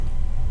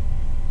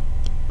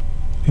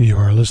You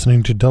are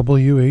listening to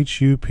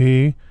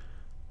WHUP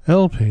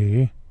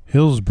LP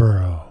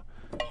Hillsboro.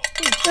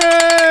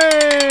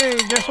 Hey,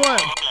 guess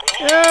what?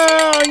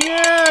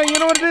 Yeah, you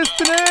know what it is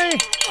today?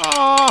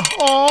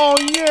 Oh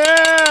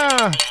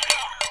yeah.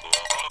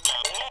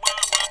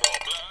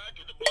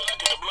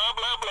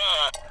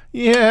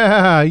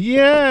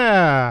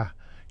 Yeah.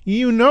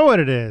 You know what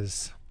it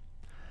is.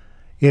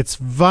 It's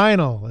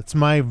vinyl. It's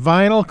my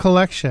vinyl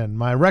collection,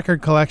 my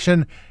record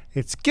collection.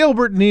 It's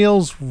Gilbert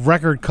Neal's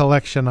record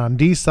collection on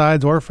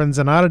D-Sides, Orphans,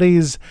 and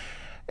Oddities.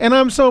 And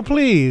I'm so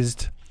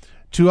pleased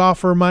to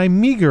offer my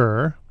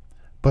meager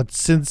but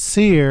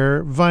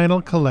sincere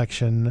vinyl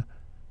collection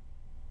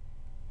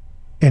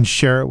and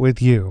share it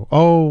with you.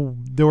 Oh,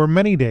 there were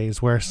many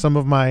days where some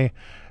of my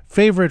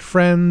favorite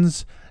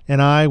friends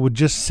and I would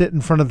just sit in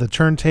front of the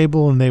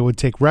turntable and they would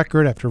take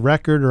record after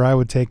record, or I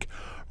would take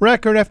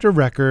record after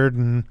record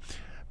and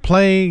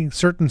play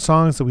certain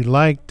songs that we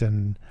liked.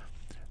 And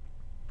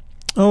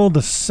oh,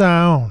 the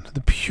sound,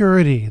 the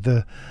purity,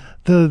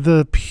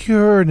 the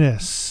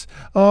pureness.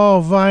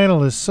 Oh,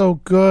 vinyl is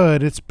so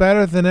good. It's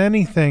better than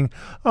anything.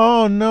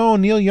 Oh no,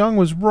 Neil Young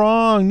was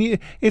wrong.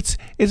 It's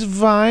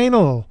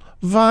vinyl.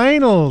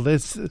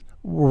 Vinyl.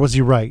 Or was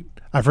he right?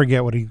 I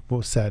forget what he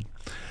said.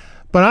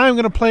 But I'm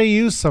going to play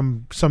you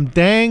some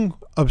dang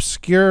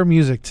obscure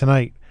music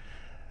tonight.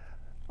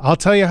 I'll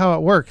tell you how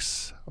it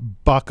works,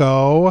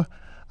 bucko.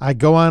 I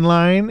go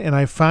online and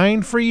I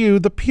find for you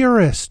the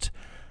purest,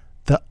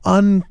 the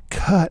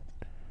uncut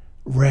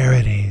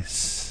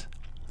rarities,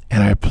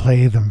 and I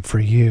play them for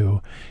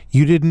you.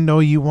 You didn't know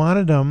you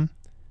wanted them,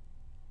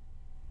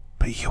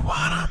 but you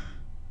want them.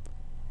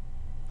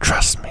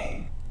 Trust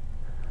me.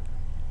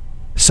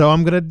 So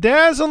I'm going to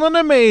dazzle and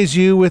amaze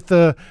you with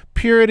the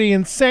purity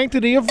and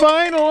sanctity of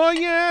vinyl. Oh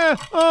yeah,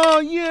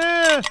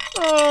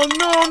 oh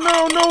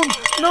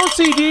no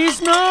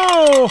CDs,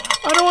 no.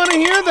 I don't want to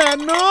hear that,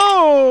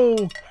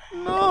 no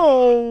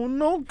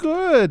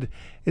good.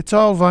 It's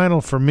all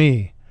vinyl for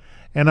me.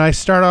 And I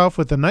start off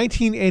with the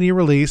 1980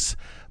 release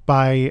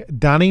by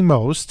Donnie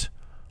Most,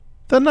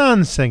 the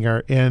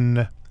non-singer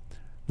in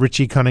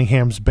Richie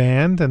Cunningham's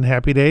band and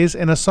Happy Days,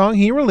 and a song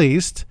he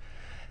released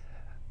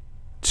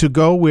to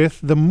go with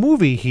the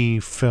movie he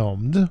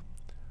filmed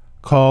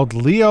called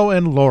Leo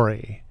and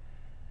Laurie.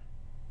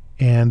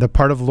 And the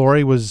part of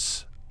Laurie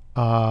was,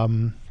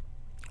 well,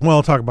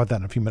 I'll talk about that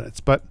in a few minutes,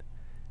 but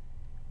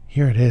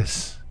here it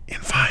is in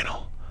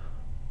vinyl.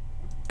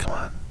 Come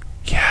on.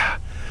 Yeah,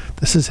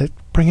 this is it.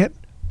 Bring it.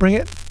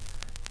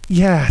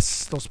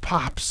 Yes, those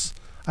pops.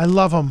 I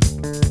love them.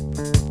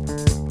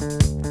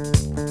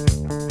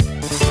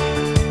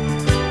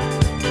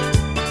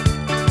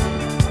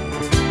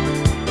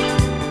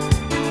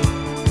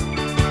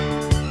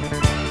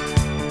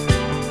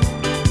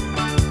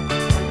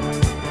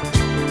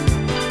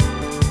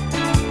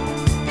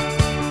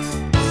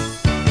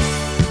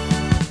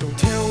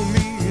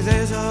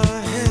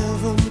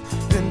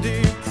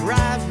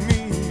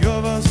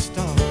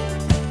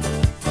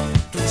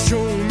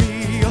 Show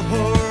me a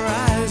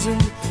horizon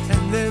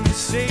and then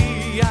say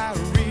I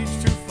reach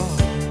too far.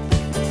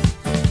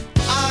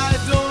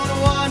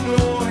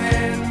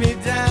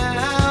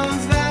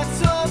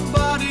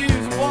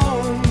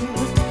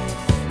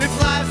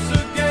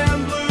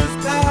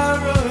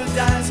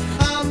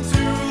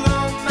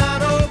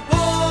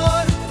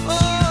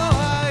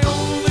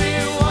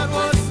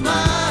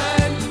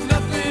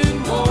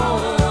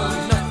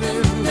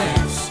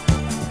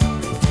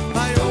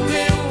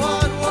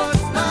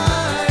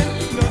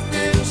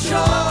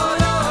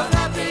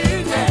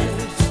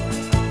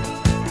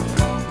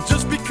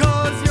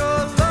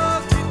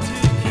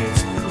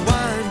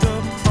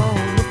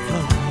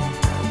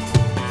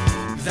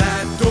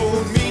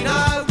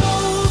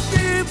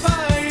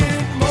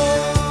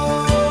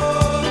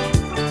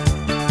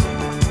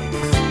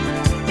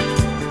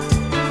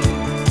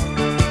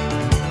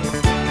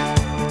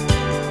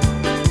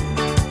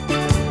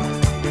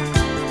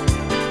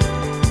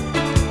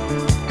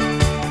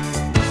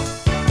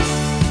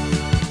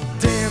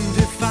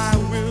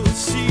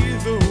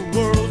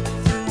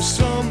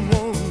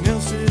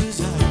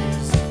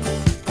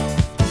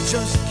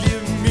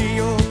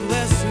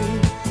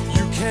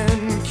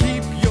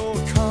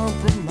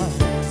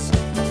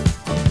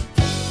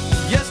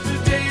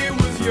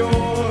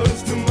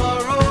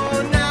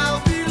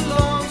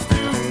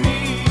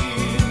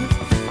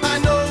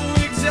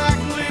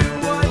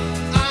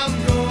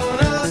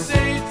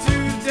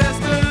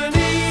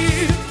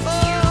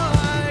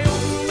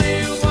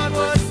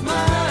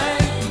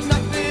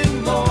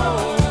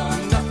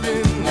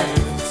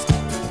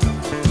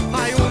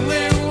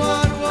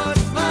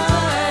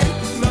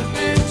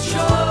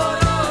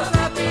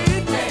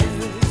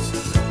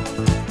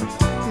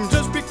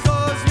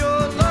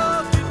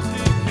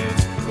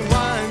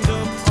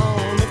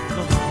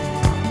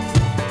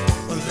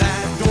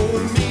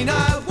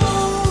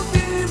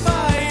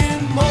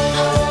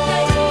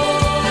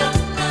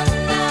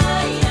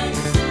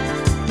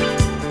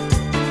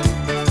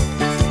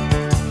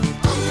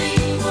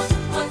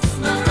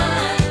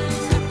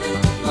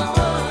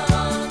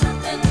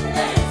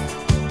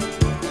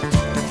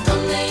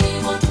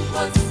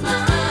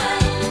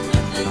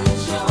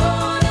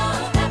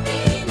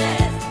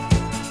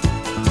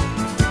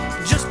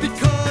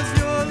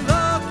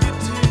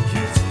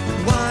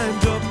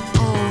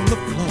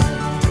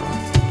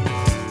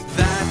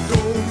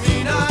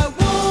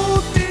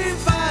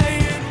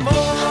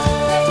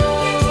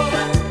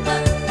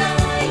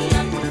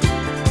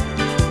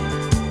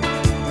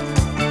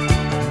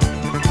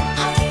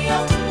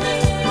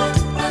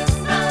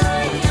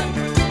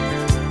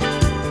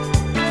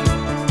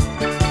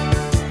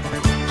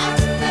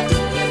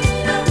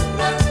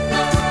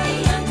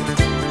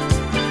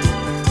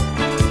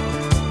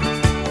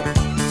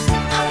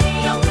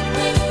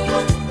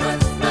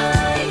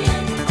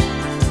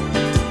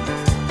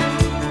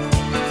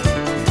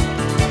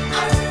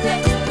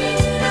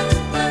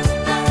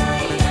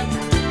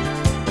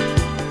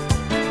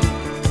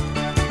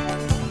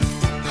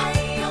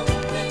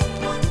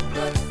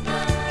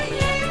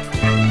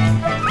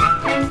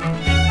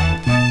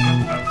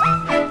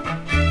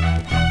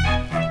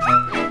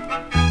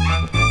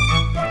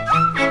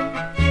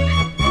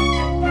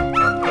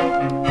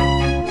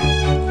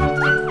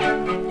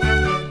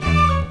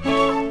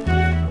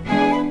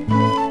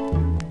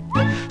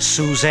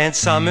 Suzanne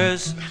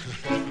Summers,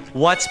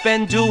 what's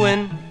been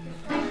doing?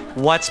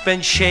 What's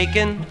been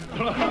shaking?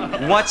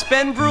 What's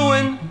been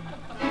brewing?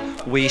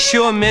 We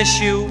sure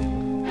miss you,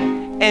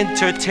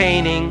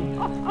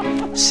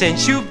 entertaining.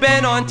 Since you've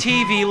been on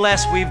TV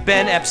less, we've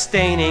been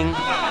abstaining.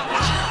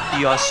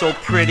 You're so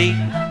pretty,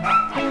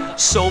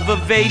 so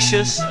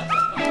vivacious,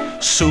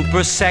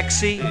 super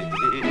sexy.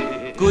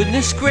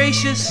 Goodness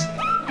gracious,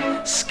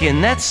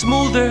 skin that's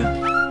smoother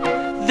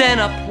than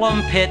a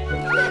plum pit.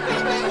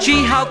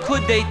 Gee, how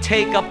could they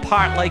take a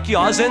part like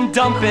yours and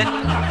dump it?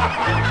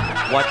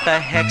 What the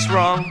heck's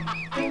wrong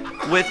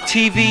with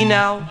TV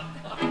now?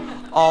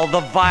 All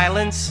the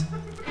violence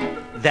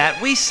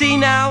that we see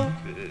now.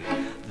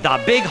 The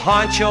big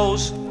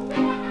honchos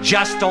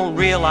just don't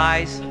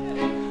realize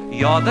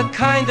you're the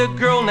kind of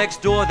girl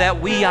next door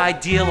that we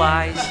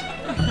idealize.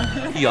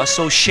 You're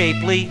so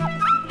shapely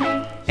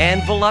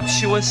and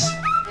voluptuous,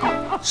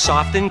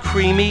 soft and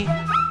creamy,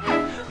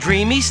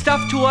 dreamy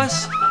stuff to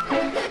us.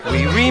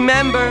 We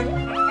remember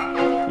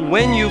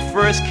when you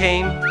first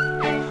came,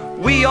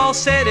 we all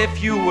said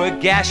if you were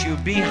gas,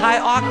 you'd be high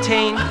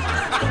octane.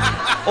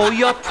 Oh,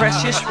 your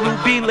precious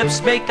ruby lips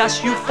make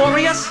us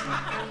euphorious.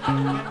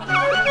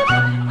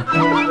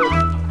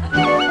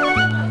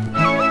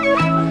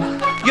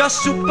 You're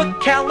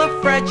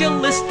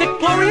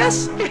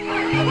supercalifragilisticglorious.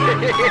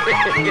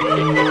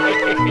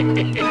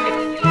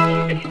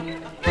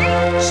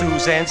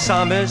 Suzanne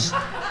Summers,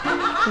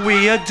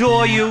 we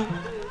adore you.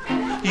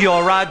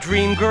 You're our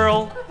dream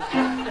girl.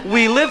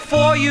 We live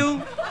for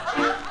you.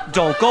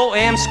 Don't go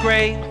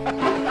Amscray.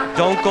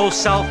 Don't go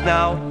south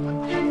now.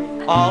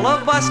 All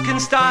of us can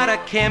start a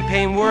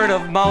campaign, word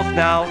of mouth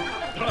now.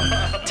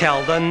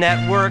 Tell the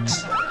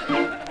networks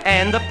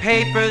and the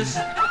papers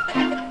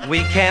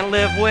we can't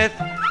live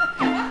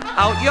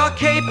without your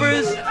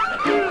capers.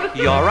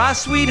 You're our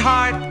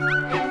sweetheart,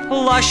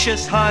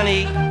 luscious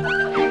honey.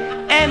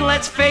 And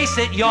let's face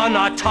it, you're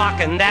not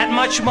talking that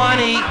much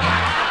money.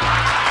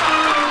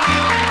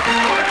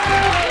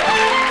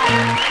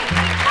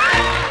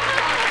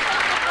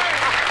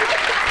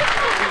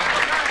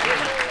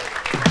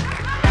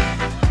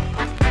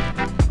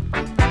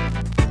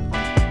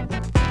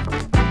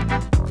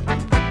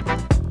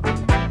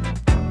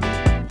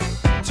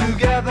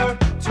 Together,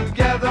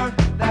 together,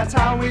 that's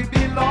how we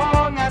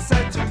belong. I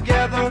said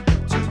together,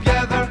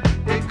 together,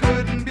 it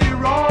couldn't be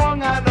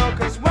wrong. I know,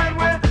 'cause when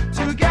we're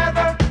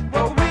together,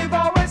 well, we've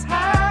always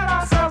had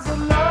ourselves a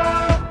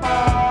love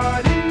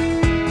party.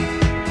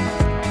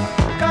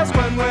 'Cause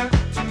when we're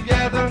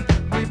together,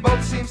 we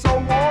both seem so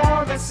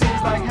warm. It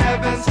seems like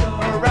heaven's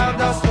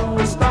around us,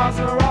 the stars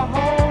are our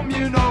home.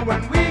 You know,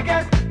 when we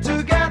get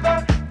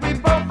together, we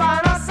both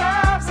find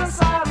ourselves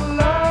inside a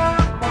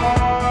love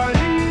party.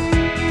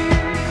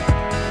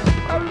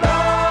 A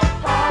love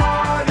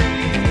party.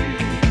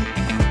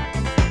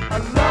 A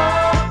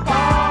love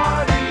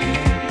party.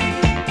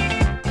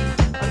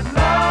 A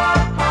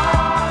love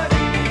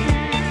party.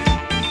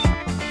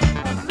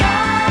 A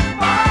love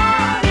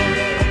party.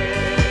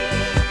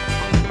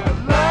 A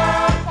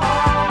love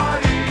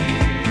party.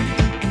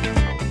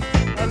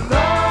 A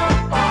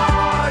love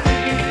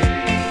party.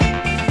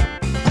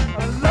 A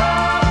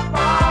love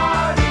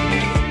party.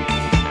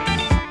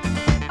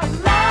 A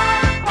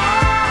love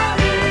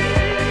party.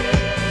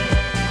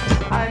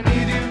 I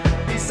need you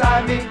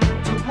beside me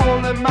to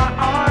hold in my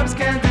arms.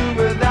 Can't do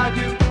without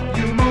you.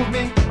 You move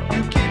me,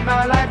 you keep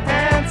my life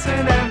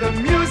dancing, and the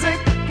music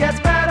gets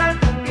better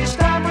each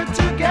time we're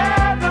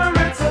together.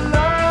 It's a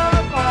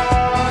love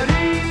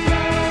party.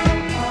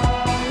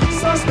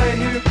 So stay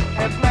here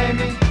and play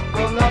me.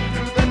 Roll up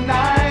through the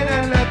night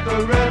and let the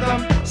rhythm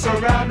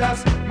surround us.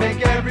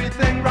 Make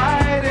everything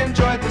right.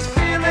 Enjoy this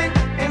feeling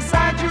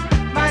inside you,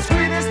 my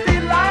sweetest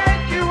delight.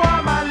 You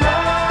are my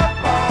love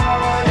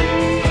party.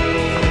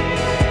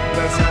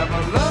 Let's have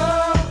a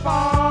love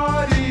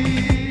party.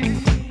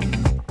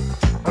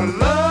 A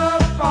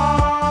love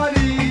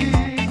party.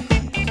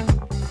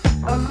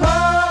 A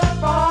love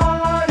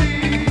party.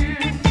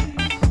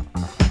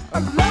 A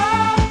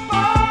love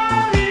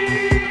party.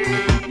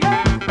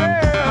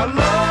 Yeah. A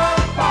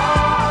love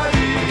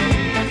party.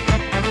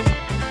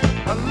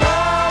 A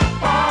love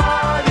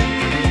party.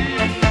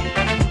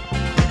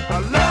 A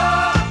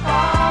love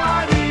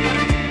party.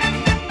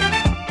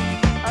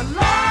 A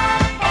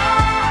love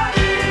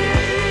party.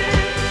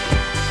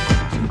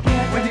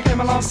 When you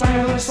came along, sang a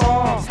little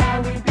song.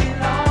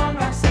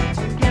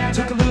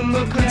 Took a little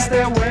look, couldn't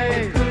stay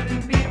away.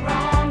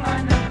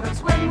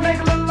 Make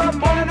a little love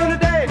morning or the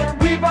day.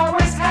 We've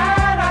always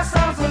had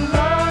ourselves a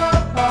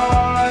love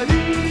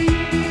party.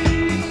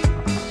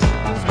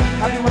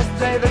 Happy was the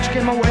day that you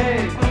came away.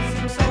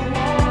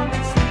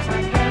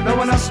 No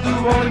one else to do,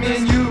 only me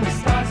and you.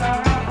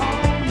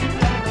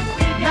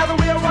 Now that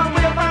we're one,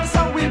 we'll find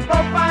some. We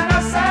both find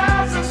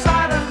ourselves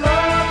inside a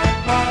love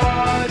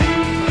party.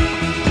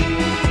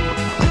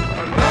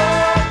 A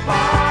love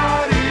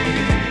party.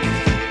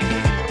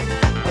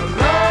 A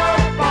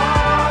love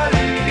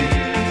party.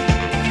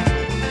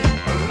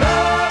 A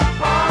love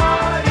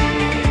party.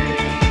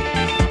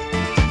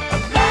 A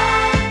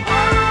love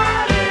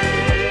party.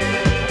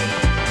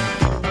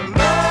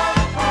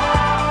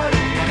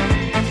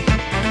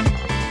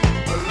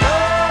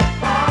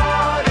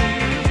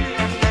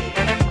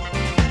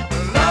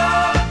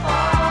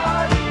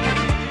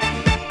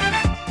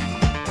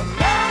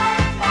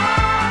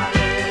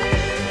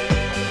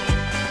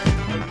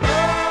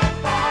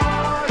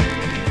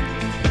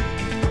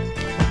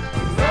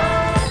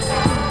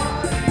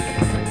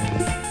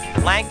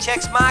 Blank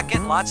Check's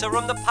market, lots of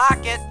room to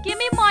pocket. Give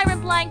me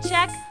Myron Blank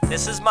Check.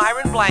 This is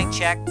Myron Blank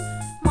Check.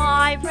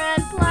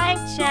 Myron Blank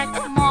Check,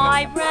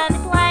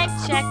 Myron Blank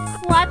Check.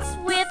 What's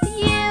with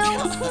you?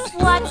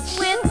 What's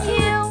with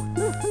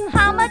you?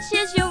 How much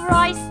is your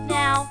rice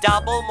now?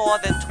 Double more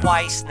than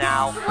twice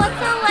now.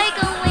 What's a leg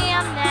of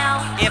lamb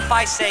now? If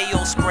I say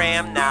you'll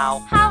scram now.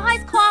 How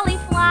high's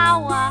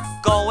cauliflower?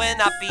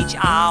 Going up each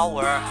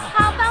hour.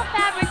 How about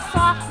fabric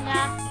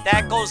softener?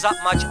 That goes up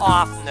much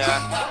oftener.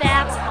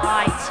 That's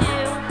high too.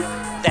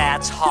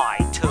 That's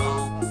high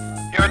too.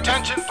 Your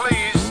attention,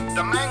 please.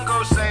 The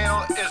mango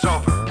sale is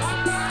over.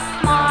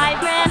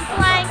 Myron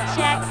Blank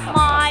Check,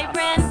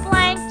 Myron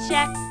Blank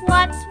Check.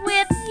 What's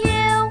with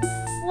you?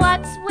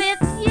 What's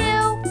with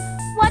you?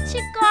 What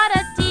you got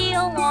a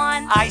deal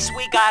on? Ice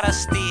we got a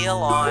steal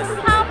on.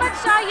 How much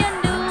are your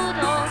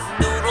noodles?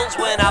 Noodles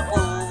went up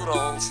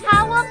oodles.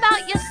 How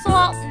about your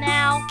salt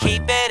now?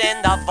 Keep it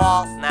in the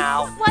vault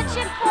now. What's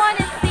your corn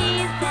in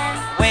season?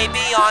 Way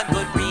beyond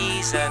good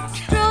reason.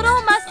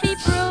 Strudel must be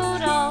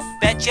brutal.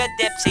 Betcha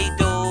dipsy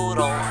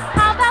doodle.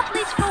 How about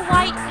bleach for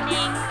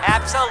whitening?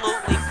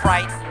 Absolutely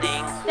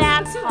frightening.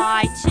 That's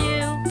high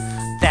too.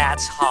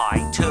 That's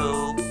high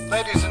too.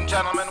 Ladies and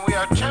gentlemen, we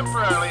are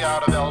temporarily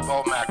out of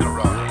elbow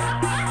macaroni.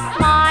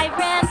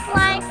 Myron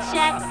Blank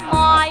Check,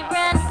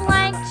 Myron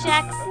Blank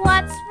Check.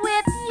 What's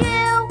with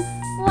you?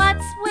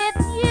 What's with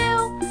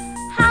you?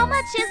 How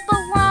much is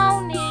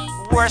bologna?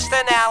 Worse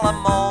than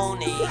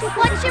alimony.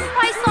 What's your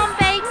price on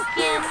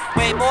bacon?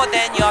 Way more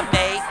than you're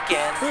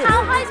making.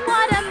 How high's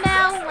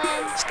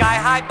watermelon? Sky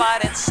high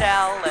but it's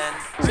selling.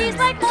 She's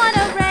like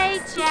Monterey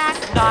Jack.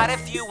 Not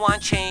if you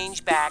want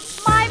change back.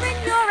 Myron,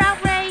 you're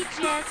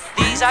outrageous.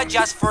 These are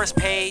just first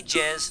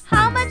pages.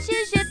 How much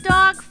is your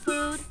dog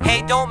food?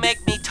 Hey, don't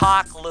make me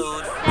talk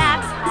lewd.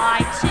 That's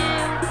high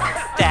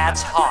too.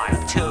 That's high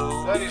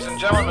too. Ladies and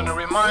gentlemen, a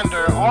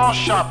reminder, all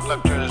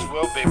shoplifters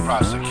will be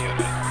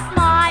prosecuted.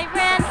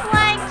 Myron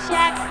Blank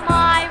Check,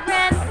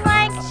 Myron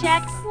Blank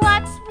Check.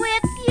 What's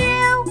with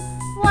you?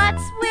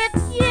 What's with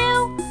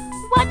you?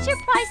 What's your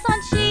price on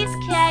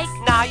cheesecake?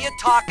 Now you're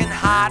talking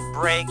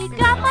heartbreak. You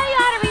got my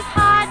arteries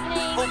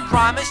hardening. Who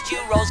promised you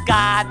rose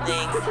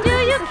gardening? Do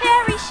you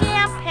carry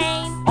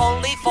champagne?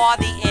 Only for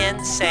the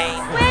insane.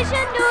 Where's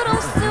your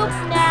noodle soup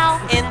now?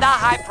 In the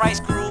high price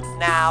group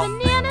now.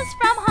 Bananas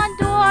from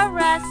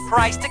Honduras.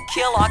 Price to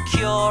kill or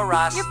cure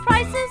us. Your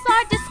prices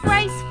are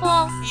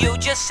disgraceful. You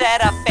just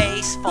said a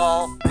face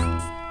full.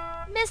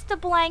 Mr.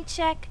 Blank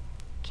Check,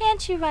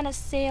 can't you run a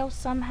sale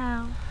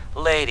somehow?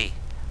 Lady,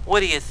 what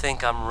do you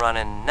think I'm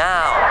running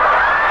now?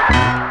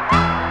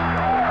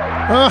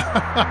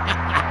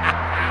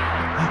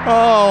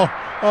 Oh,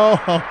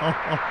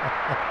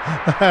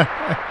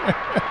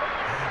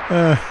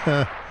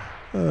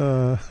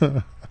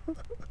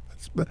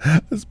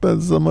 I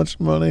spent so much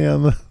money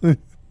on the.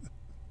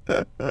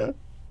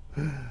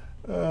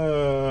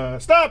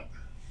 Stop!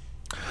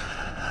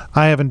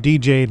 I haven't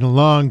DJ'd in a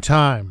long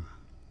time.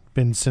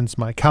 Been since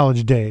my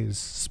college days,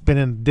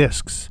 spinning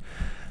discs.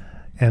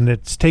 And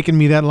it's taken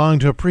me that long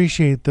to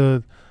appreciate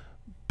the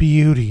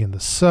beauty and the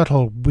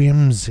subtle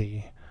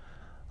whimsy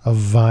of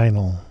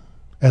vinyl,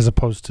 as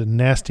opposed to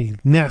nasty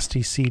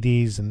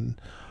CDs and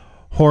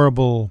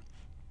horrible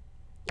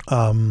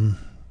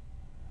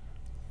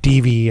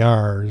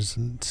DVRs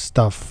and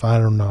stuff. I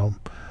don't know.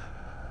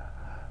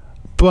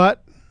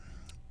 But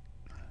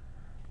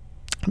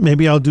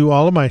maybe I'll do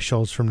all of my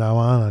shows from now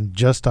on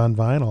just on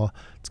vinyl.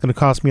 It's going to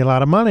cost me a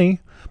lot of money,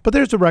 but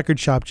there's a record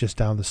shop just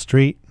down the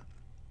street.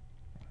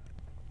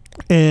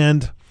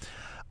 And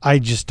I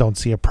just don't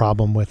see a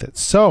problem with it.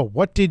 So,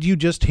 what did you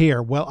just hear?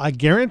 Well, I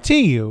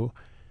guarantee you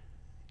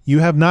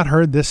have not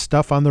heard this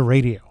stuff on the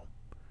radio.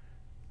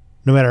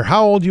 No matter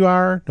how old you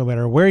are, no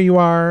matter where you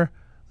are,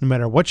 no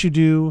matter what you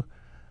do,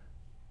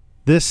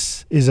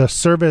 this is a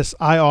service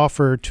I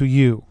offer to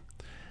you.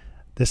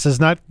 This is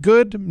not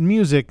good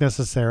music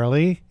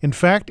necessarily. In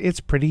fact, it's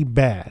pretty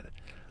bad.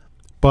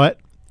 But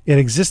it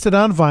existed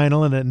on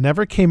vinyl and it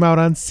never came out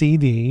on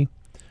CD.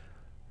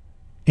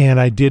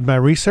 And I did my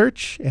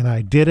research, and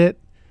I did it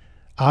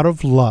out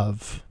of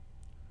love.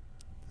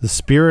 The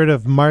spirit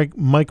of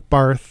Mike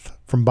Barth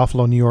from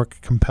Buffalo, New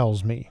York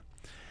compels me.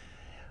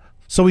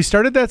 So we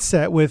started that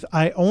set with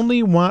I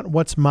Only Want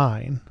What's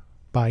Mine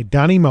by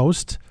Donnie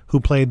Most, who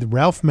played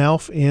Ralph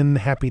Malph in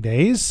Happy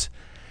Days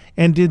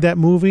and did that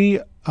movie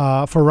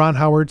for Ron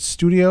Howard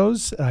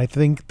Studios. I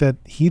think that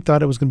he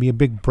thought it was going to be a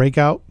big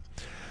breakout.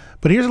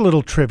 But here's a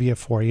little trivia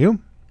for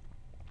you.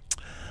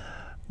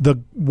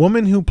 The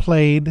woman who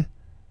played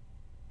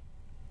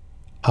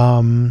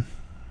the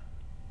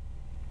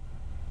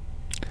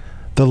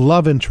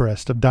love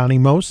interest of Donnie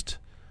Most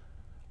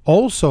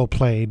also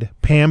played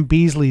Pam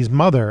Beasley's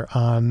mother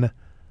on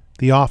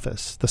The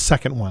Office, the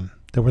second one.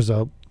 There was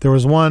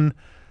one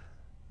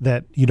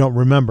that you don't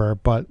remember,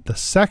 but the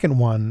second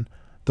one,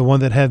 the one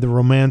that had the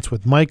romance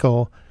with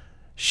Michael,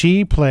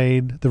 she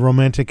played the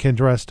romantic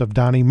interest of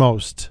Donnie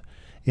Most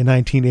in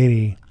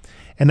 1980.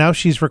 And now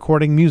she's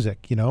recording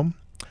music, you know.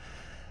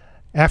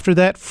 After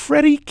that,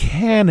 Freddie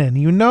Cannon.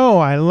 You know,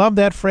 I love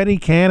that Freddie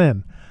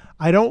Cannon.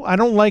 I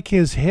don't like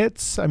his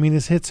hits. I mean,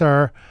 his hits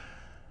are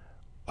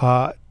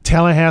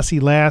Tallahassee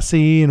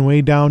Lassie and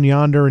Way Down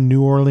Yonder in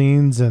New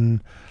Orleans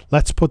and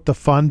Let's Put the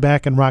Fun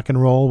Back in Rock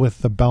and Roll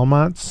with the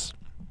Belmonts.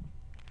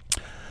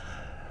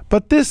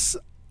 But this,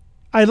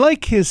 I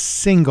like his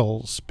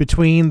singles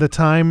between the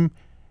time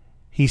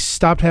he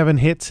stopped having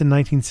hits in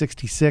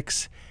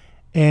 1966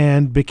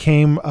 and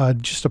became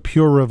just a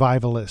pure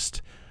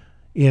revivalist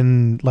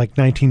in like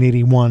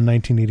 1981,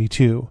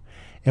 1982.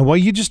 And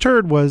what you just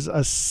heard was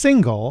a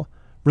single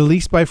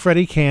released by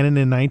Freddie Cannon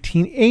in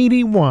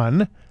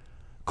 1981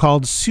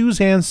 called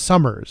Suzanne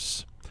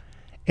Summers.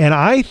 And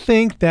I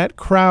think that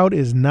crowd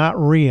is not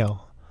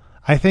real.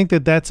 I think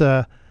that that's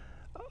a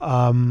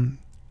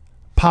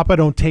Papa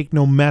Don't Take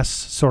No Mess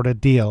sort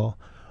of deal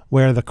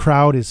where the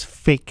crowd is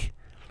fake.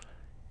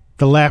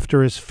 The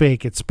laughter is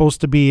fake. It's supposed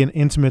to be an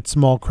intimate,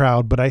 small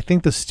crowd, but I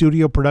think the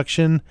studio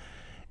production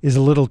is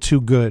a little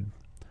too good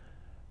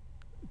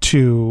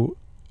to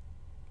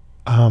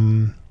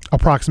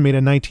approximate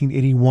a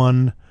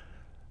 1981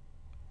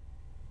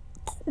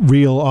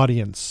 real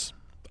audience,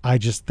 I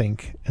just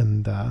think.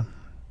 And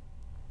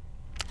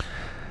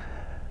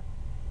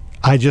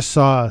I just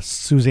saw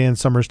Suzanne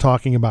Summers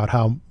talking about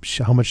how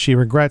much she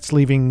regrets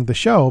leaving the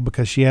show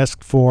because she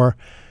asked for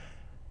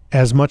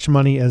as much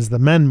money as the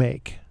men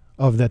make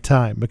of that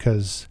time.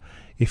 Because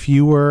if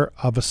you were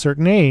of a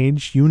certain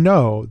age, you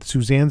know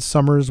Suzanne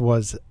Summers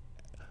was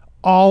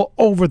all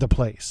over the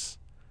place.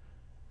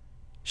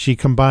 She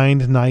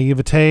combined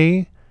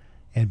naivete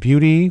and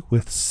beauty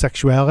with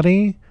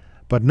sexuality,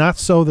 but not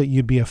so that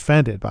you'd be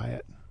offended by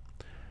it.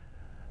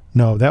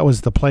 No, that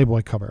was the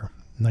Playboy cover,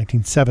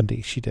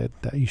 1970. She did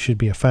that. You should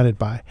be offended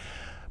by.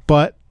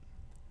 But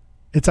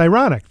it's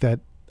ironic that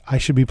I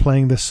should be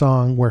playing this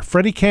song where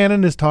Freddie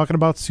Cannon is talking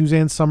about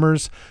Suzanne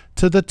Summers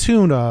to the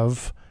tune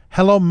of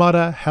Hello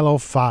Mutta, Hello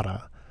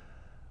Fada,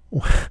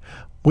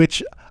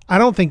 which I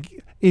don't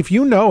think, if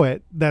you know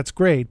it, that's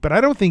great, but I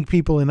don't think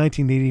people in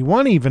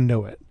 1981 even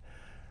knew it.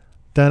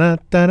 Da-da,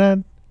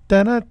 da-da,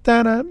 da-da,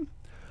 da-da.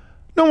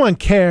 No one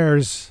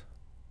cares.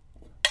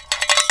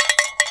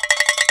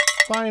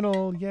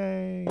 Final,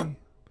 yay.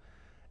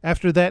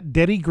 After that,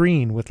 Denny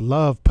Green with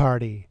Love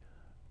Party.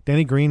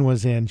 Denny Green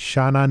was in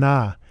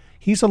Sha-Na-Na.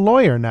 He's a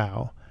lawyer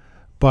now,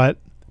 but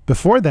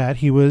before that,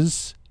 he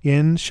was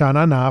in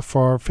Sha-Na-Na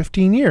for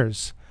 15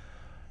 years.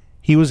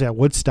 He was at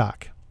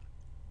Woodstock.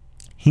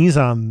 He's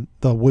on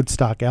the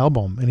Woodstock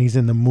album, and he's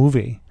in the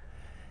movie.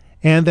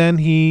 And then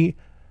he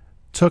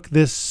took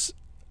this,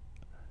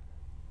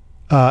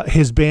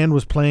 his band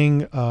was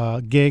playing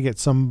a gig at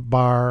some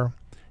bar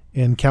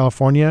in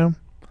California.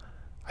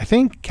 I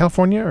think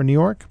California or New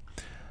York.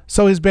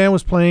 So his band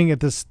was playing at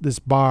this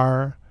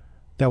bar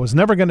that was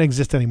never going to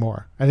exist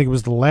anymore. I think it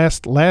was the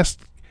last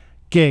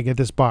gig at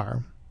this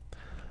bar.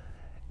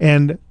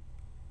 And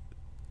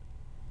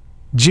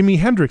Jimi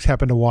Hendrix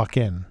happened to walk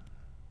in.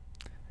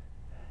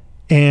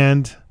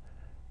 And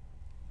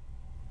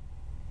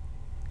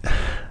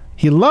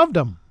he loved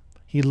him.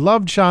 He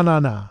loved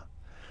Sha-Na-Na.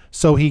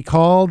 So he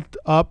called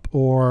up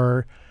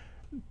or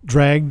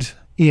dragged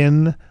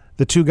in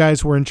the two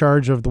guys who were in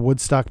charge of the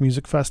Woodstock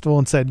Music Festival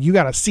and said, you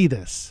got to see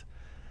this.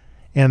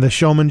 And the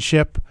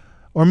showmanship,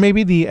 or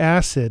maybe the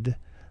acid,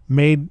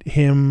 made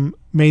them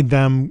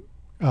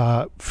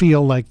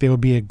feel like they would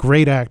be a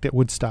great act at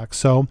Woodstock.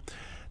 So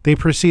they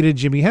preceded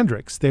Jimi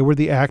Hendrix. They were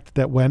the act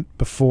that went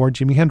before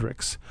Jimi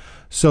Hendrix.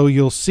 So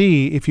you'll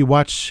see, if you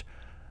watch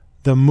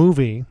the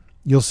movie,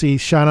 you'll see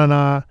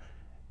Sha-Na-Na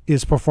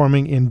is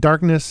performing in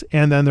darkness,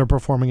 and then they're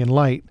performing in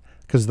light,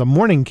 because the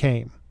morning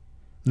came.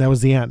 And that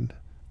was the end.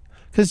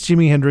 Because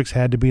Jimi Hendrix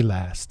had to be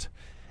last.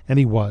 And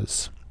he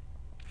was.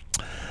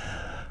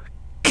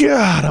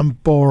 God, I'm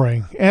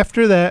boring.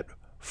 After that,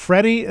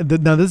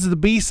 now this is the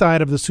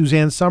B-side of the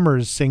Suzanne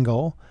Summers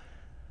single,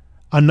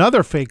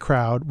 another fake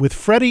crowd with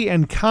Freddie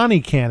and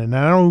Connie Cannon.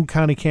 Now, I don't know who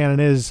Connie Cannon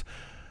is,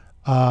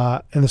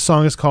 and the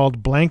song is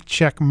called Blank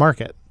Check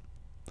Market,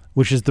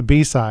 which is the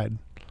B-side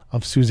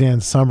of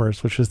Suzanne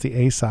Summers, which was the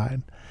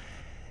A-side.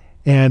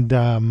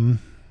 And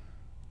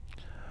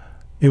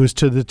it was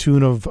to the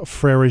tune of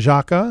Frere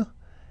Jacques, and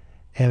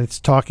it's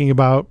talking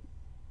about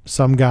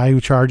some guy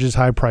who charges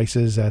high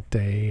prices at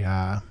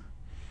a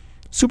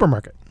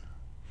supermarket.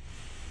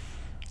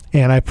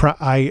 And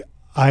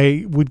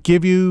I would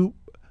give you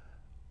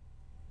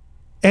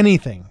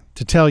anything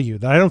to tell you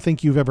that I don't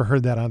think you've ever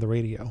heard that on the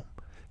radio.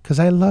 Because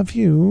I love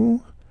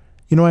you.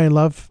 You know I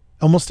love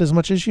almost as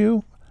much as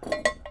you?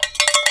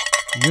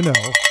 You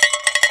know.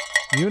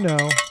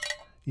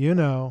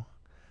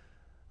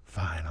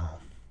 Vinyl.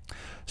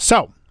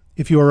 So,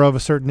 if you are of a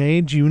certain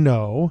age, you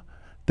know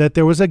that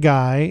there was a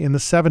guy in the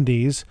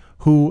 70s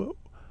who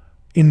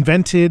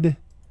invented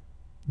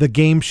the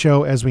game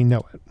show as we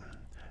know it.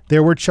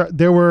 There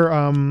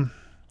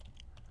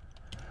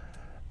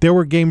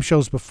were game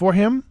shows before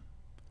him.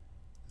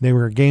 There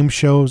were game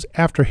shows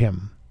after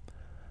him.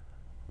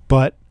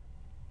 But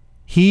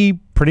he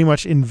pretty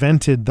much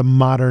invented the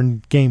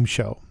modern game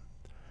show.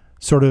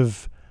 Sort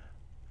of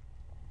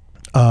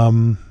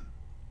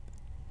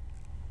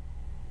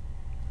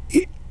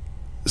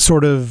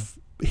sort of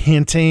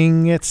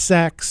hinting at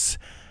sex,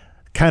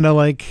 kind of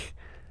like,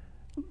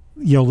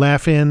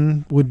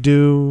 Laugh-In would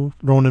do,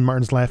 Ronan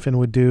Martin's Laugh-In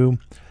would do.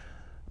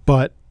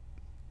 But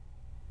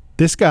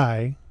this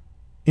guy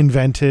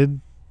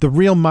invented the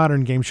real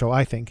modern game show,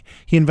 I think.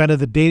 He invented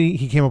the dating,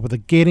 he came up with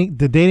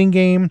the dating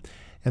game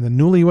and the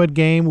Newlywed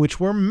Game, which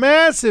were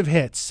massive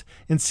hits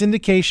in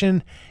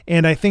syndication,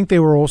 and I think they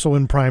were also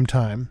in prime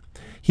time.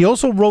 He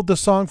also wrote the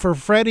song for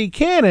Freddie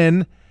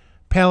Cannon,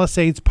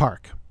 Palisades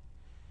Park.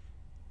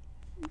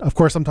 Of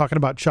course, I'm talking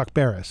about Chuck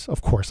Barris.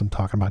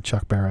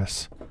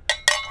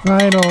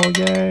 Vinyl,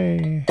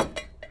 yay.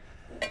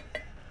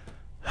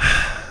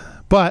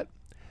 But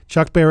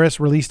Chuck Barris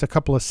released a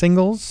couple of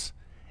singles,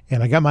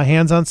 and I got my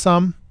hands on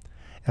some,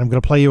 and I'm going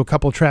to play you a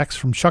couple tracks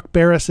from Chuck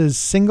Barris's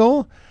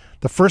single.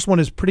 The first one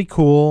is pretty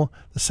cool.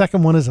 The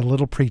second one is a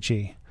little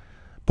preachy.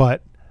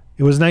 But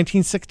it was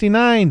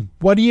 1969.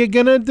 What are you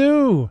going to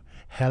do?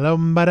 Hello,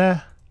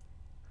 mudda.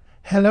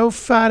 Hello,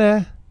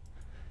 fada.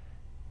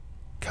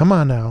 Come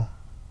on now.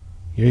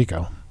 Here you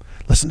go.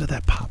 Listen to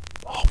that pop.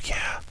 Oh,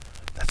 yeah.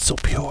 That's so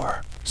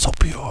pure. So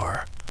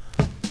pure.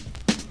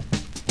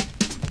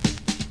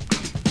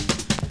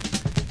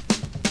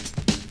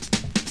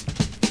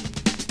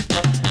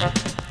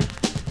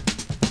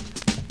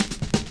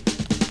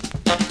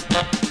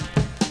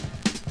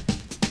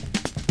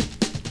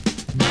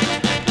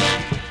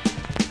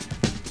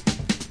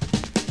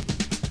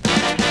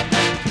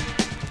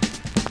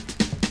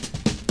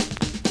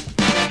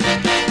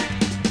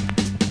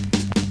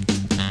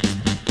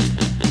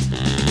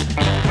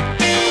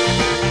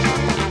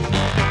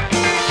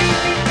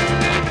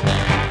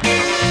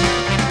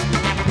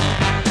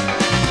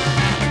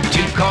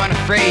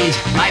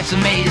 Life's a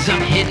maze of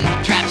hidden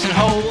traps and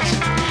holes.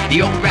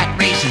 The old rat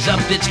races up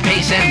its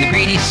pace and the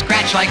greedy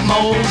scratch like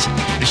moles.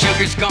 The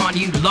sugar's gone,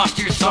 you lost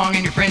your song,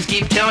 and your friends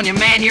keep telling you,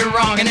 man, you're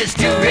wrong. And it's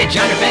too rich,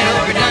 underfed,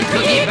 overdone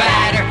cookie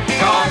batter.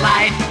 Call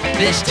life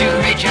this too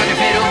rich,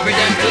 underfed,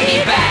 overdone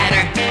cookie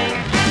batter.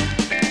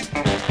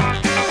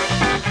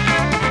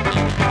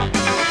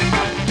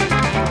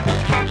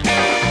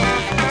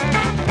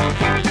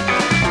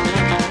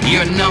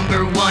 You're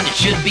number one, it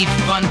should be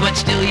fun, but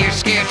still you're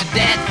scared to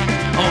death.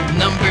 Old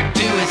number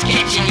two is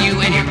catching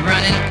you and you're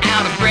running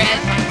out of breath.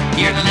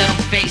 Your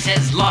little face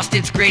has lost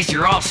its grace,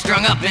 you're all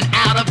strung up and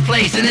out of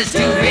place. And it's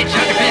too rich,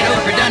 underfed,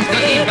 overdone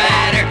cookie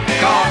batter.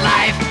 Call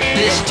life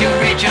this too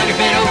rich,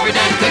 underfed,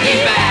 overdone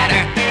cookie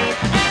batter.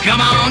 Come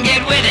on,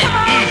 get with it.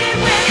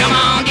 Come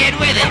on, get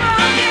with it.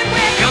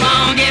 Come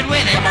on, get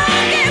with it.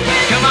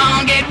 Come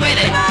on, get with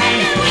it.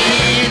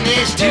 In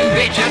this too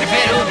rich,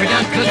 underfed,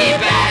 overdone cookie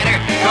batter.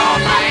 Call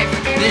life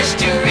this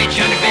too rich,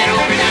 underfed,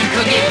 overdone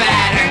cookie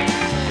batter.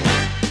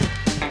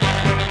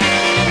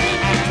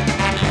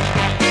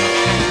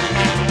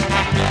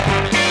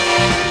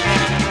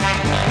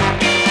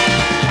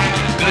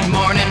 Good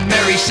morning,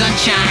 merry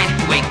sunshine.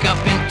 Wake up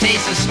and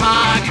taste the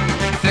smog.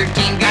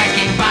 13 guys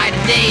came by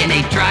today and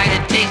they try to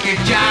take your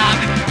job.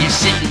 You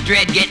sit in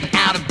dread getting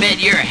out of bed.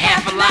 You're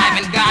half alive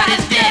and God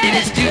is dead. And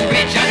it's too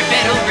rich,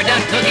 underfed,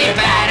 overdone cookie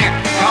batter.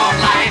 Call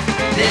life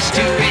this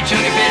too rich,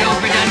 underfed,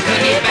 overdone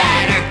cookie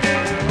batter.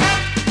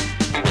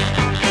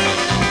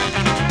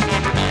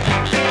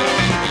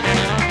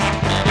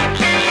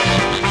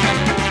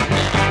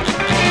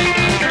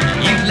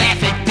 You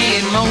laugh at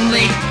being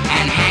lonely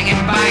and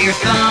hanging by your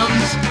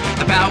thumbs.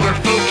 The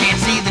powerful can't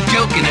see the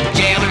joke and a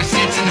jailer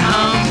sits and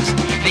hums.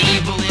 The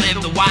evil live,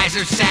 the wise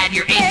are sad,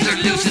 your eggs are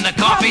loose and the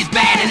coffee's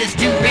bad. And it's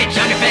too rich,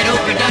 underfed,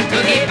 overdone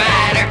cookie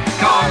batter.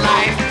 Call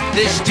life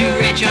this too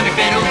rich,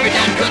 underfed,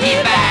 overdone cookie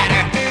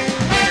batter.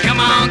 Come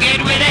on, get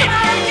with it.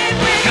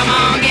 Come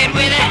on, get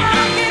with it.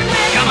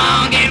 Come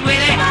on, get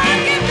with it.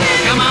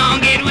 Come on,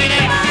 get with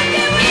it.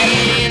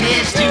 In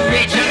this too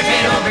rich,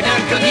 underfed,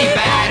 overdone cookie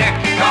batter.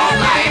 Call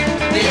life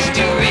this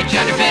too rich,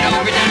 underfed,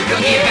 overdone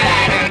cookie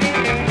batter.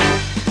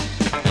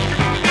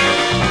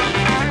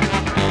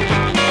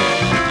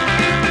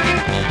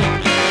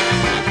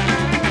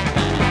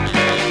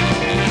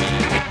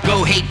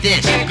 Go hate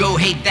this, go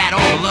hate that,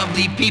 all the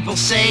lovely people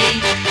say.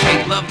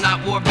 Make love not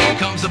war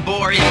becomes a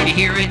bore if you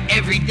hear it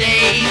every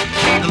day.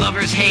 The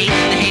lovers hate,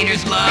 the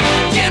haters love,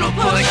 gentle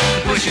push,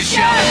 the pusher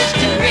shove. And it's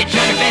too rich,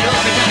 underfed,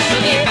 overdone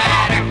cookie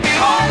batter.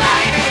 All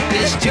life,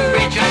 this too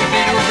rich,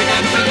 underfed,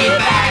 overdone cookie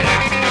batter.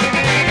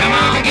 Come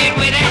on, get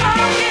with it.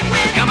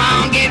 Come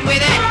on, get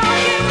with it.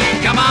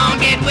 Come on,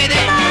 get with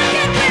it.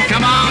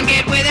 Come on,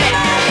 get with it.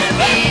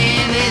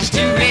 In this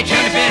too rich,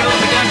 underfed,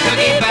 overdone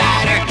cookie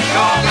batter.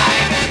 All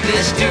life,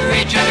 this too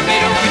rich,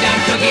 underfed,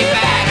 overdone cookie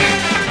batter.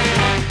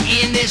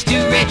 In this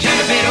too rich,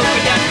 underfed,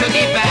 overdone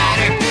cookie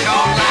batter.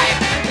 All life,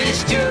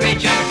 this too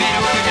rich, underfed,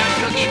 overdone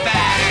cookie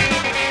batter.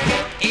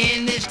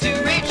 In this too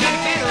rich,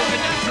 underfed,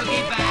 overdone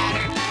cookie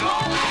batter.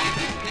 All life,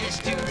 this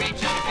too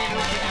rich, underfed,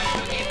 overdone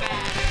cookie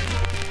batter.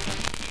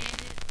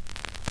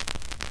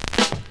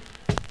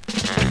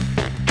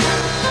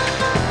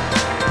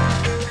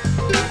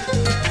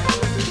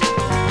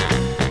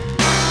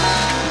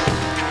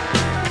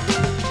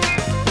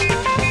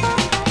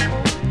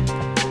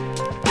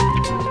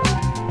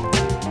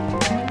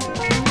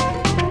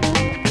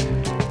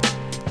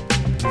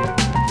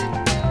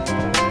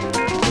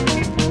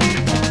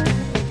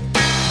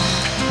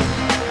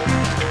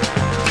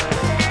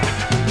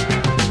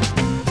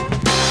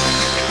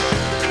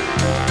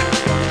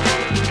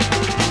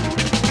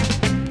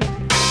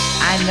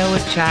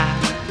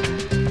 child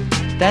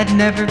that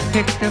never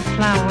picked a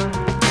flower.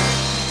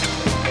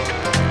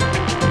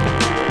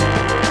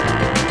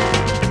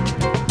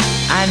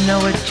 I know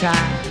a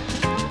child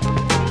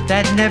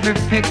that never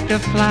picked a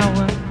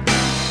flower.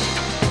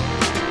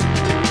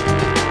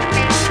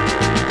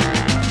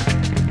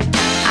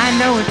 I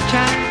know a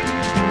child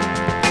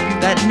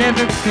that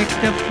never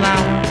picked a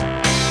flower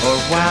or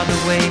whiled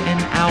away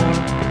an hour.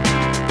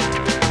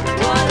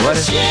 What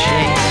a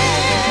shame.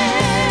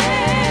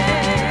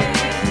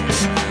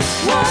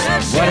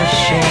 What a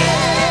shame.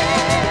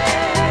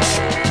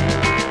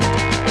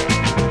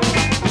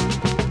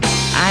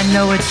 I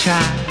know a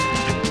child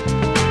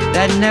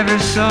that never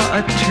saw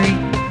a tree.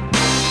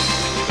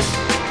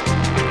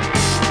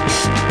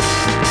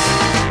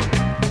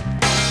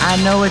 I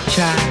know a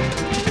child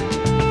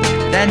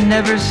that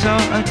never saw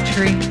a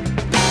tree.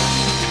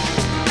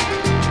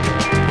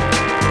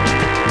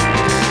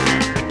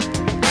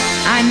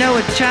 I know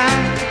a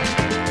child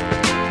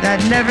that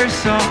never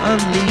saw a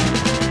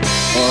leaf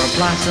or a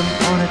blossom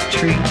on a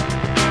tree.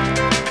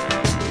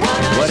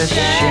 What a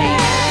shame.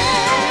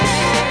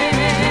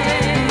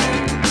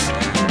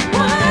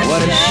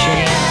 What a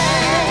shame.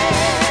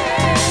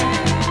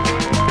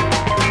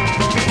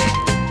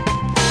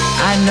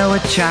 I know a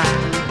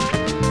child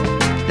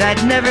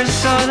that never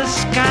saw the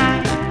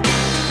sky.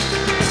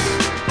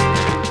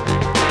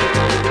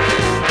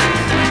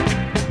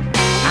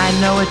 I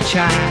know a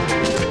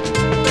child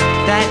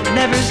that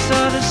never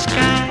saw the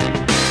sky.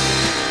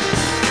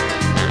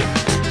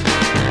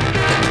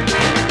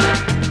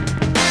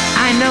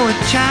 I know a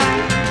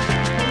child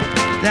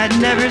that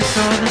never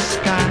saw the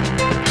sky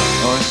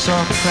or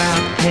saw a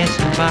crowd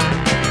passing by.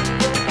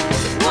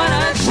 What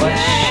a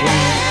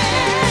shame.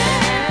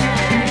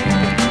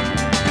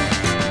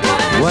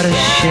 What a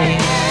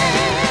shame.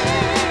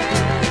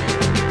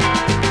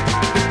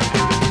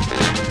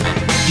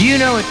 Do you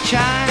know a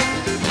child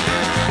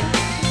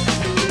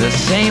the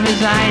same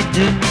as I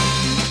do?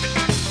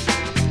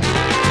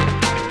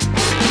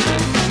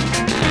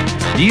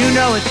 Do you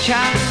know a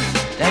child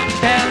that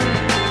fell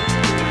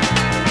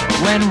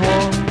when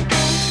war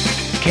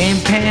came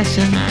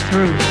passing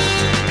through?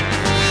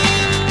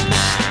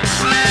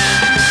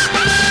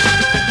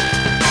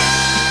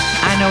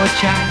 I know a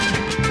child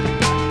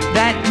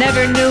that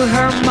never knew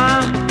her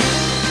mom.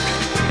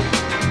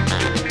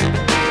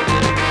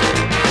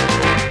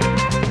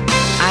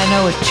 I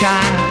know a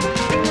child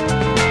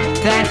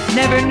that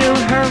never knew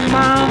her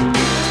mom.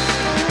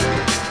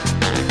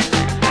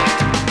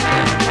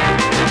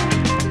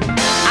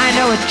 I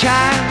know a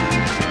child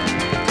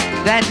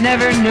that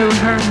never knew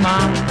her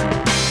mom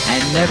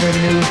and never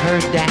knew her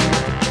dad.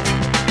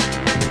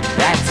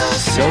 That's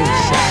so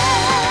sad.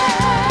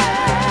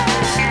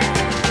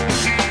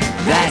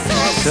 That's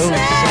so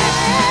sad.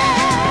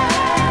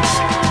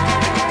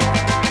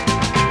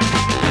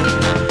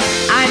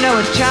 I know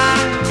a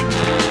child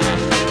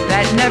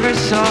that never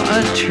saw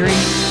a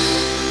tree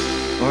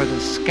or the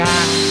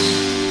sky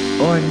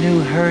or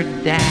knew her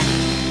dad.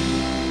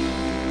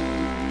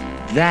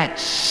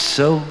 That's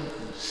so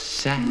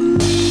sad.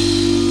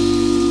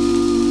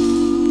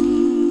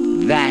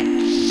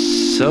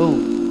 That's so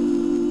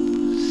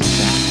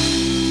sad.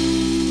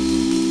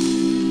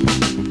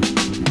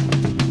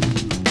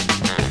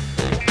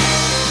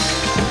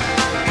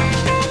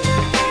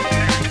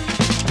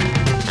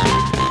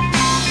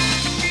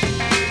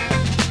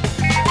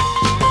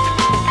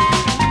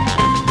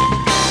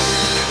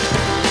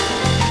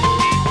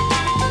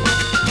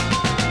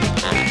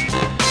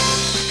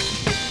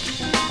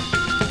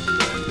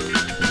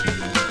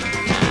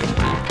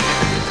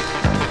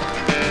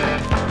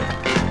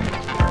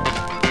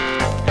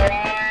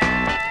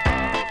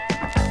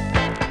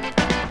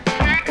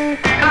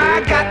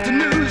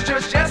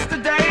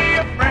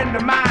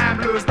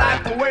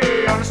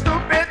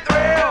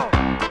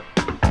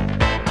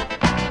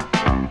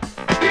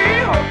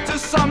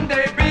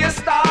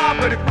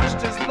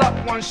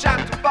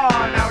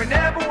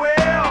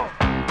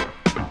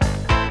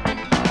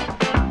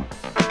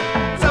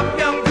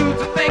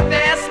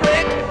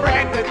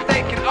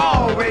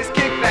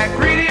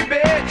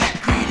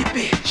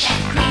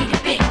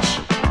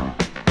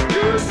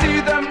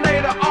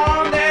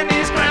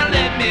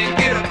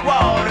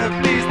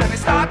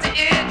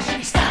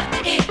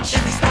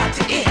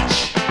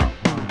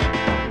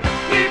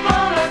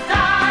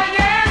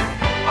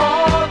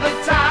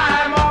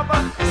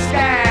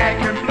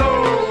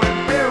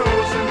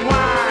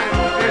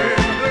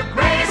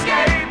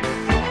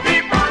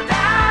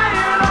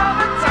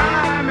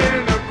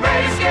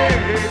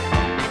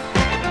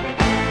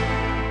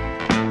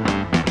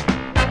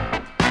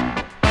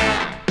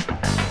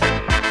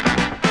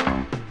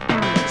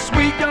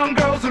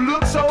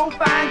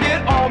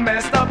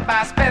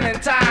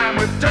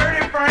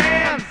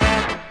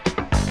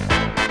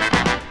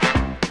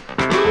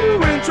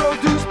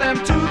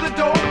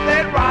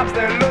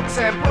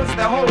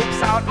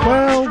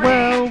 Well,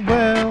 well,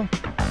 well,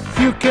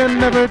 you can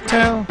never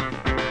tell.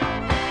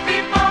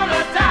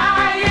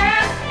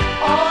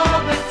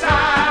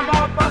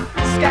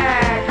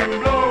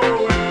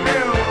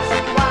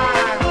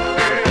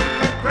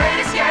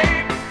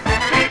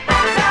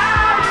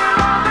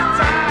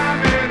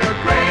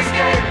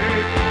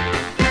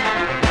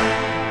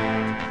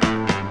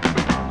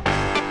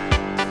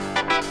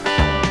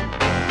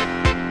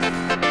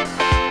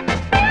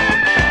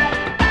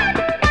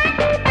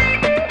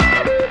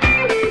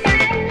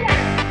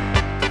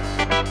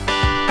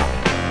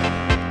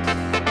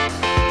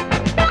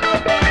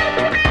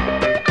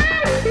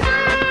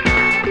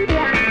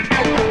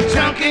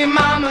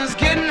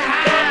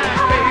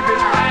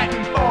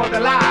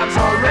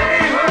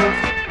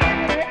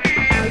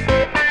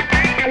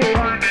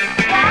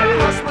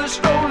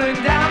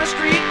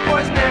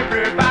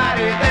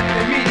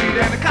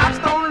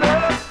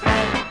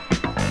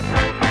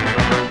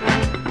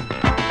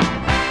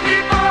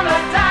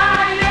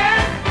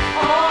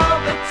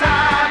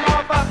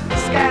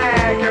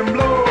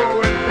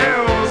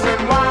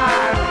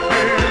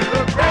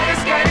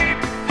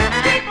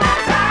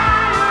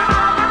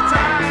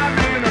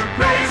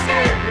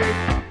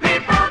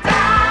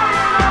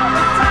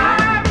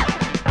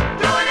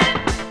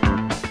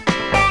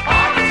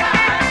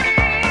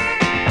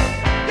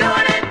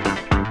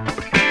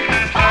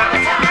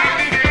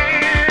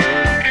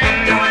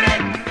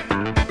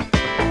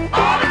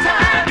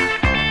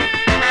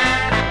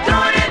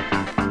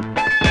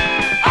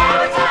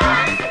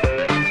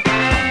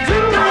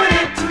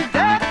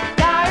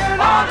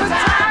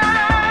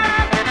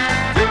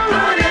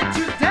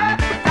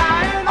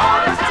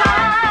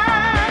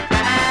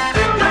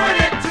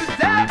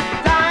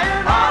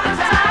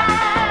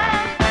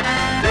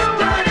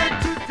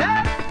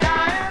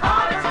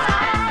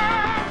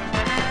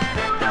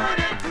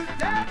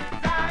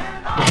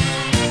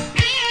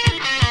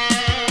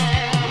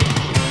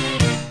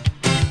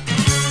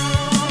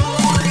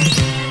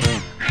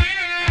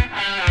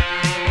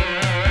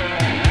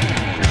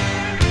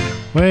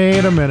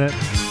 Wait a minute.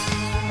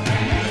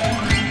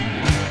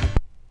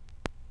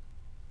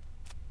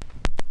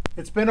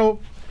 It's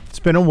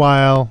been a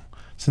while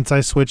since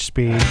I switched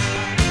speeds.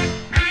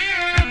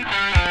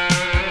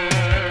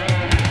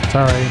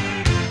 Sorry.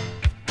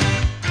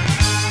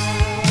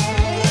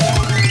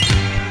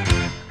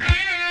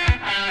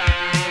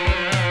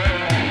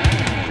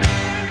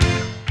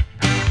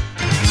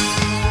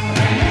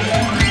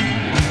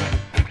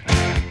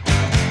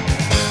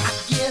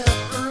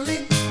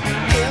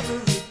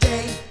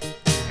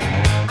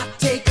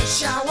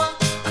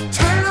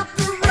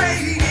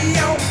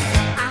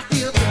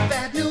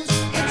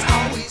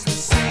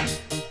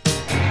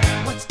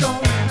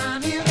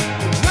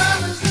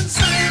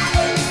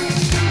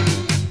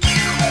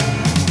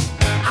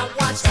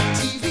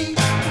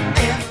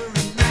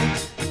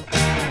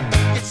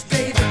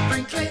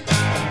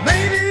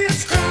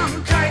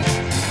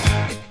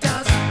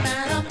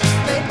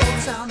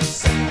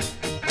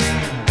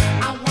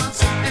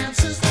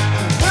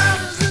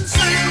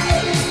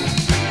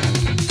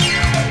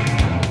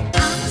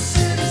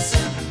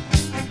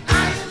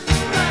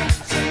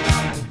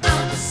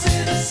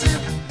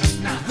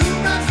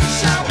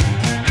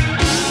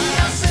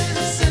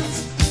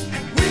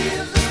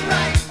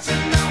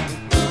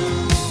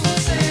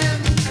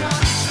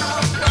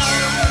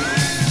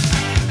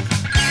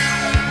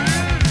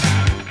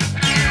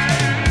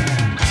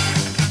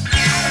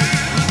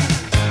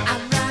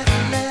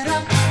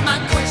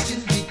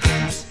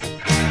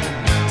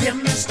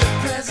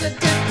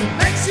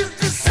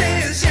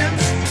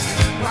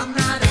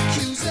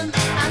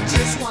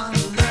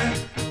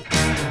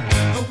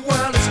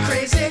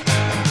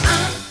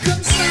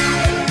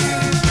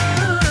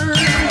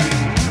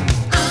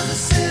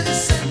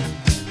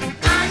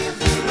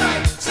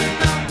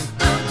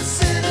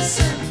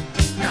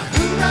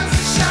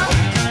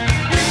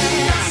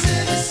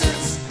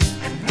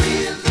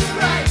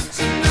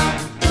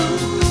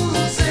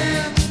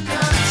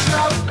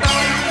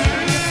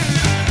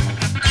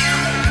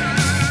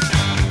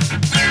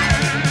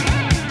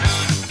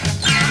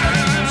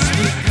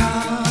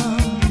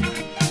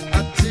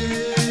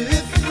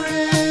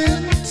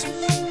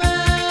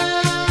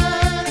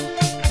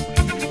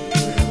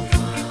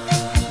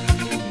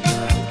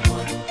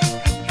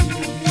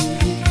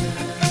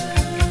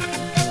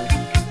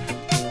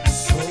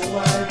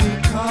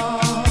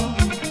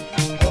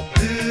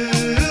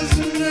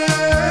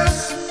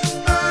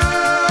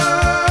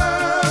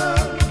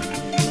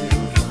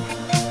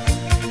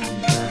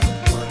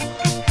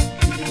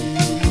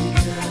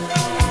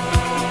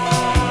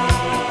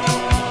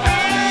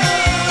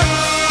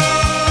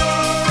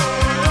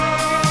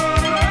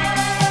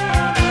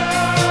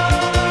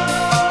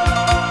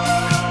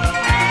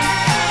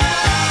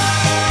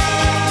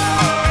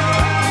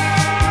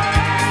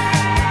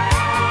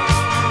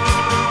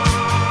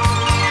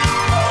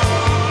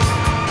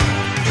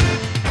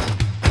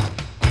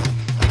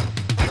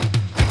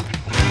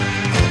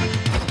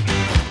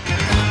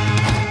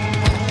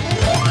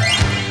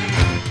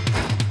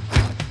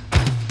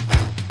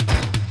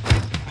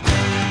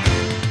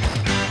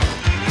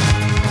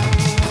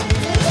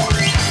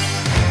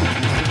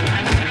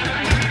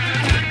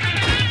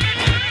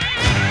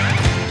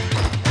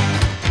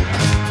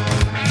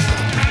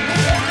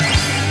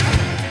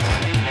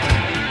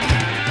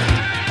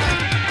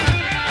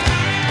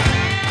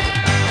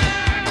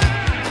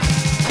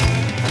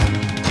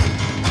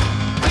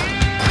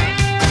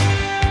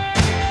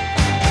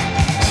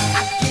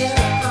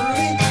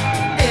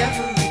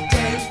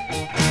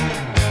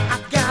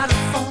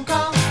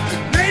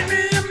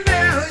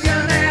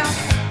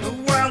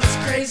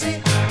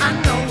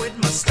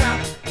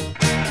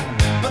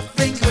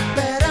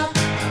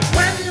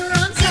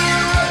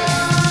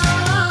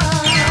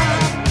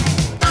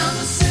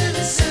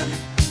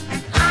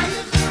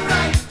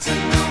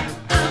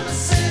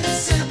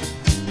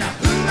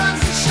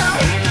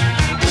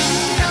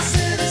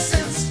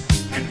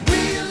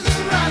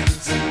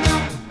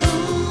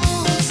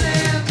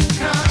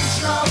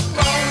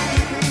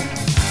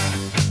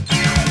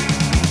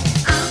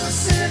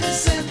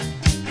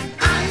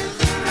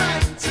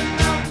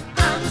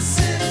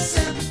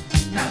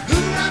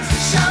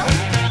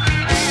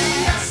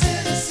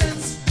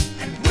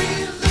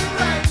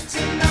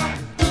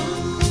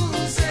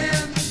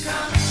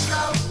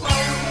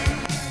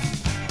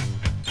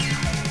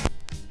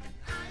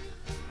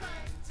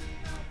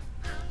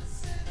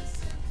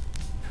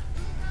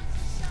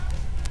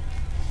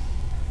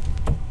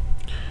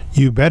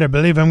 You better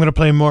believe I'm going to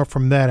play more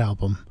from that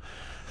album.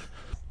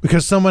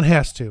 Because someone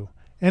has to.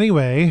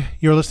 Anyway,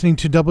 you're listening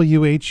to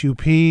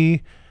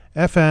WHUP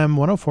FM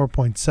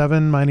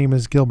 104.7. My name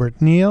is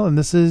Gilbert Neal, and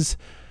this is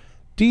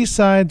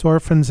D-Sides,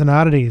 Orphans, and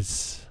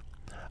Oddities.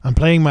 I'm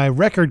playing my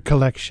record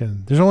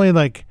collection. There's only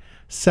like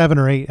 7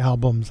 or 8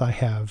 albums I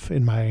have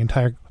in my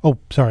entire... Oh,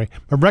 sorry.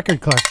 My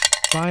record collection.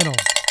 Vinyl.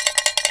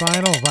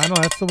 Vinyl,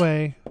 that's the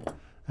way.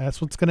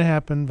 That's what's going to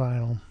happen,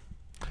 vinyl.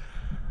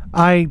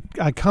 I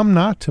come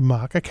not to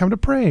mock, I come to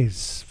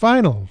praise.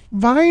 Vinyl.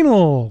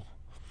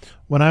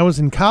 When I was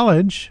in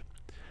college,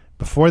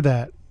 before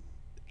that,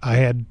 I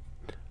had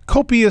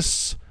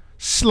copious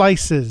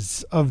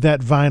slices of that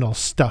vinyl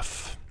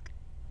stuff.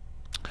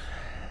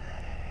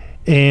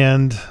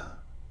 And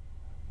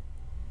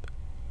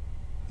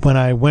when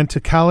I went to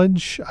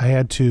college, I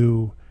had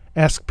to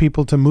ask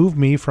people to move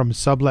me from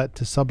sublet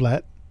to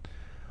sublet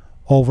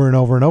over and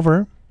over and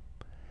over.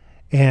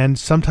 And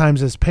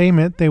sometimes as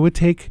payment, they would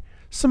take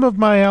some of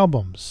my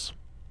albums.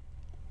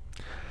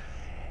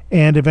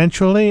 And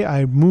eventually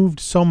I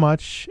moved so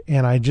much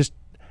and I just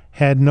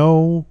had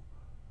no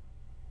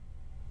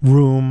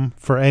room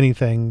for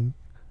anything.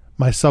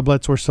 My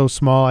sublets were so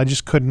small, I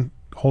just couldn't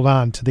hold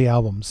on to the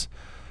albums.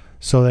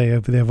 So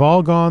they've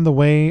all gone the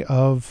way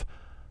of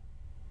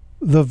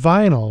the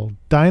vinyl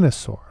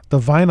dinosaur, the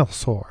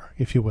vinyl-saur,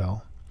 if you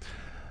will.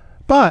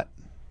 But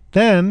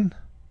then,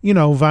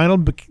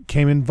 vinyl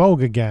came in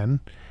vogue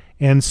again,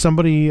 and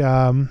somebody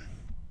thought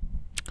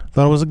it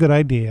was a good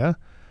idea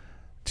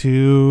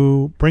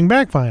to bring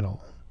back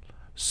vinyl.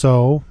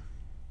 So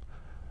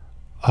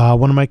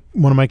one of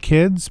my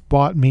kids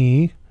bought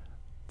me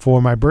for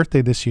my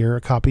birthday this year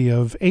a copy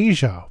of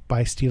Asia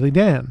by Steely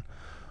Dan,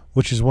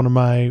 which is one of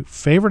my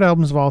favorite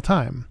albums of all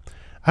time.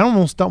 I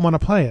almost don't want to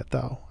play it,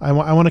 though. I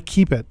want to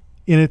keep it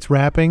in its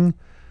wrapping,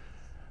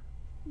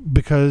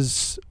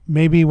 because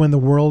maybe when the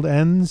world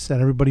ends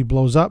and everybody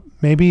blows up,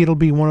 maybe it'll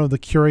be one of the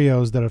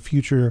curios that a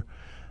future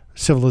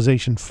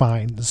civilization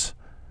finds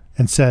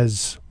and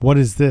says, what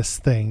is this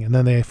thing? And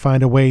then they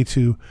find a way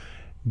to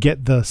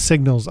get the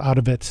signals out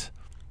of it,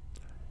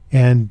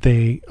 and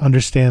they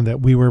understand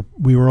that we were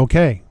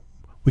okay.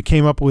 We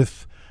came up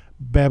with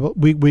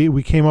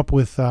we came up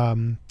with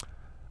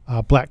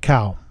Black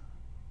Cow.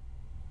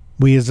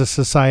 We as a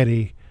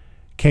society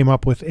came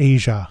up with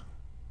Asia,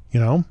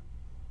 So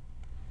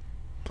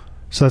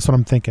that's what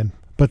I'm thinking.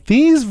 But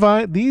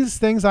these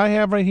things I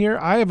have right here,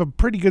 I have a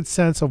pretty good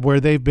sense of where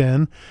they've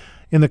been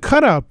in the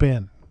cutout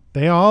bin.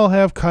 They all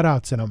have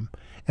cutouts in them.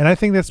 And I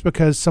think that's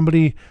because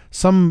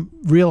some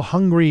real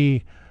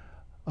hungry,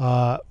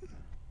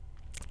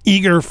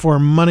 eager for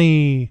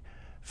money,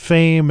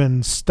 fame,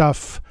 and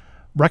stuff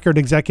record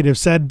executive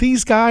said,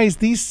 these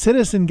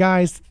Citizen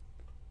guys,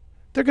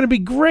 they're going to be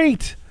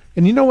great.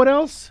 And you know what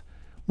else?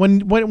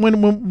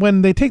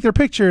 When they take their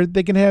picture,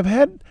 they can have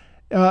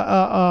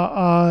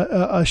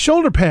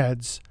shoulder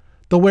pads.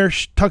 They'll wear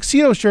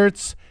tuxedo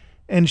shirts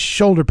and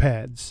shoulder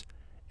pads,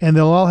 and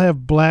they'll all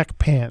have black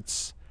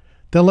pants.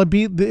 It'll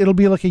be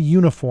like a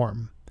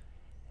uniform,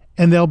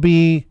 and they'll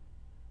be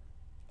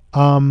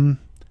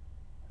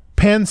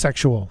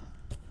pansexual,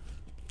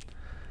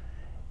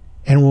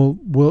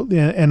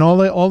 and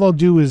all they'll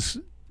do is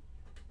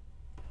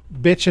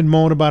bitch and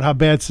moan about how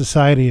bad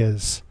society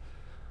is.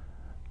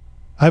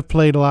 I've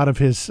played a lot of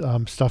his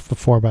stuff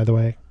before, by the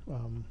way.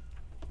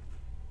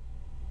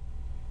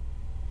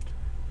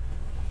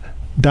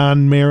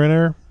 Don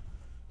Mariner.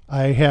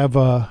 I have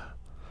a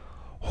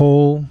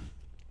whole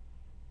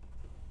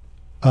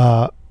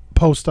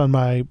post on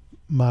my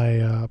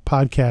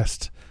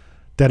podcast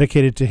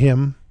dedicated to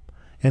him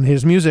and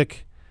his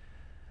music.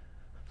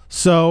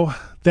 So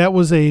that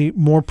was a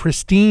more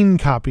pristine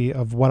copy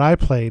of what I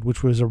played,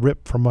 which was a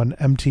rip from an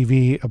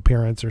MTV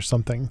appearance or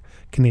something,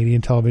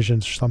 Canadian television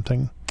or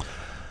something.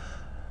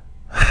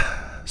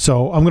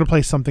 So I'm going to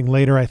play something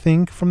later, I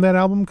think, from that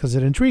album, because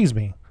it intrigues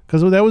me,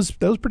 because that was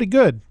pretty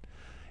good.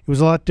 It was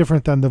a lot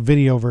different than the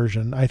video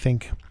version, I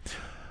think.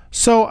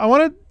 So I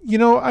want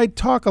to, I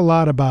talk a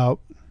lot about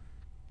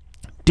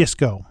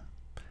disco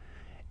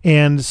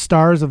and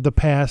stars of the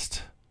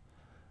past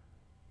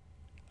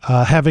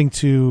having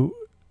to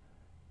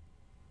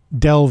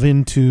delve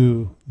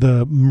into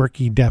the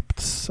murky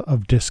depths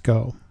of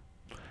disco.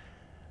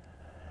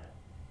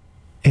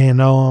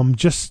 And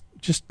just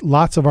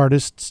lots of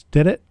artists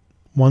did it.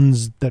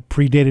 Ones that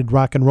predated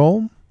rock and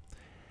roll.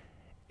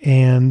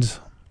 And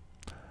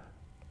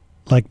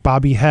like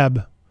Bobby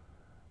Hebb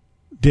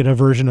did a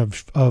version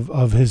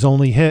of his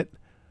only hit,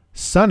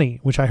 Sunny,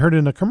 which I heard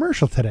in a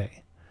commercial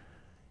today.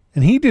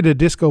 And he did a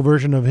disco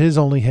version of his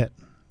only hit,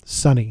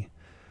 Sunny.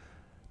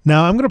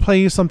 Now I'm going to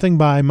play you something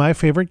by my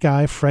favorite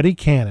guy, Freddie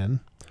Cannon,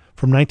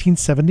 from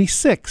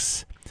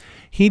 1976.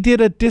 He did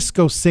a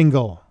disco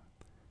single.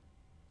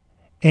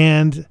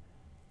 And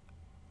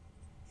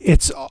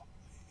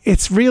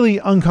it's really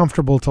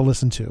uncomfortable to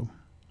listen to,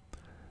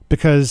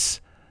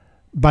 because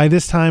by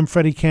this time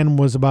Freddie Cannon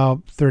was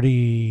about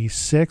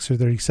 36 or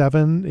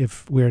 37,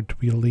 if we're to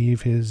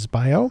believe his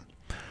bio.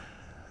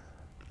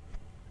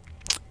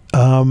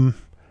 You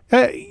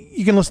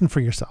can listen for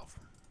yourself.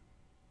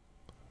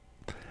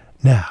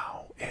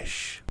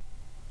 Now-ish.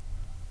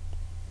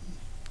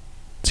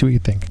 See what you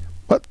think.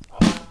 What?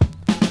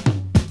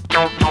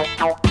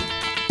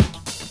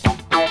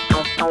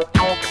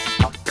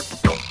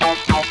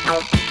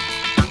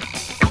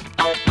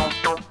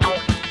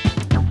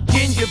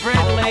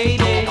 Gingerbread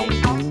lady,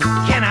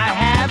 can I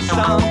have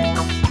some?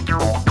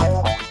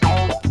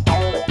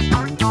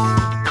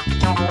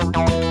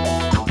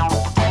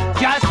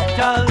 Just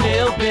a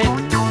little bit.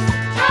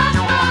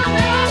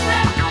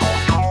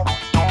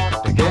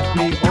 To get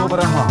me over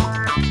the hump.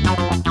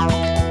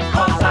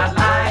 'Cause I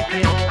like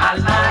it, I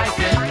like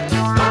it.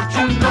 Don't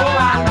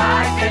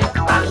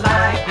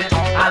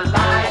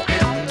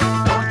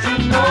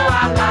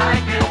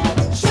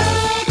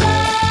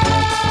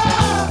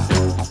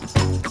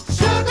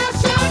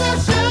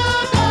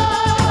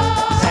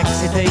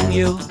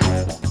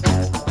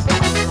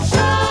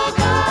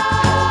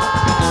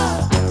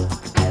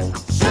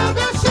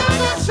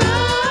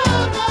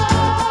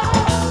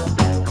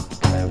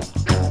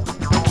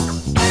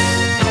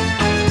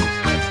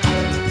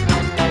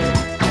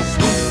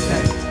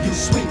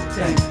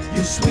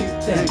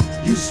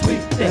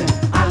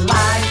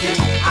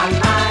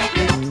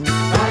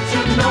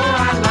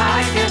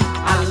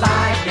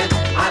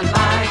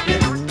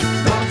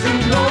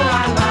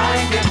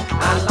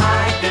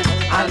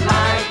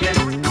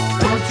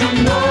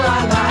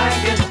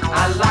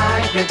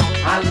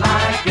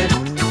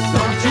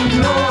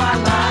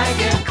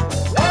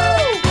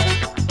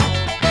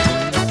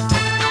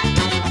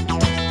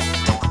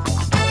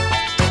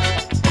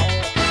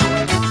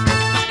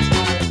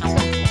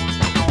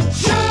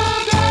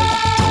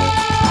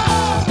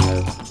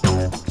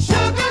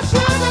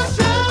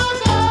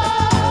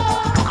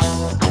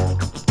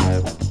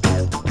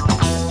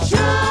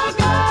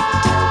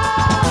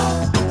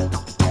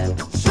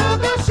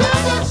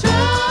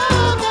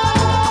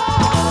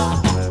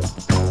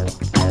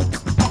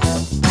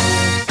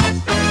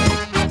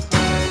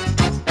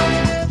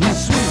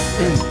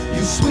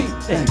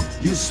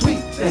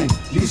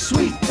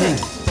sweet thing.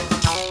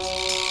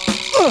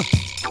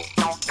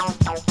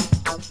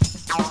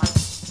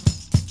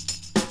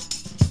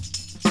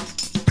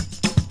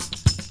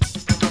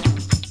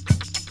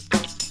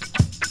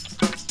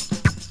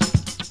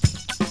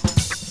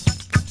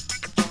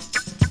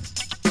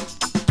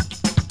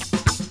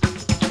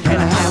 Can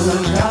I have a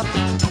little cup?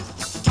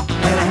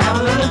 Can I have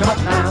a little cup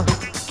now?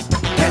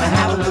 Can I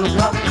have a little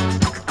cup?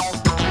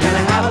 Can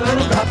I have a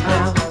little cup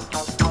now?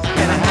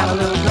 Can I have a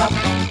little cup?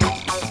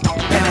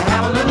 Can I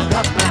have a little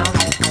cup now?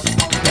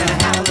 Can I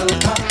have a little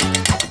cup?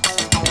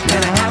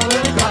 Can I have a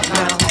little cup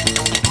now?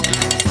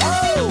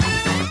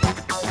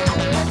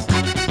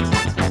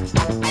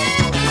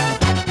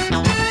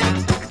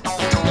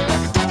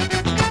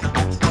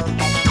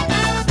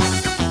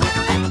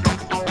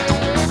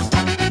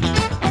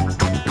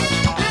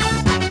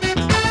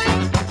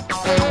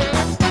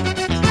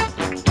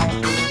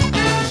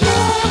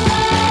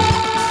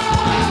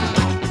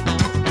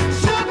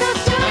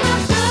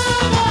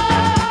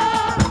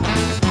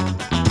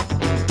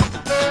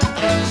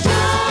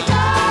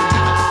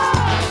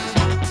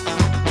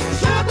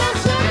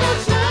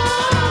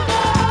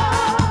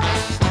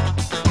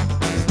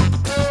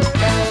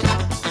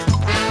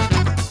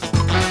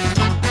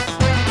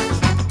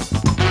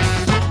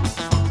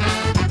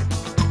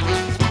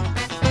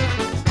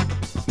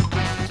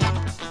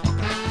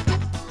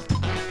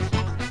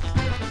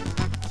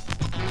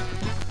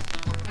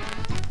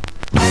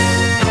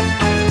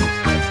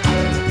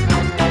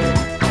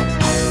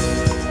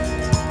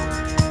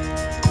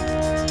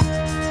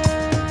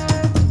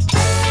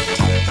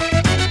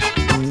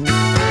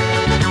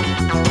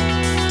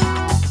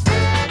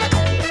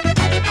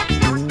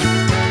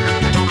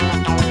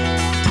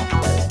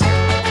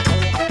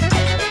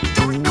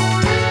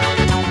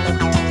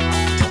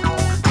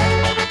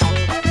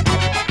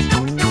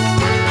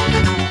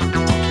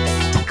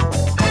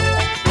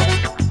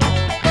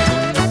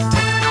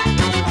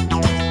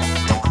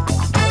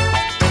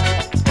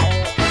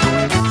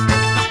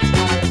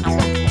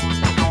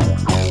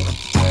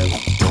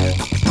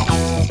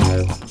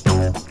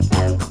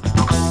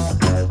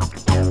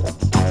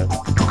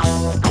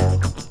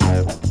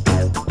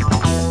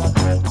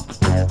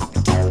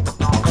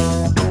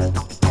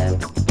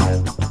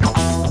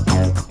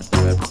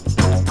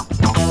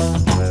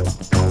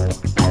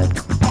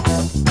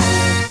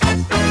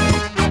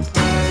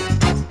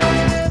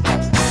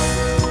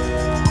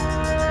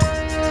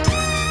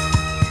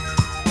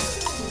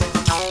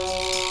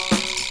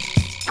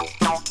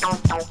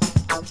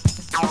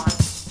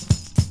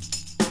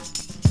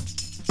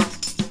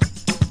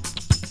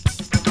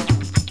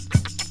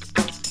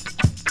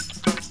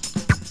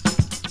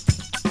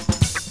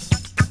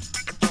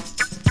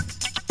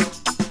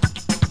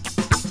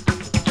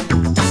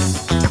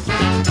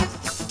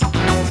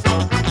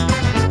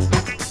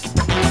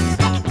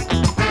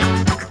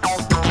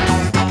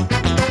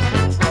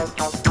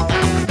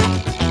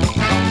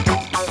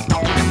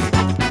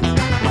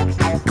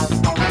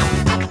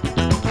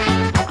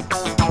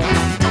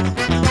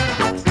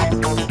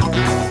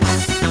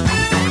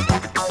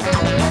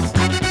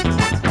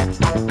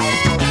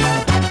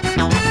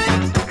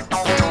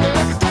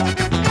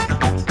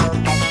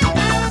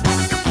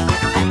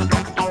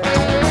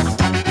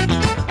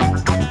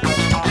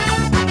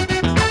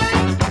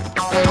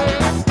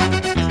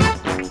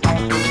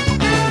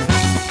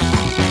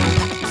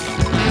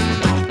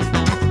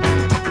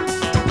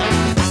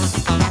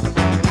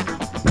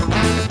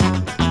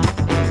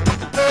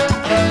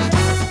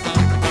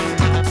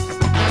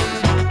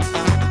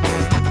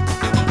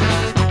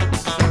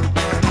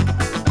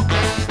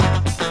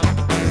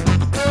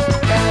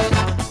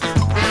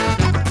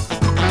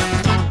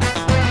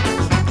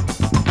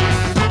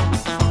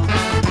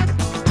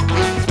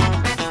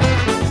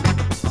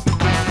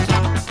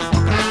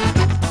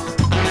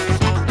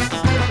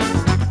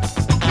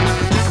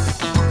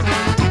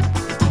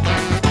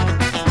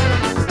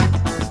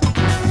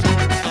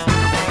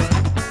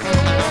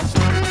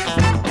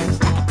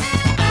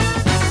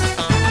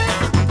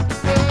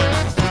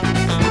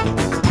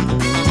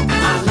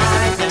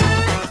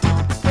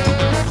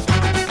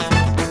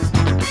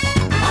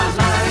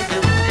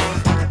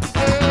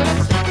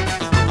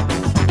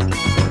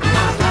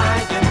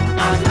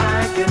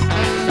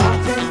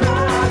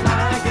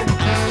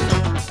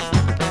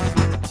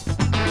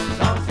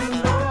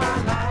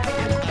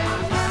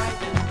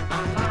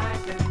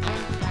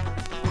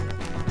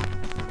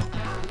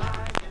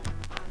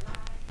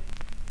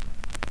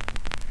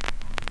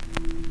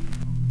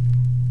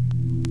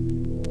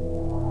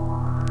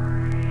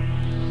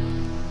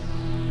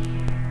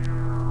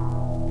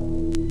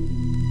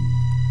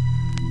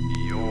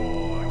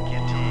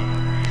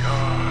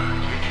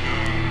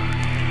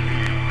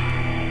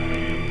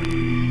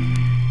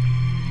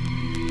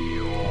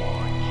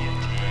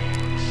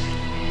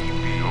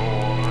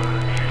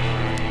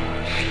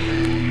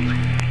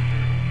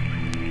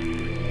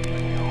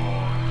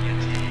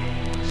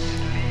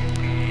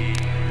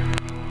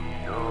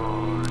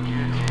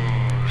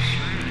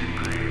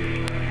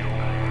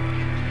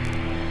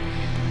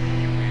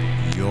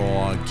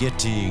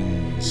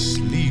 getting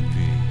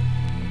sleepy.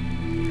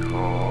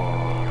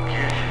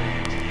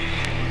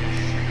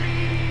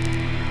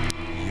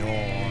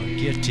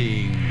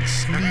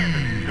 Greetings.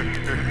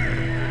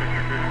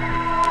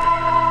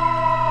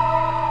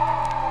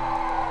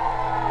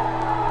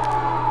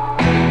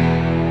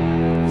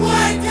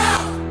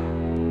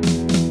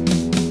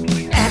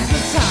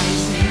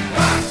 Advertising,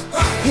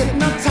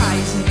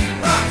 hypnotizing,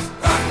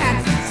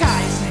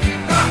 advertising,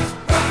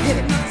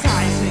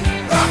 hypnotizing.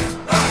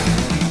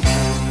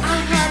 I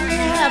hardly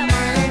have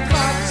my own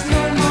thoughts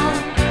no more.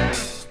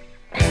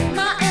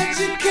 My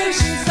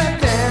education's out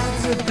there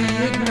to be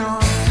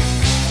ignored,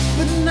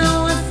 but now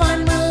I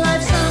find my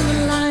life's on the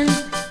line.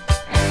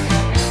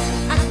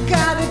 I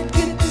gotta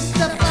get this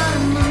stuff out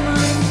of my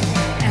mind.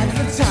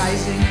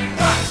 Advertising,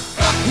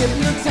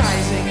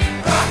 hypnotizing,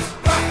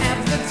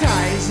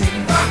 advertising,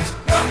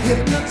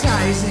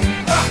 hypnotizing.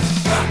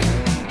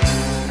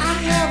 I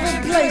have a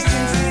place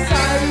in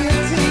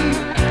society.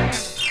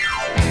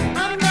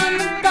 I'm on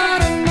the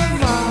bottom of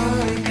our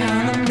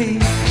economy.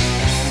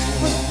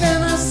 But then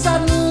I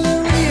suddenly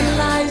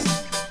realized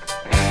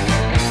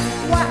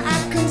why I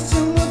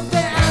consume what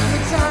they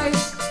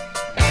advertise.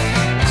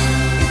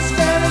 It's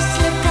very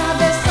slick how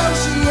they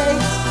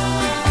associate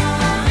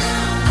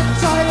a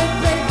toilet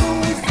paper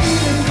with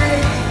feeling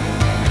great.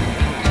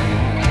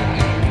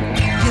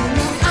 You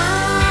know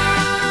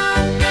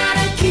I'm not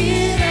a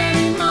kid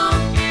anymore,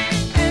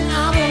 and I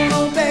won't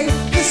obey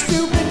the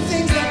stupid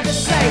things that they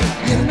say.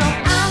 You know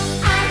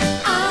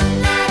I'm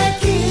not a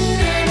kid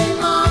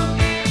anymore,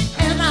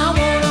 and I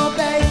won't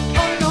obey.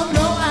 Oh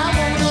no, I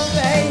won't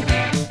obey.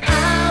 I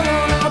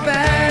won't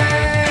obey.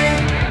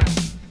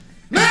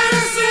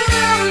 Madison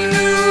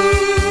Avenue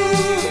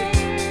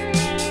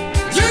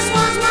just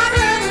wants my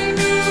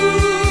revenue.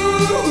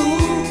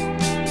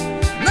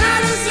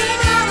 Madison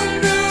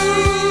Avenue,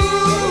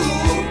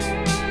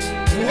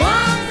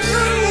 I'm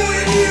through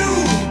with you.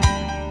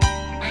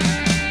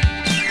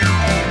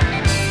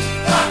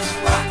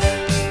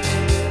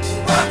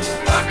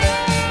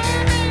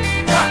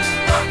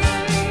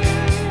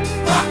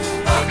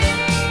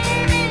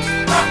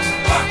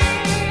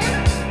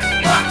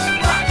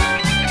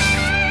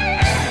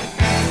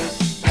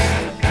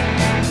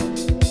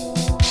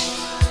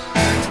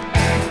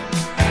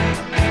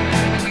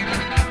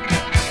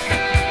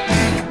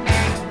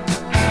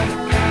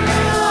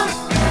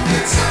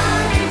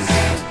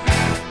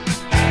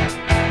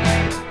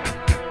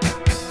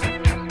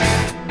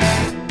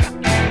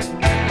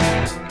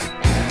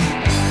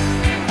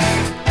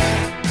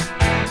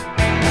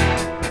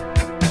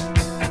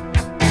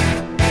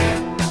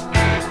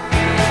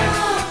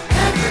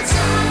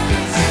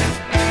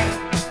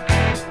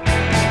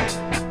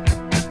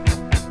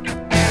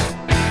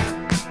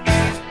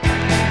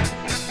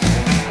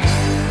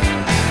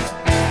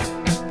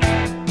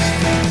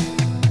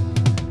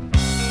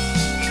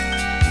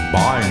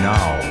 Buy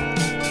now.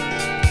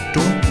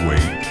 Don't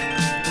wait.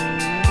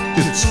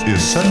 It's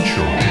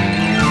essential.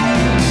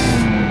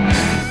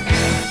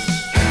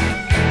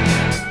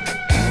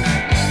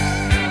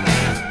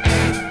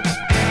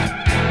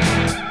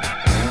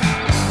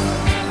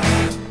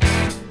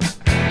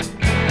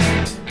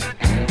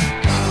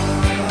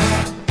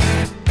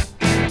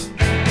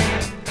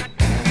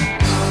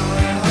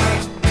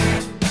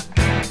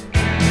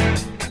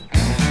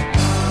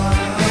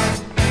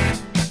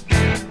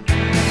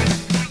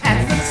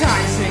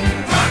 Advertising,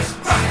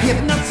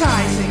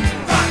 hypnotizing,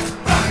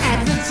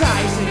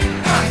 advertising,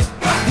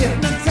 hypnotizing.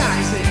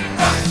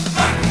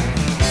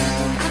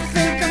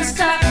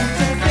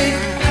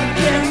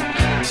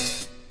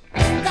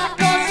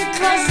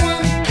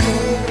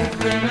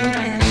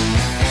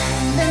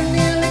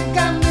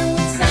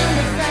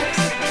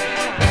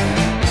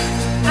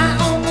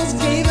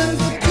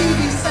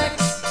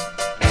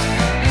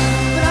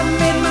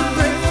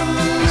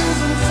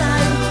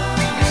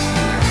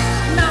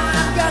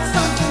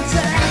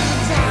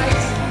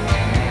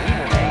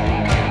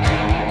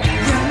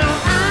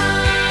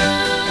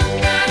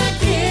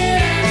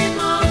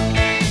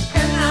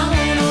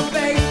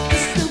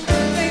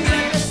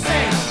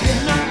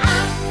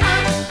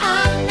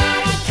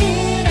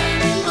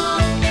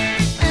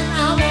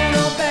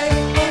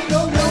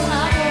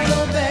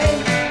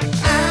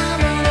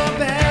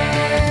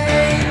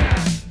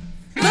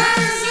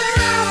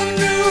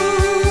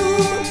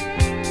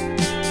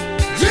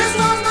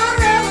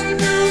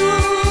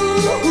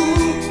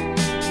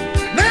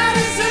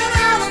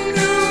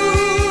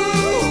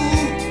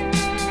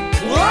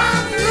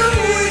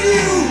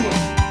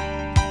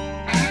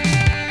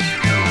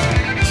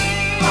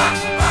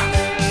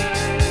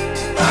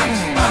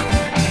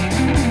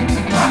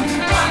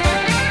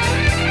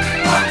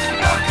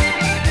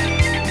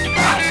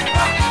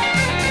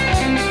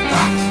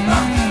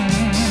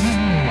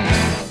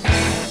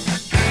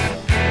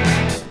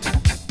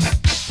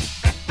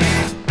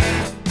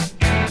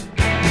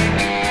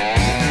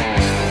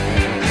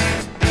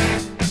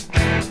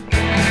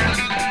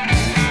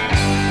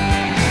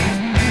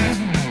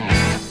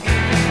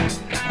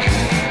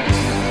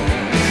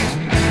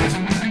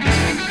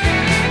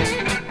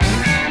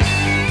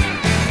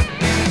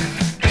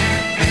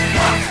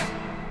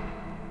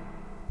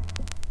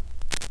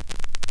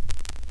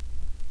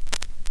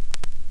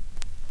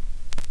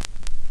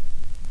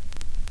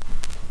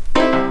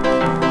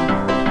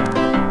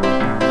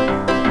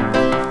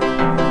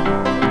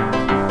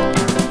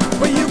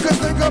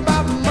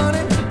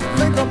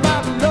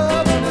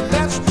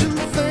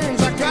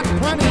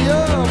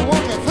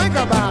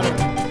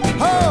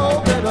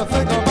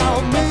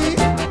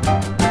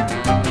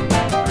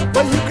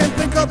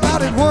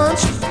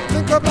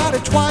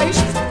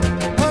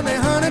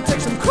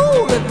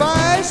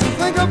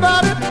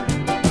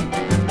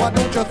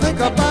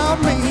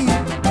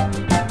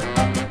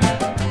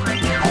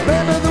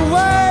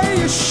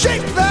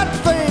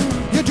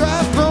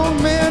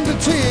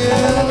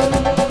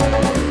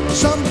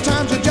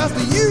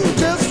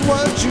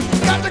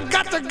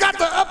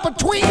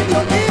 between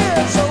your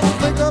ears. So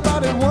think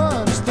about it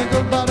once, think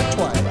about it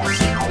twice.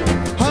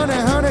 Honey,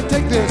 honey,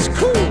 take this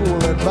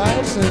cool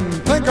advice and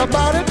think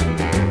about it.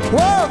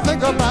 Well,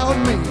 think about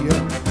me.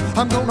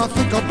 I'm gonna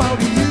think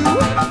about you.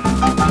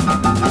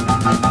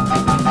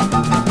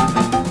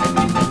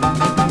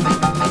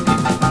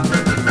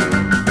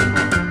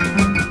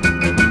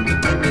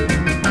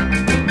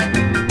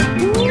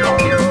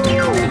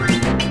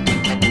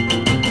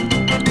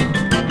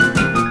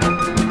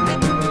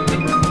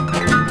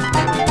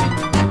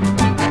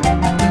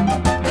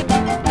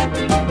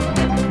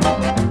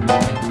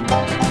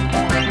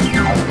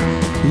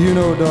 You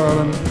know,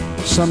 darling,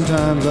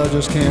 sometimes I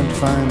just can't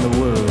find the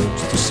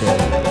words to say.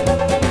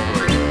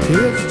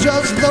 It's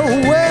just the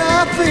way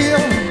I feel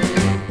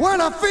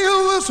when I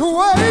feel this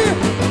way.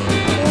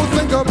 Oh,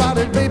 think about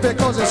it, baby,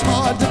 'cause it's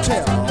hard to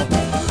tell.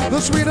 The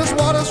sweetest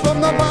waters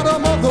from the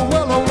bottom of the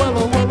willow,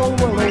 willow, willow,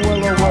 willow, willow,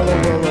 willow,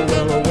 willow,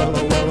 willow,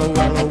 willow, willow,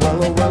 willow,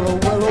 willow, willow,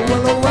 willow,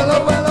 willow, willow,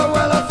 willow,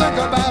 willow. Think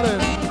about it,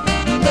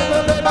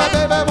 baby,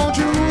 baby, baby, won't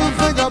you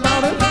think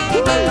about it?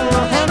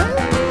 Honey,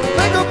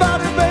 think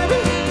about it, baby.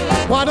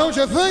 Why don't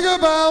you think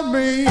about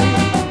me?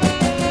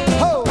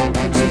 Oh,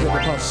 consider the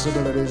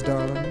possibilities,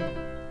 darling.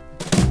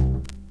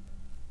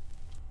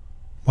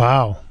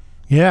 Wow.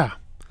 Yeah.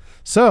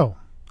 So,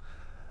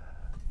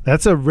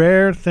 that's a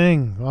rare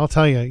thing, I'll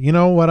tell you. You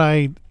know what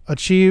I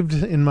achieved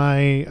in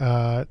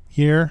my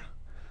year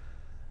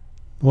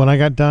when I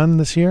got done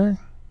this year?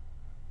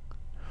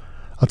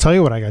 I'll tell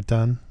you what I got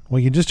done.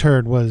 What you just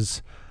heard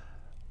was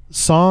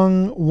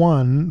song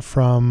 1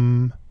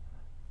 from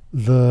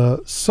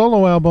the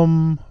solo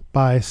album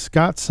by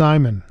Scott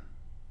Simon,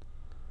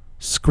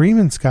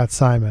 Screamin' Scott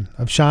Simon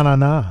of Sha Na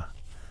Na,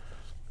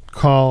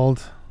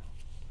 called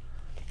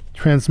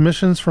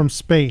Transmissions from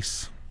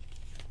Space.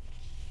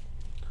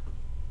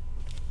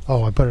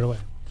 Oh, I put it away.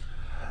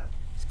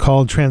 It's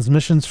called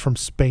Transmissions from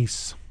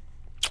Space.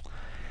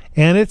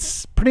 And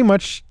it's pretty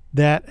much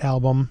that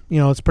album. You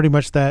know, it's pretty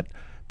much that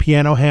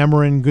piano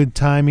hammering, good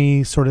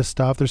timey sort of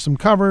stuff. There's some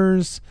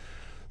covers,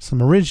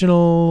 some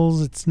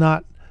originals. It's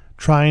not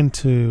trying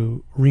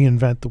to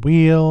reinvent the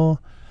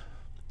wheel,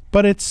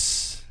 but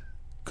it's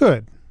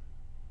good.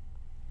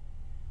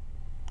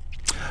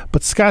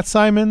 But Scott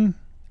Simon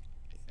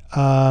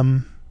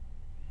and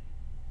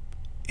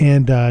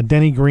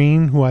Denny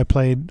Green, who I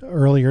played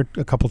earlier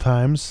a couple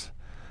times,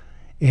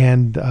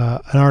 and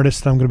an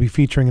artist I'm going to be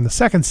featuring in the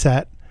second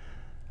set,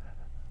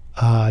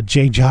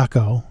 Jay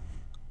Jocko,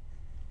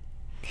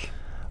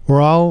 were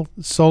all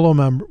solo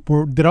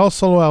did all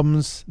solo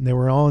albums. And they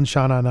were all in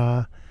Sha Na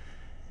Na.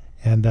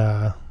 And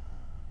I'm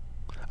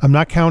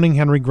not counting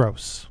Henry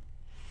Gross.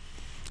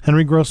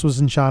 Henry Gross was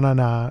in Sha Na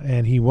Na,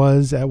 and he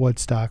was at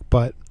Woodstock,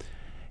 but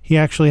he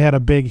actually had a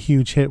big,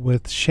 huge hit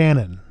with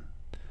Shannon.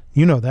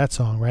 You know that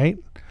song, right?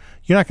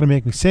 You're not going to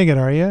make me sing it,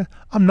 are you?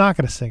 I'm not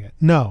going to sing it.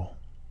 No.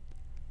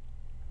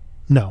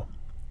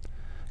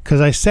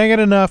 Because I sang it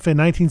enough in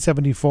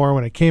 1974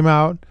 when it came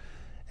out,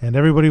 and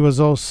everybody was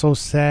oh so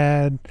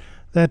sad.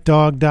 That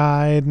dog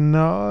died.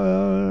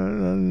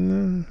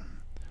 No.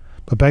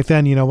 But back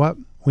then, you know what?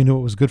 We knew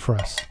it was good for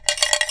us.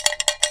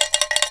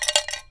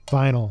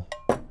 Vinyl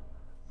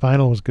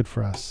was good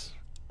for us.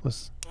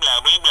 Was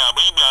blah blah blah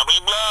blah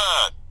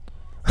blah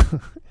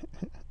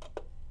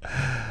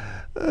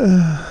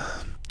blah.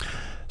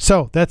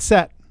 So that's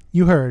set.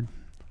 You heard.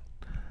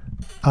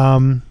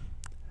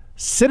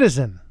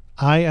 Citizen.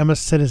 I Am a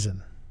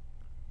Citizen.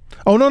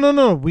 Oh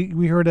no.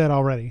 We heard that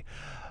already.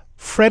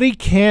 Freddie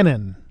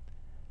Cannon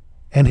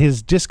and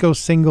his disco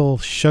single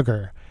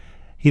Sugar.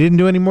 He didn't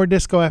do any more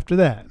disco after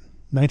that.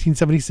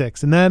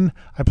 1976. And then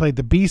I played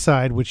the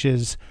B-side, which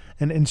is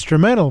an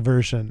instrumental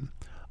version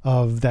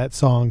of that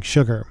song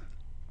Sugar.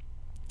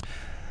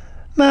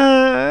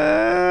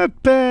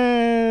 Not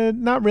bad.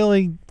 Not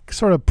really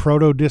sort of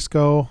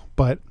proto-disco,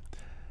 but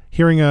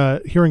hearing a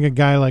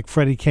guy like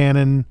Freddie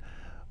Cannon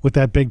with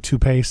that big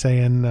toupee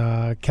saying,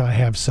 can I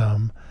have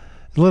some?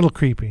 It's a little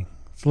creepy.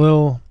 It's a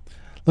little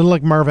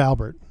like Marv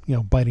Albert,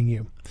 biting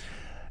you.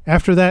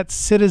 After that,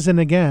 Citizen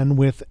again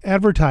with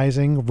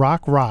Advertising,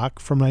 Rock Rock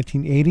from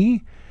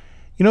 1980.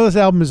 This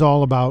album is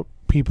all about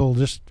people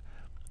just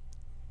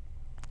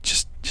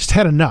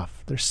had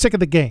enough. They're sick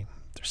of the game.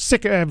 They're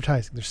sick of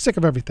advertising. They're sick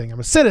of everything. I'm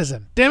a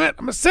citizen. Damn it,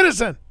 I'm a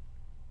citizen.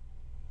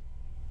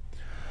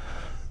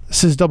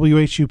 This is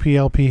WHUP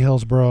LP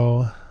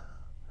Hillsboro.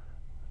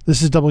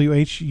 This is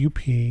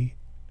WHUP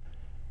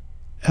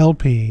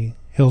LP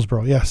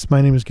Hillsboro. Yes,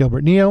 my name is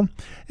Gilbert Neo,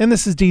 and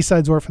this is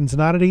D-Sides, Orphans,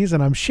 and Oddities,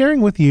 and I'm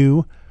sharing with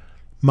you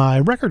my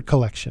record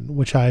collection,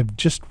 which I've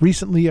just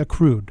recently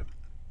accrued.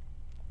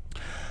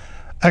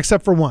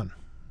 Except for one.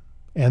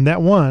 And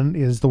that one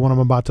is the one I'm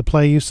about to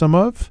play you some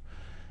of.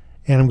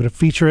 And I'm going to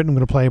feature it. I'm going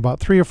to play about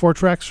 3 or 4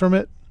 tracks from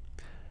it.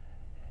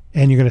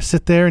 And you're going to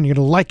sit there and you're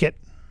going to like it.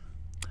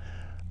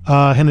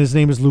 And his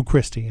name is Lou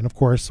Christie. And of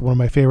course, one of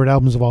my favorite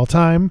albums of all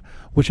time,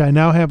 which I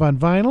now have on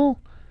vinyl.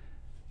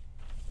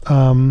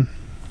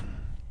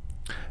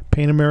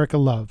 Pain America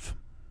Love.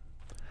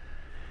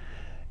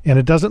 And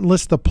it doesn't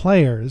list the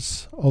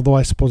players, although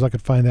I suppose I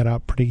could find that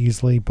out pretty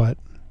easily, but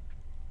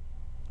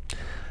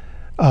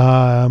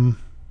I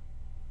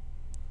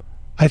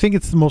think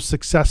it's the most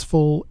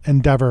successful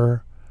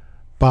endeavor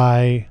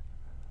by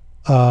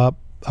a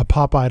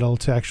pop idol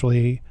to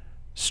actually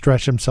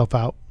stretch himself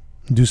out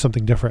and do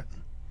something different.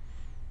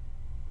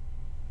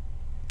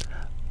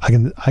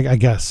 I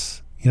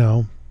guess,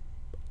 I'm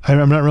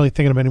not really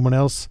thinking of anyone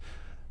else.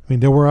 I mean,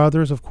 there were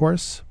others, of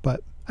course,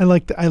 but I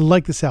like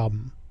this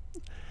album.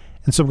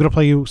 And so I'm going to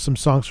play you some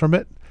songs from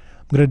it.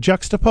 I'm going to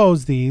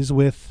juxtapose these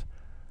with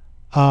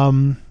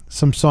some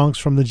songs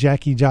from the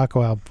Jackie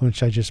Jocko album,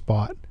 which I just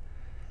bought.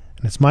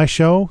 And it's my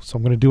show, so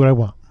I'm going to do what I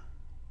want.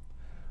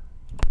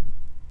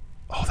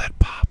 Oh, that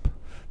pop.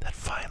 That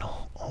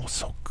vinyl. Oh,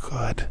 so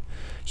good.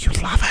 You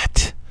love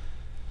it.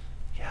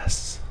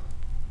 Yes.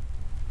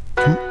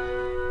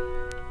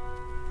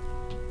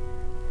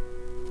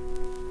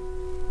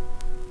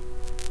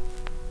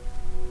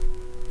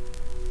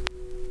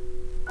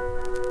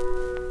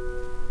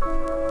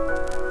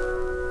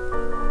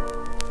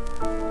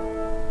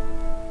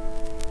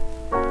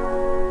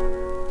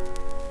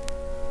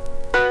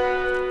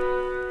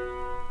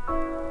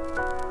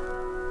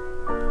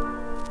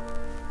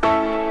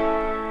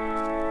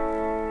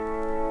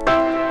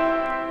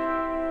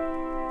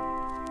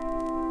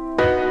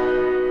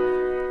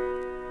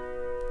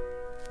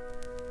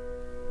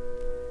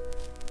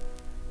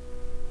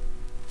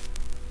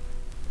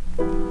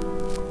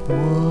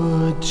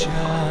 Wood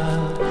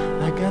child,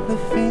 I got the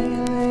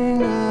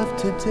feeling of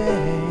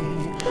today.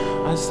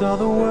 I saw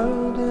the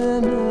world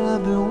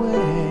another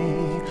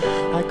way.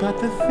 I got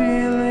the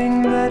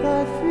feeling that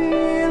I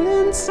feel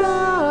inside.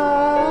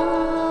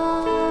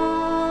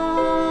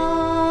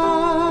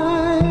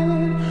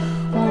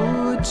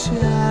 Wood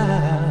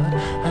child,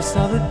 I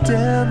saw the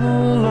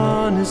devil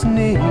on his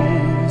knees.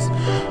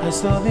 I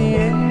saw the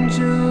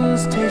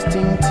angels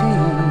tasting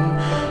tea.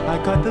 I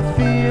got the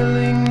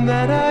feeling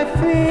that I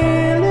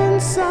feel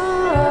inside.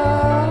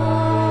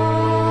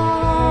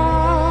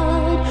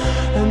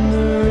 And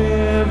the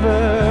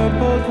river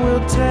boat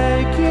will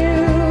take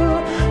you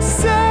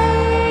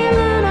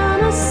sailing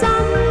on a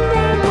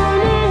Sunday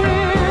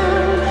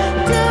morning.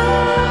 Da,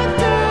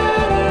 da,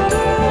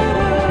 da,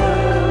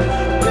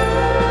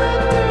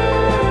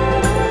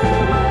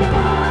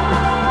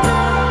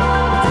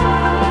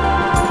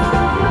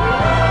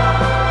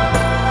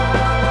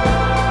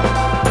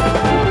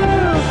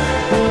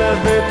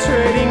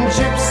 trading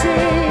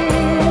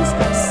gypsies,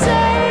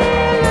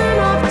 sailing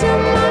off to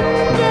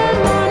Monday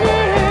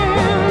morning.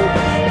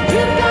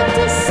 You got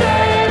to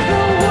save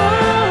the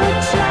world,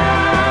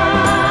 child.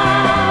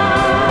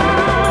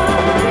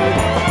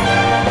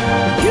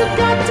 You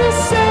got to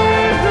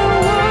save the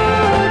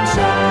world,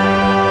 child.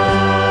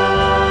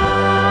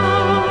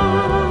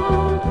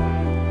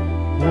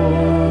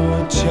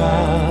 Oh,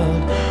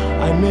 child,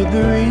 I made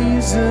the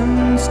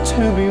reasons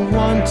to be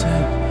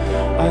wanted.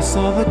 I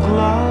saw the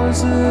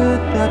closet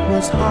that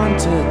was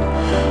haunted.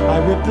 I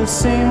ripped the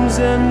seams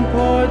and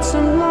poured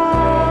some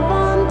love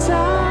on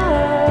time.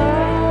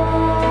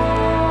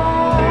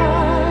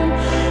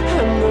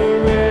 And the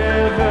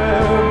river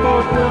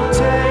boat will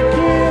take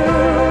you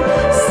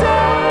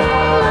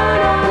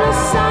sailing on a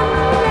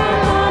Sunday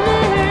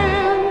morning.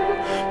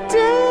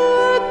 Do,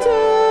 do,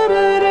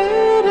 do, do,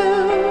 do,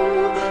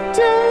 do,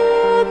 do,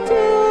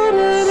 do, do,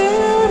 do,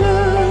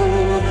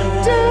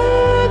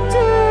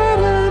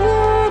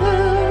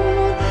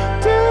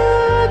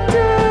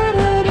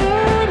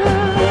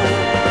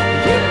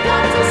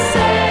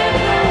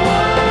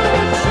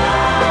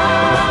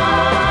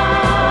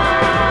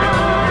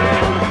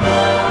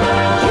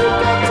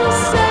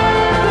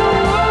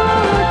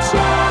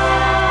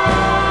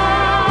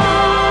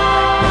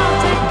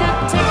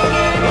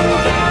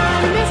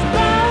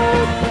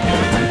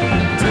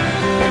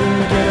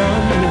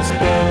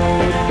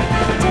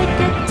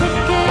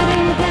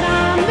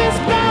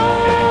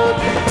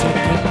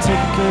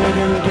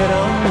 and get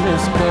on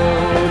this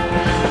boat.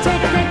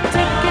 Take a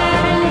ticket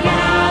and get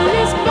on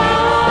this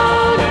boat.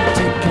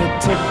 Take a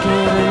ticket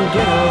and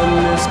get on this boat. Take a ticket and get on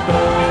this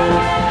boat.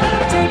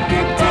 Take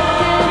a ticket and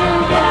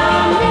get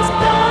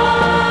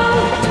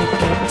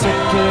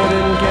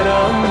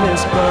on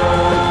this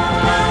boat.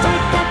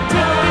 Take a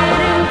ticket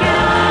and get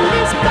on this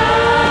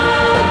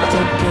boat.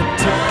 Take a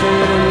ticket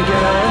and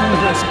get on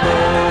this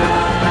boat.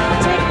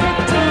 Take a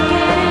ticket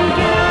and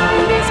get on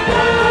this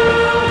boat.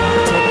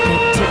 Take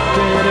a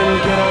ticket and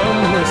get on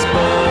this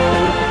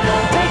boat.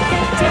 Take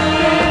a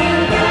ticket and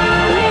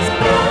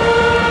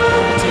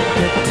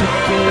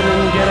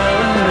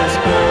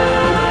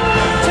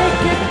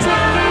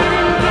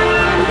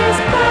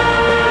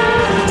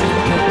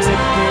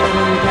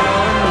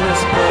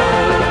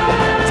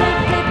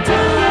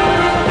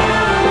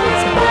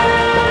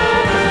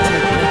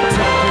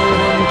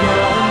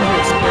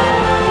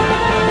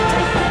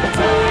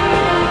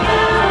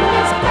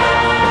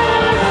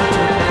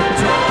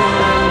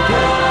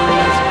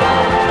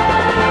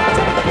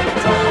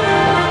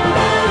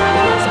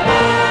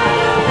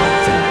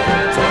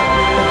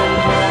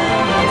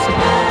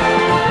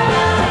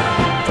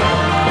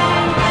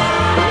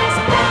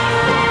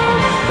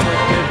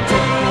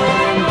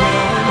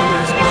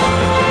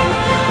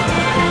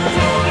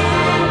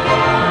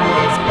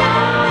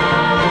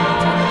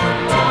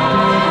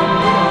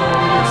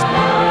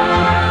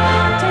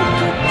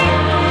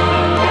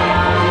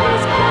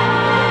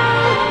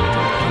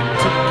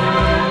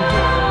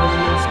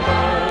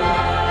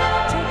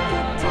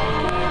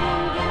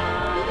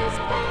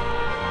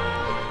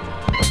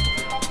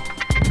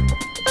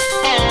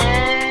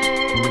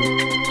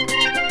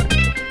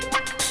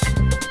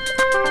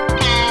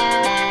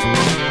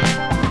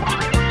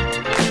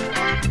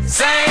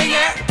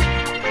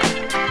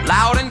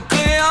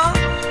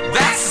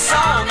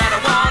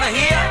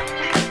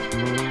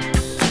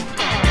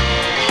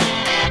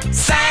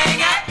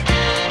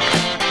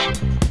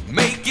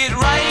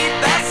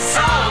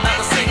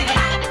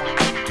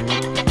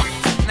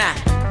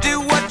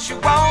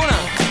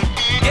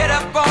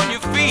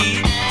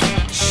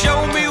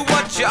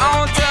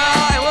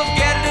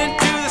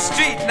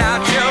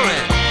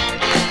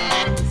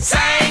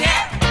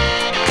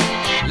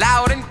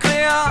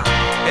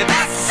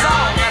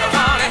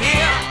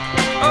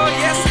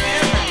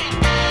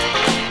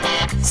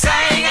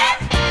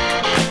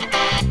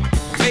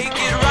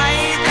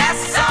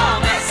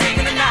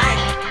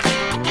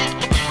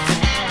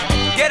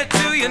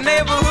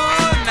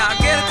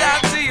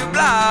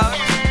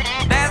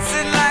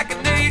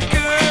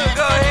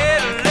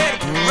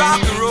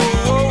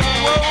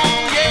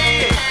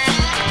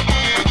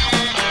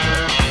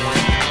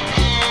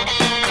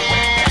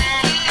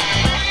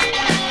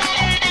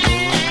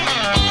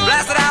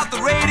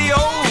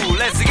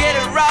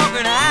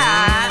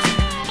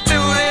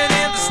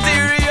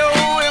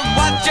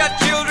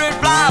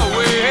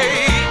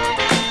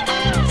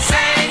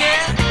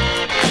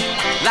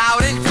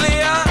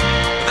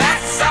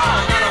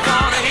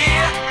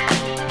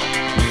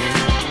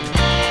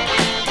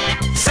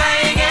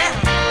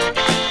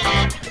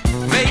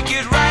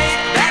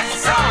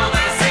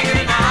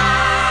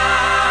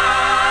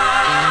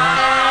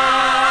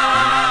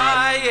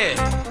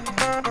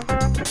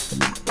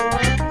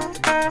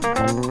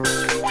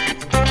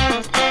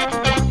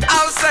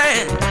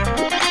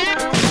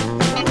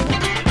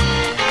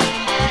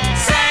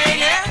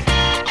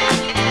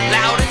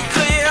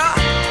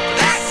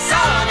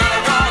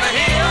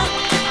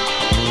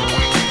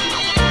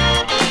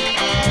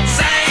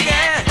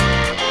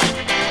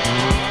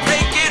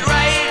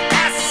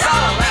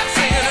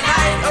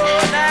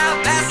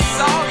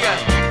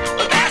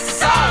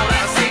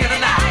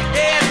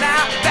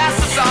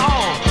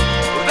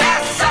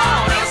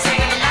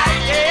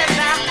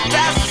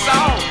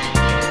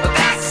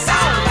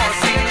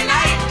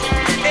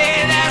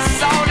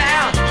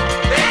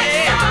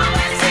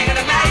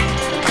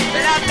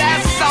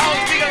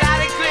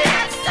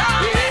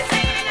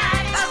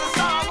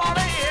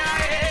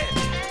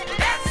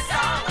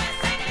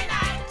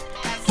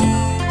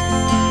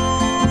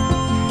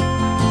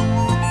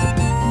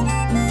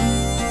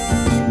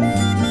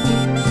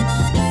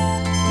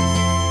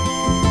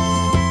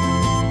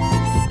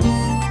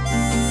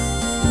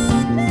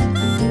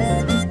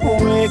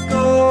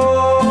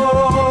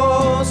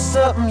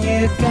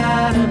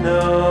gotta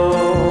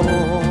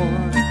know.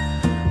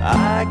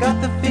 I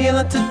got the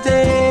feeling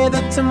today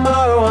that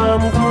tomorrow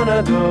I'm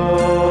gonna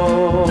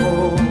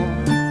go.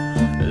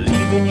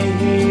 Leaving you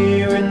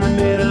here in the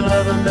middle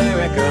of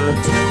America,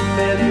 too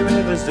many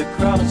rivers to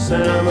cross,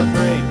 and I'm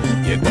afraid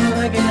you're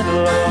gonna get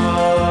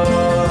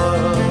lost.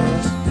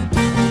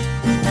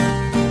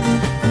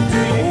 Do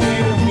you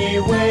hear me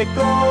wake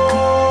up?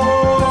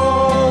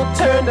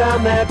 Turn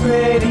down that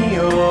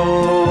radio.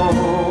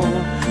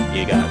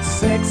 You got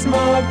 6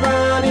 more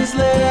brownies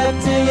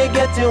left till you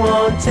get to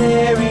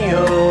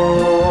Ontario.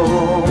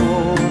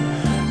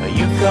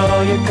 You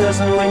call your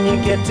cousin when you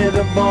get to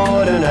the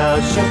border. Now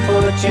she'll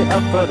put you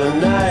up for the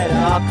night.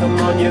 Oh, come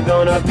on, you're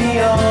gonna be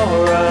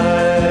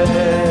alright.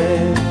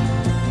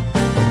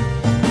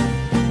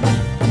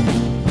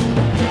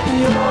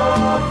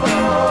 Your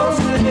folks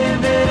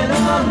live in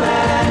a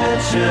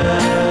mansion.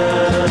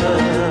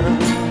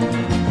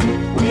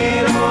 We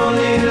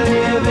only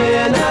live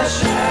in a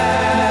shack.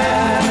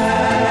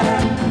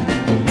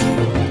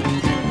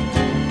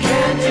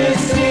 Can't you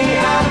see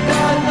I've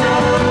got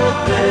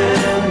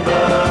nothing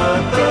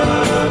but the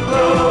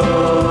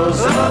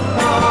clothes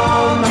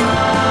upon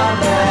my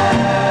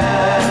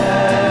back?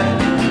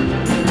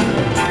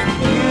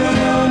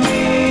 You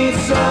need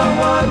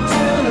someone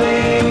to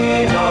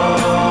lean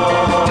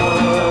on,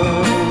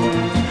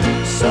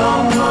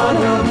 someone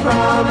who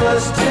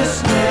promised to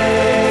stay.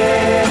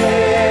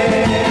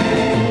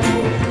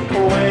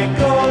 Wake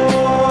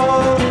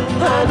up,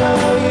 I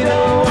know you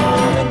don't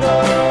wanna go,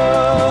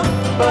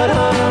 but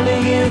honey,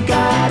 you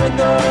gotta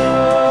go.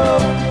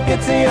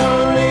 It's the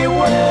only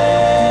way.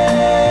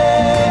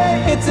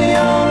 It's the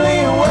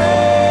only way.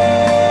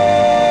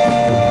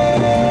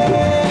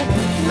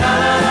 La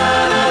la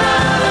la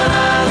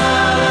la la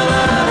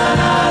la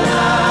la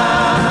la.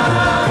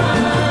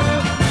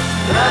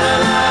 La la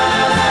la la la.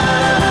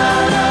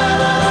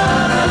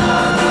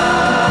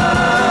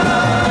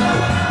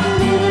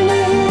 Living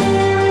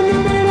here in the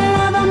middle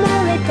of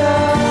America,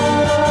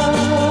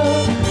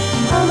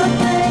 I'm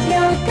afraid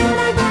you're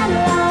gonna get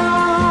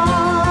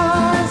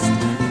lost.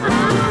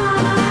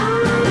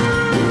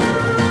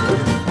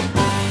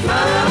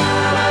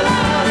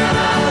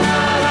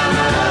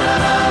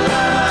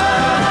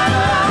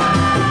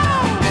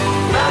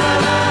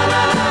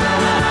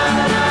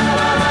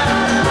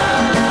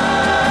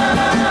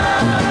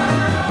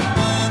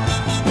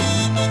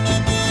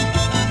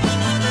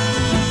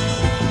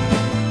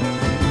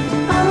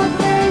 I'm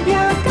afraid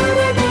you're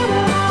gonna get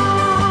lost.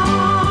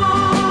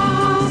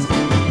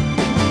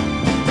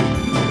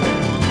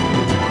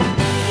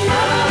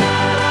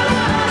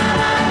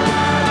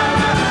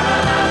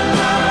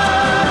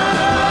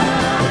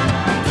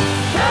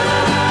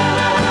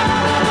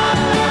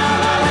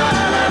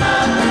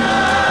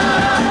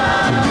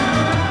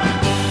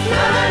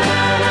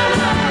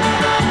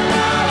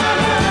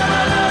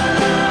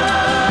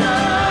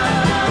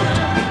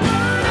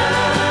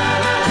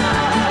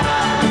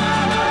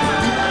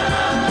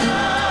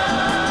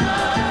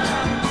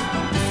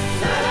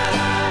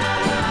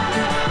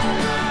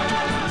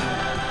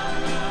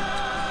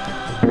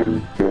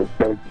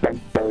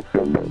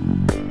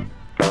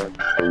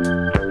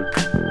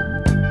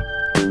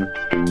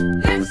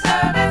 Lip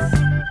service.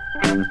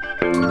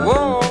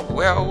 Whoa,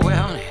 well.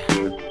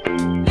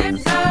 Lip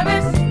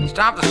service.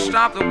 Stop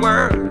the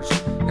words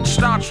and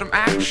start some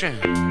action.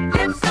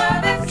 Lip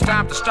service. It's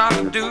time to start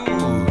to do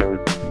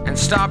and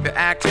stop your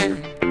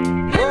acting.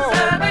 Lip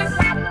service.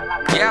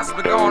 Yes, it's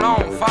been going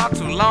on far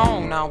too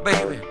long now,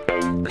 baby.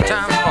 The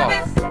time for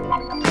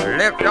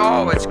lip,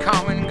 oh, it's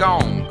come and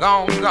gone.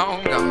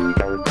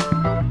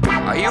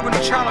 You've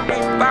been telling me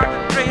about the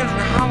dreams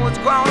and how it's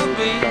gonna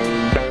be,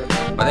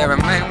 but there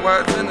remain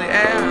words in the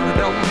air that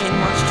don't mean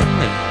much to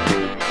me.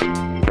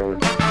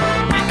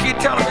 You keep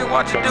telling me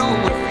what to do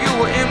if you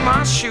were in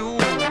my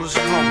shoes,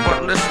 but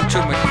listen to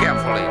me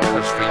carefully,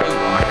 cause for you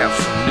I have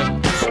some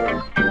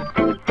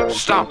news.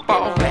 Stop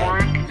all that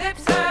lip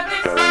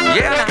service.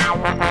 Yeah, now.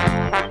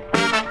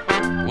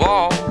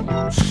 Whoa,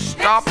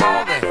 stop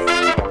all that.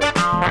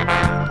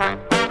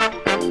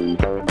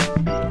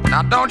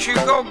 Now don't you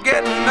go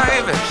getting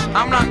nervous,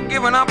 I'm not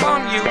giving up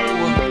on you.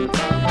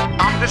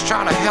 I'm just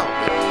trying to help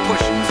you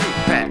push you through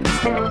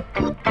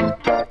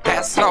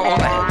past all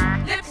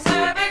that lip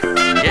service.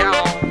 Yeah.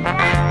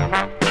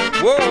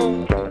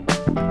 Whoa.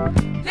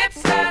 Lip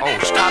service. Oh,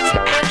 start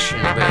some action,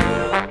 baby.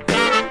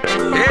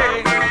 Hey.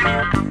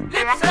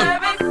 Lip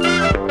service.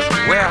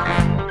 Well.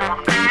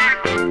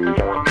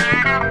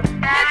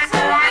 Lip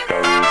service.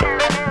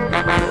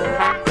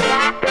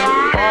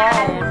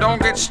 Oh, don't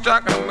get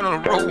stuck in the middle of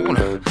the road.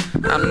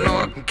 I know I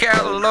can carry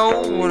the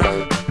load.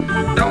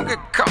 Don't get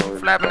caught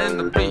flapping in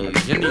the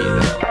breeze. You need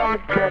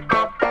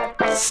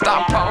to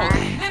stop all that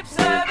lip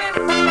service.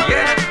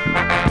 Yeah.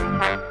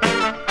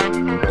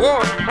 Whoa.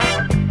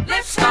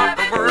 Lip stop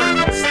the word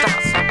and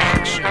start some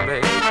action,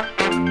 baby.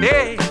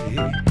 Hey.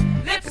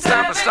 Lip it's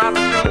time to start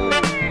to do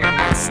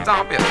and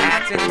stop your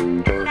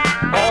acting.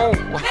 Oh,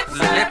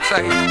 lip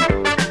service.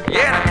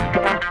 Yeah.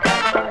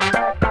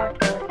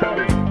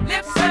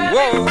 Lip service.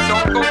 Whoa,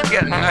 don't go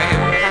getting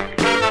nervous.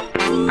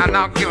 I I'm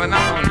not giving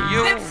up on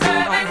you. I'm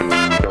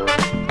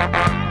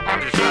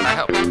just trying to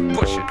help you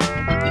push it.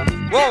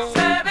 Whoa,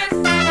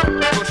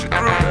 push it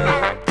through.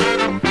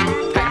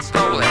 Take it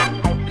slowly.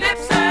 Lip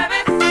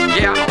service.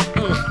 Yeah.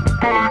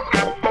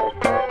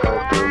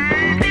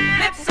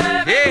 Lip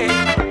service.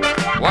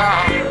 Yeah.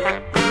 Wow.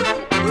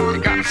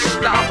 You gotta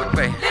stop it,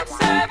 baby. Lip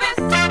service.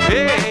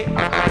 Hey.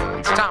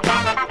 Stop.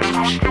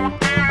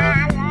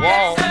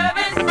 Whoa.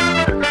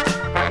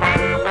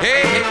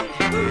 Hey.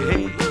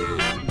 Hey.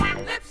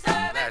 Lip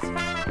service.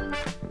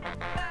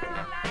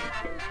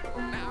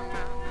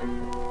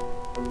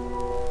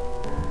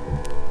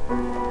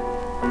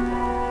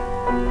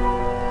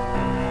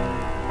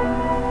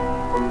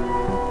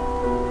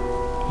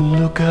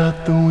 Look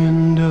out the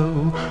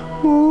window.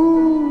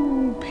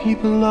 Ooh,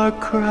 people are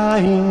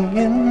crying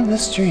in the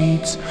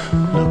streets.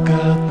 Look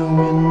out the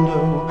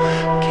window.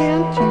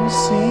 Can't you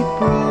see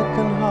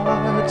broken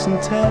hearts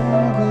and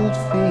tangled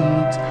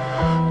feet?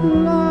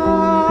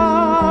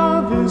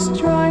 Love is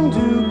trying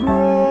to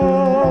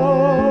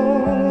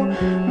grow.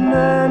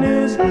 Man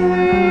is leaning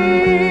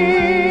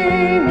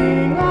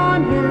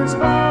on his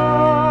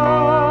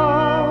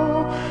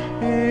hoe.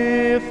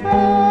 If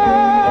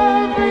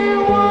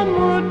everyone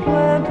would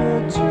plant a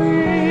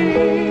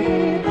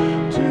tree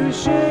to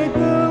shade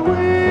the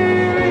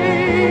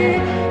weary,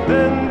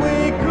 then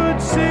we could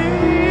see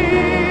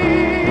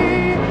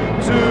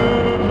to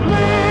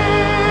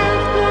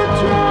lift the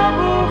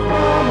trouble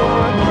from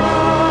our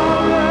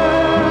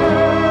brothers,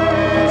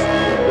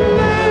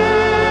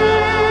 live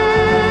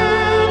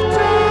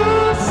to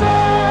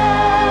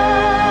save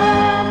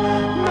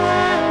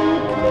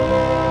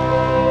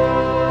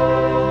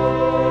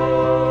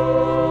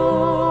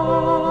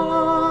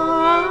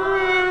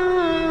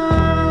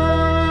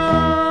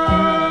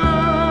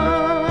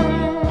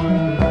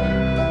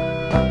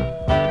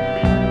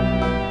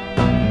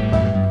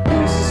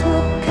Peace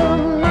will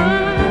come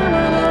now.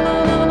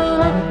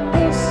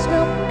 Peace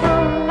will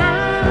come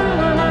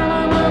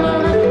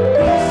now.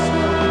 Peace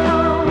will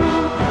come.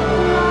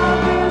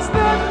 Love is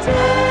the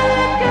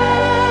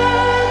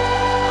ticket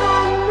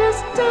on this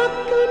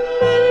darkened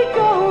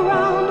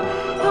merry-go-round.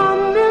 On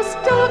this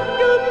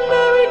darkened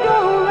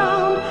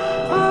merry-go-round.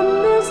 On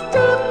this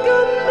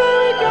darkened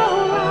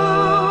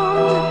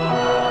merry-go-round.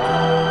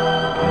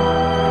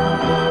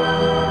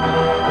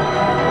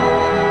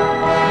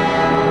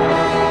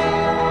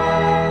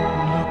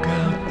 Look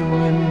out the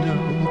window.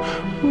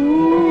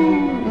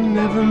 Ooh,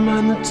 never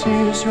mind the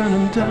tears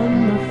running down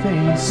my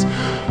face.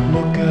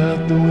 Look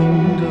out the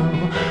window.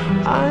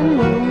 I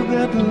know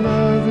that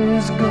love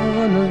is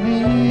gonna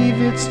leave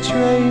its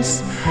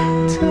trace.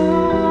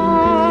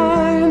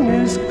 Time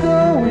is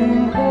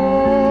going home.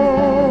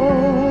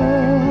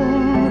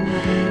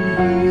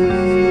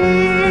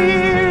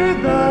 Hear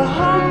the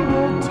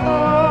humble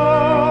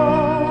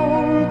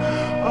tone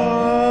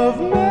of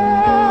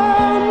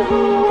men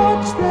who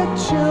watch their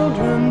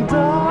children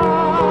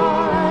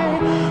die,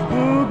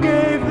 who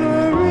gave the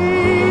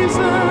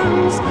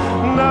reasons,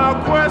 now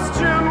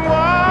question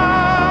why.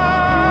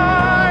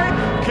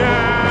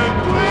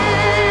 Can't we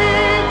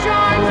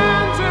join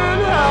hands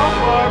and help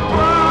our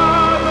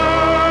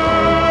brothers?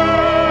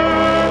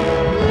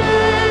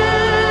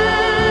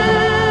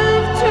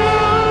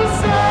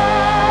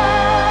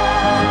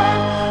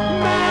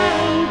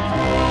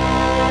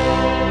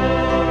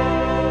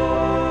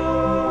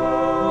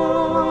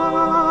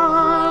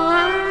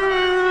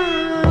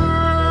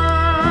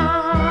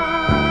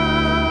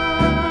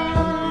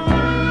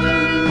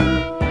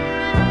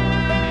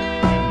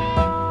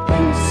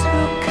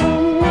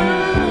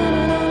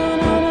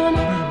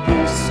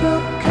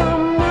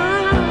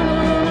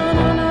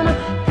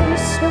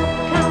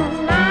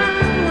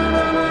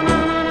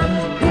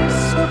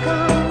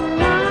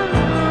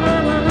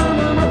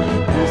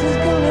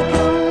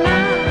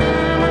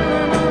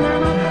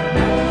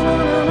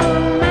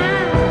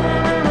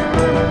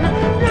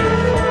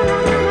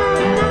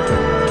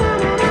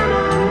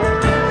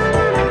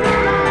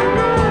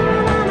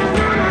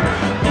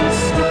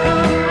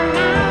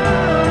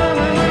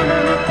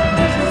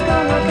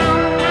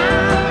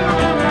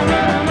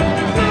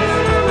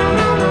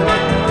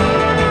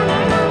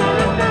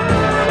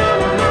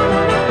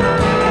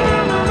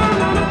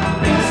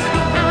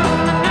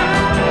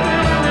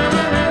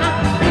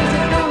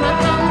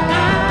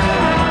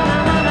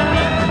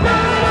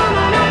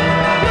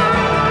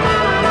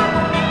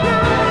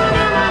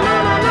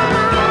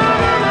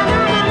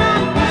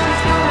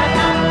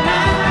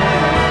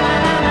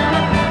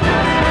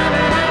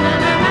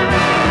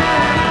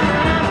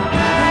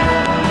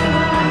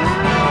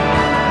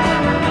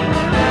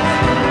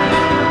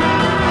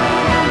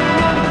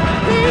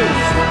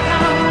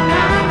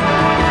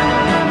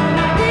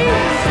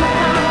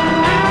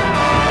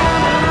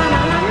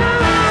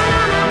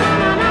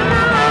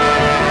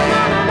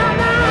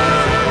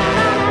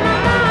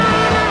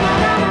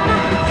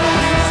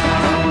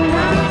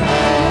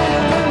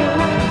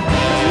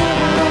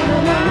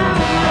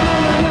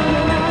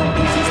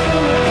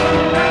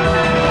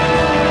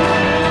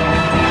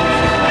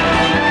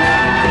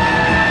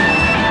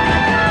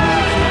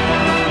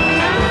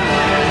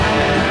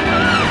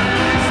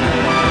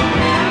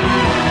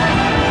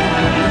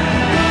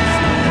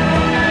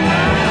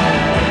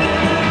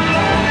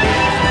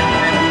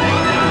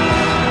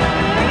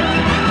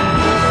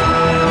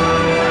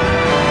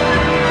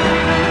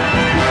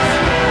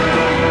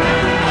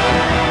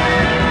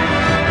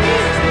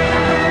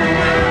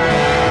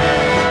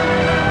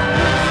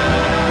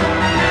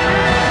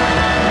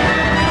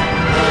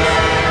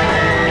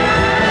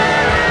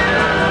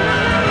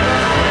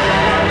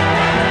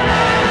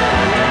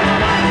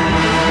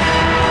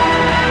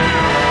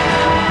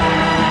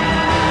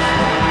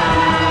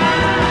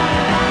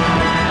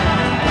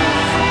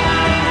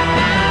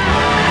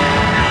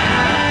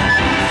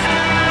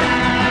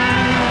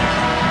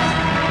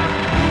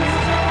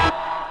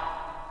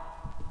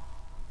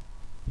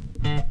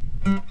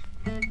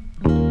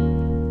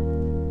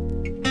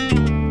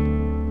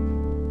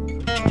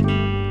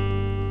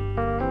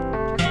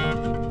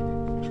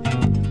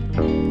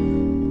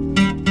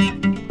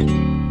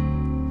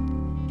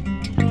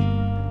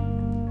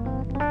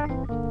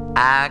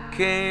 I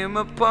came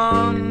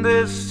upon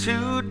this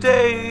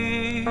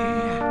today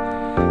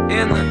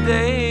in the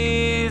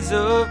days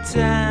of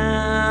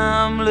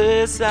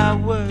timeless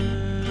hours,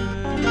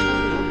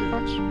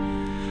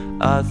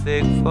 a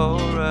thick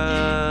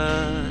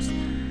forest,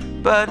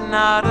 but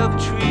not of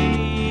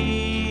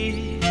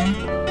trees,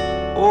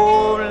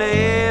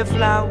 only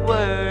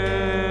flowers.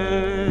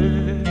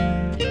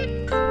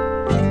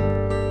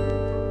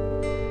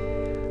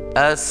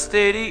 A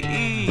steady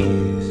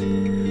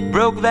ease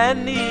broke their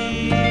knees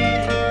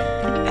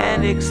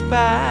and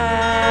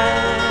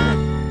expired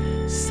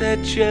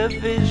such a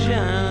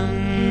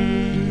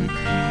vision.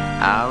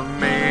 I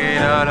may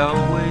not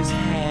always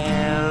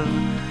have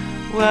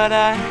what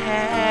I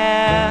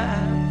have,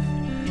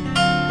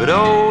 but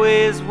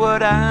always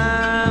what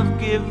I've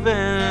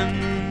given.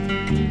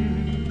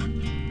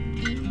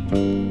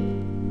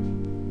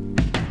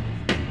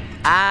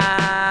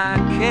 I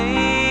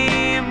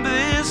came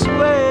this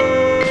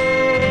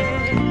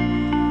way,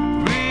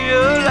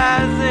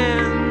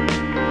 realizing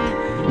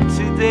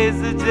today's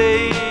the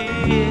day,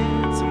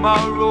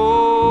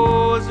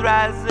 tomorrow's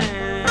rising.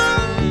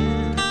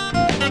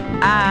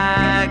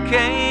 I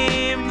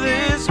came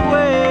this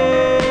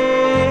way,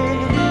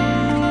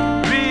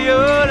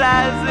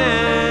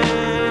 realizing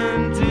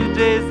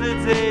today's the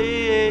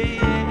day,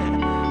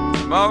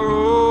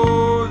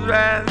 tomorrow's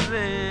rising.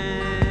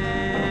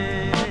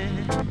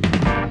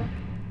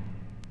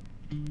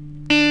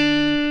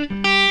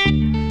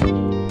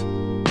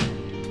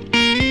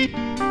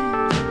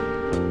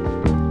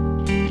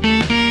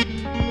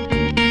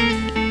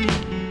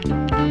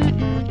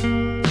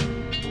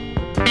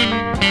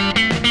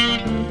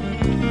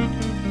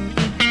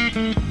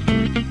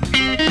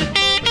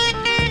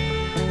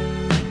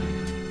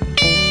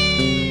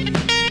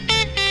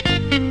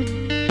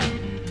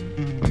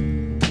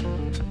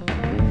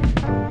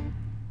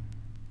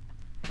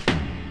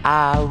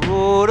 I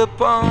rode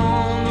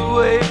upon the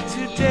way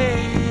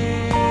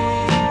today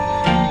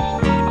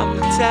on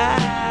the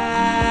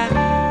tide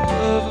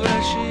of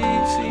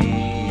rushing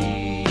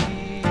seas,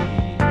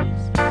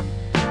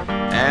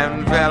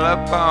 and fell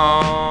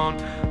upon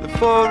the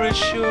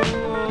forest shore,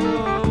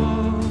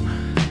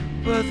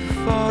 but the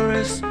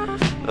forest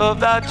of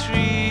thy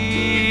trees.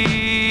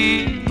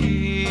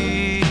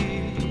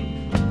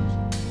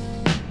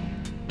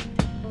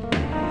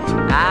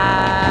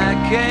 I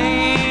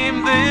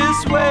came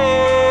this way,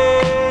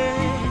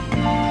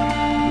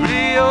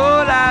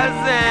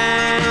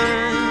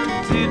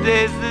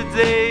 today's the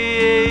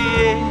day,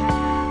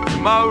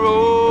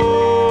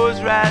 tomorrow's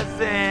rising.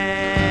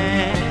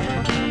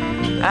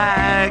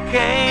 I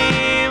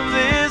came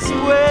this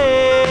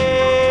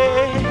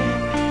way,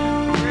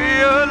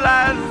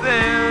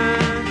 realizing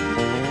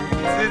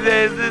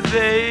today's the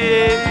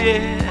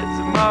day,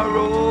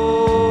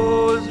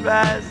 tomorrow's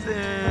rising.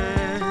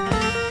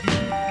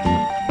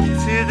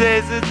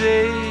 Today's the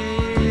day,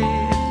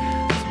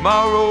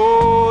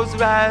 tomorrow's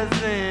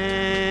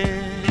rising.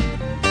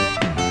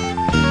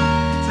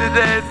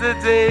 Today's the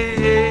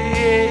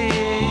day,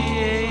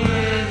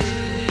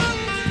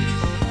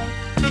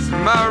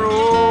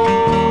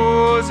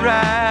 tomorrow's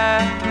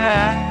rising,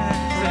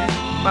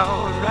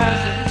 tomorrow's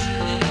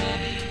rising.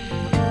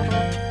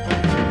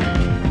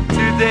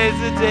 Today's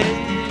the day,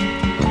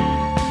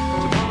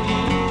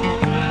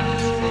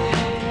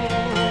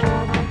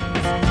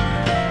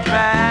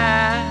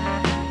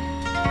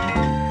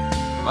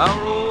 tomorrow's rising,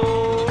 tomorrow's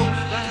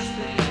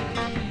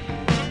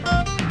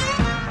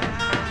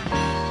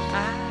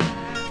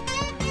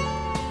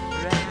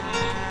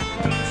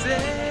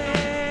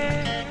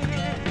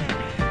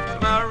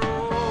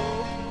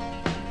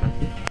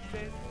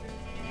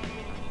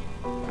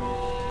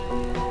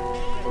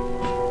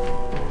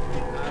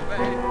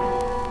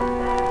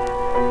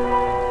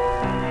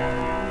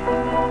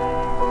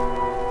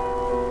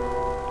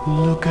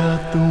Look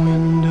out the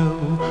window,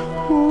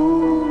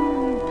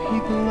 ooh,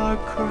 people are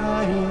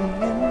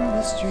crying in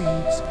the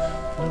streets.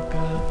 Look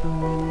out the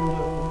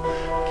window,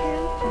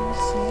 can't you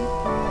see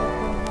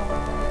broken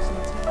hearts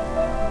and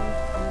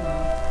terrible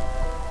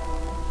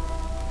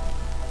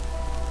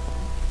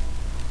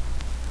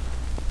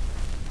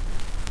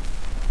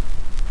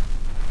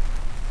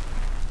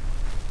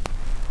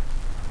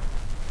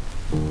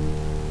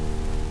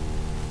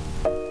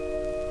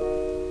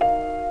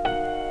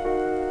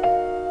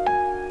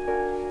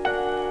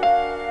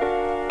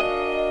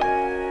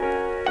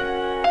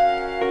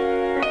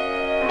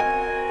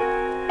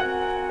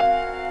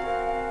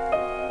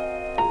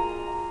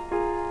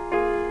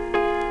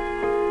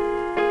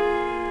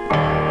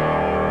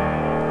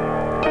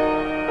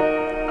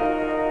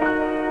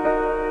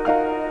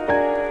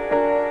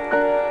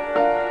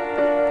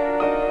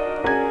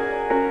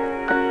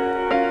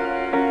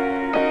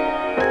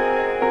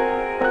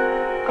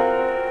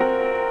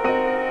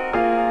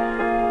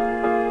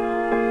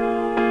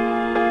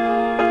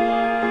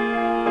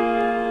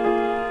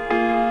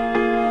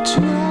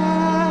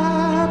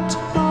trapped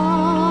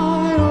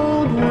by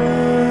old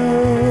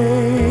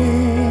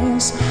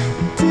ways,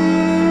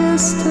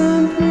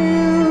 distant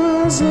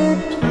music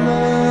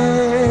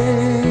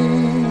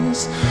plays,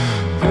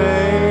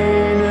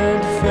 pain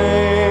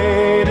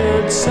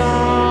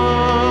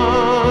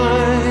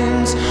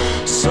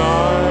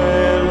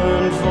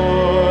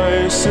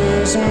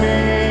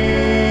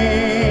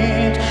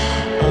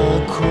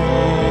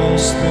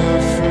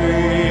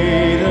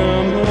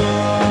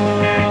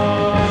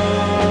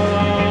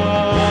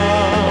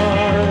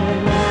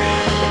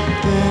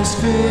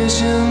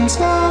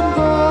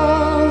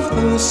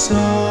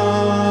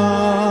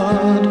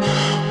sod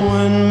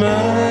when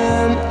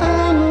man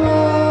and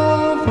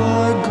love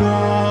are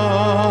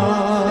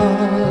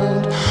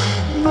gone.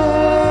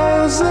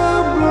 There's a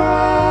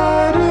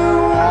brighter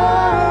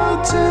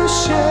world to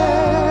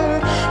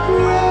share.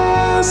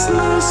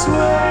 Restless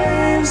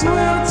waves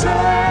will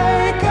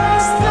take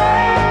us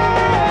there.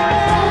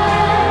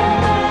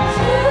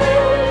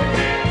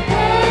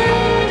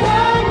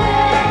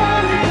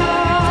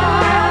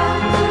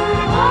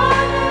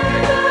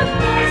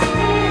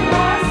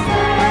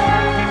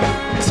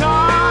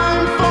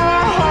 Time for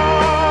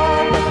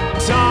hope,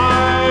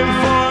 time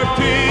for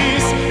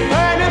peace,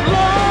 painted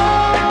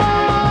love,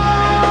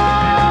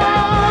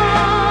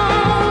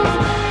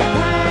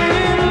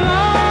 painted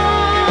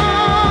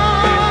love,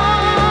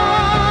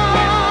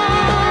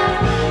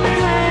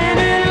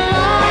 painted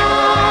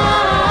love.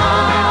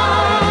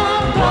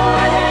 Go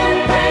ahead,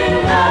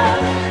 painted love,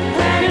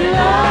 painted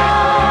love.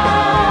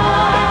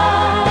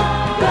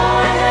 Go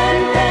ahead,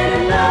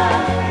 painted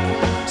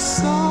love.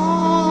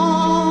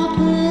 Salt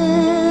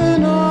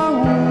in our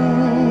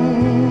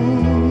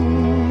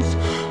wounds,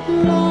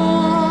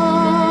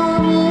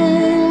 loving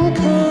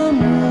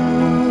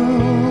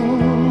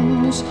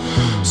communes,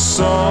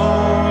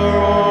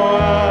 sorrow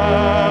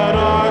at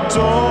our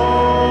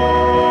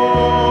door,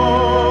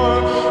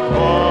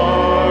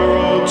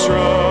 borrowed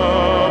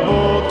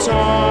troubled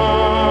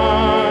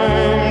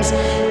times,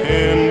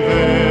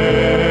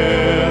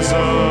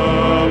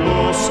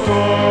 invisible score.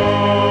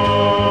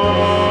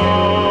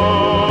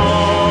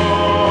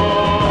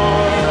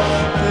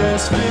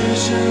 There's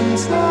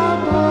visions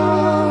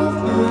above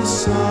the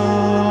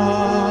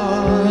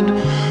sod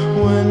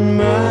when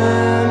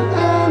man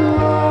and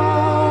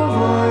love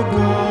are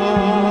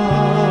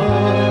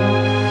gone.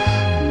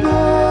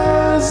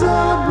 There's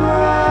a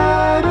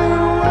brighter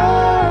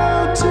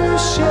world to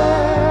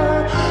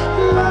share.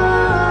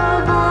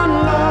 Love on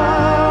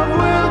love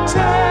will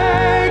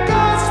take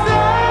us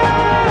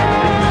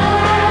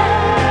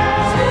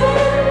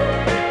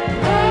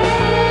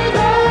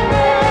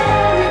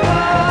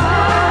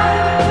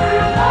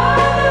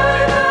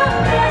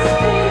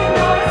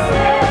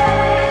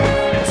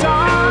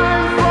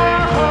Time for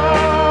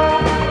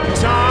hope,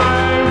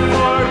 time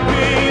for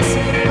peace,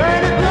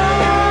 painted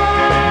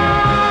love,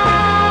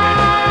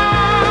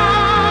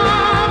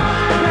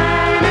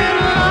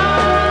 painted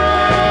love,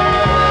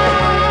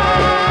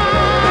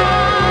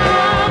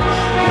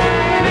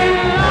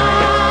 painted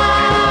love.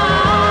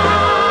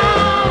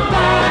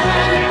 Go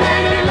ahead,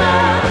 painted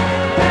love,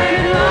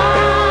 painted love.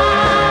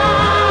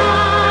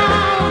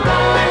 Go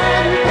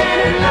ahead,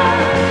 painted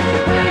love,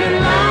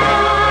 painted love.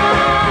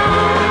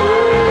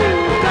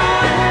 Go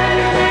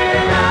ahead,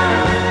 painted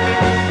love.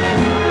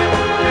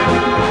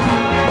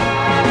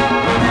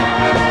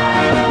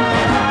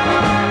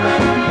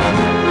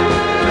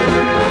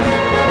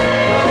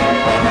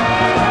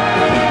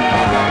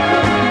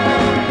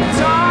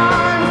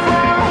 Time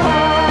for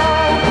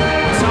hope,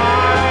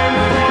 time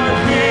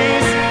for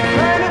peace,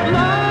 painted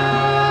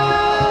love, painted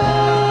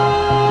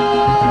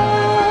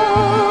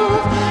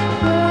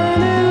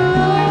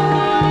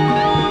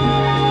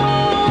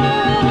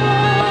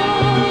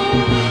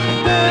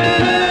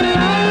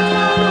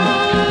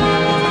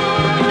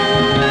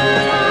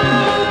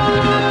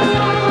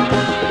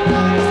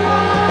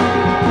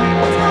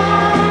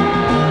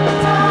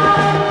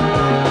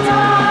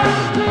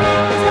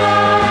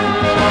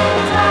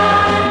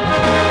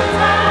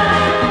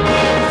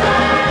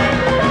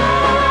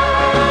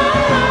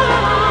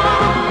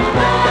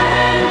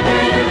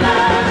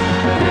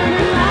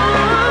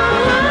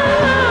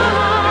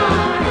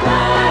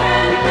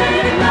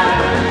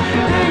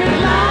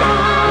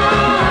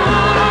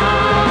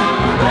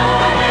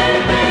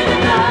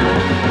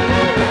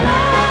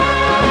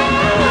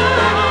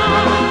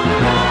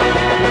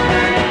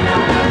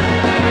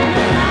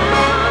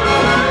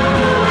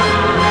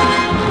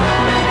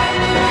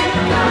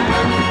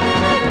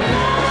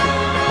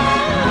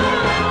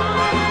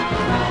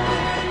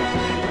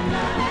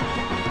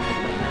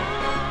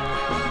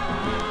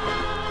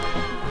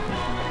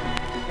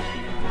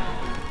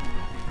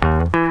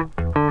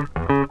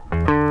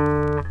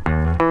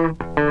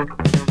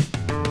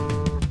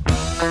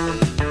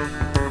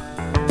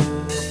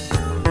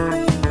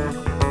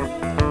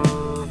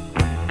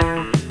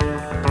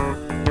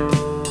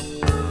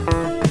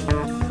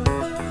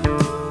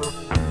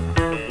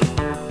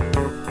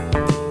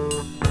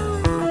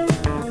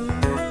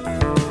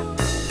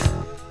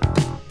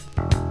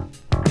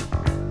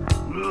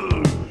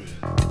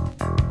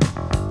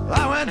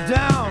I went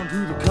down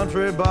to the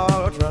country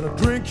bar trying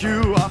to drink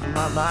you off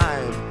my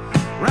mind.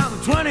 Around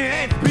the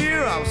 28th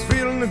beer, I was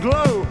feeling the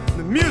glow.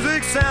 The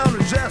music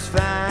sounded just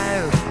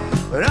fine.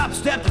 But up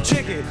stepped a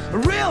chickie, a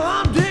real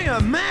humdinger.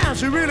 Man,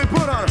 she really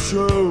put on a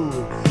show.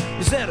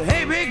 He said,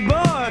 hey, big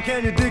boy,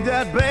 can you dig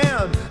that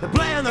band? They're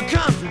playing the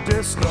country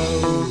disco.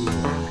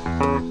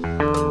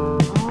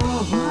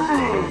 All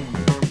right.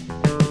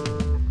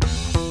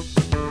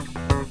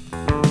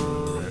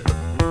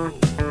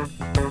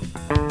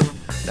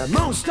 Now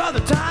most of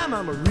the time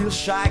I'm a real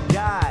shy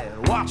guy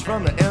and watch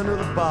from the end of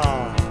the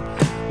bar.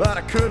 but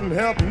I couldn't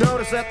help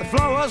notice that the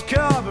floor was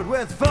covered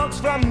with folks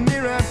from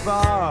near and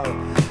far.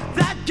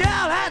 That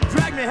gal had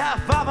dragged me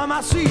half off of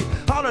my seat,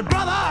 hollered,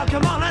 brother,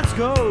 come on, let's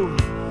go.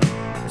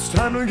 It's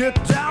time to get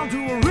down to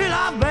a real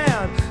live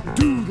band,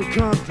 do the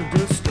country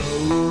disco.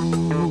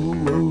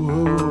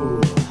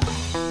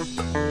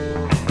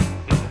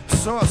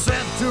 So I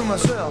said to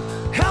myself,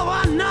 hell,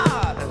 why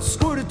not? And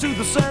squirted to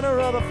the center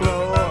of the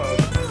floor.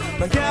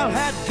 My gal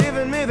had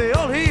given me the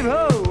old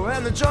heave-ho,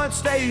 and the joint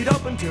stayed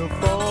open till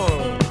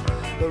 4.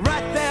 But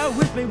right there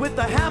with me with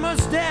the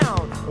hammers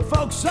down were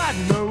folks I'd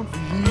known for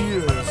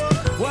years.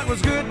 What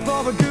was good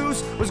for the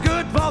goose was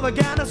good for the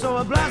gander, so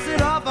I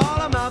blasted off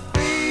all of my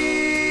fears.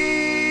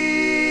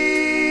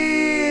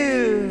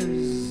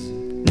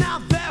 Now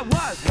there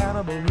was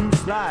Hannibal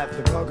Loose Life,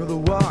 the cock of the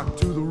walk,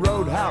 to the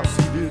roadhouse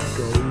he did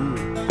go.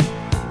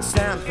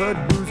 Stanford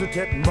Boozer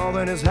tipped more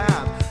than his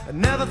hat, I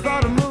never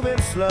thought of moving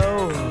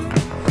slow.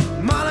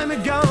 Molly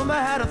Montgomery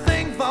had a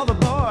thing for the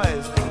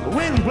boys, the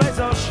wind plays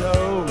our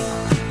show.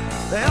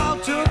 They all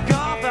took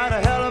off at a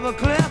hell of a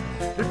clip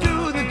to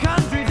do the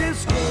country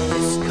disco.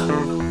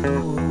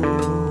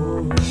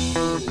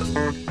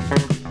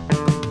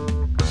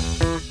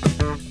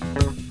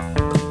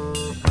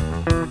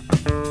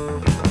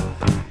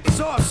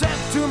 So I said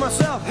to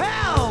myself,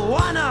 hell,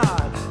 why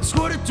not?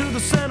 Squirted to the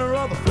center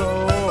of the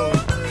floor.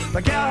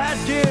 My gal had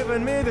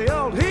given me the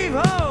old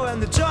heave-ho, and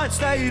the joint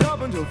stayed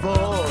open till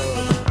 4.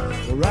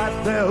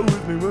 Right there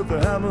with me with the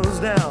hammers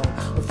down,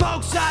 the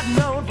folks I'd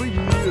known for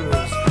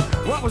years.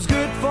 What was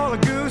good for the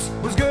goose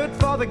was good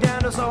for the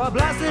gander, so I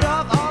blasted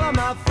off all of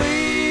my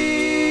fears.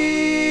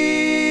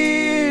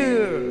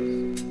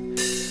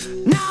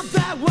 Now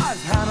that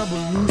was Hannibal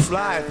Loose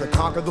Life, the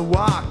cock of the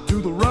walk, to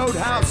the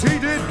roadhouse he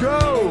did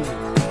go.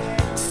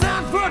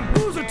 Stanford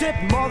Boozer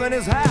tipped more than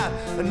his hat,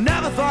 and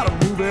never thought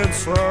of moving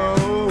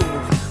slow.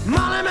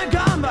 Molly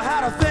Montgomery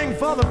had a thing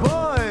for the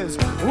boys,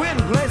 wind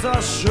plays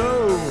our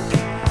show.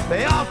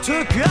 They all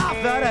took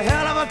off at a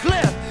hell of a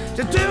clip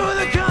to do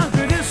the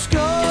country disco.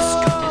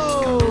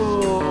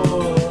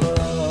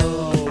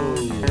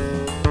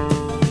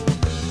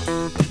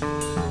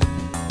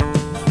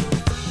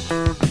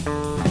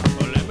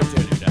 Well, let me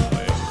tell you that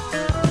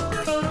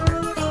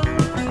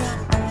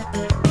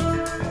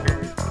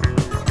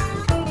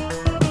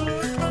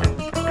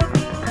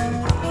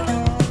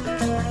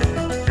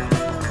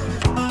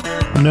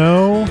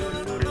No.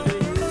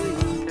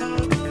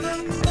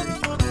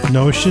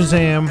 No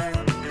Shazam.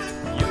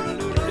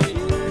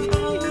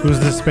 Who's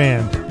this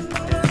band?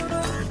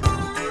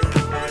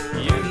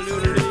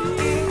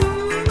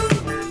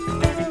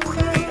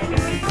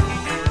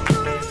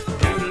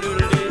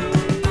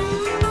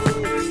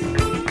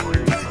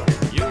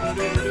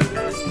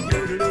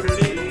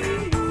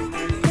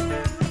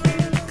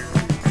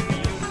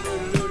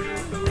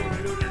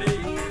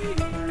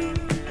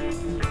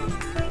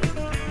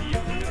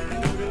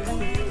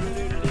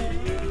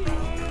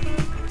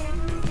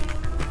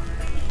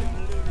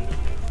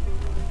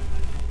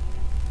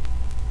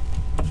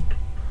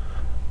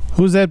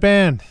 Who's that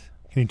band?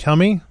 Can you tell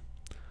me?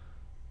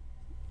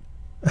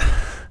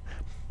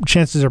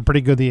 Chances are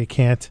pretty good that you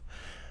can't.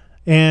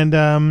 And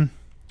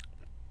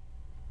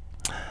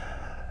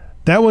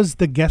that was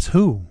the Guess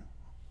Who.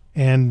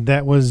 And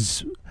that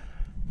was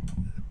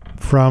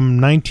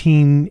from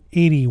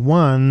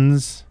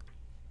 1981's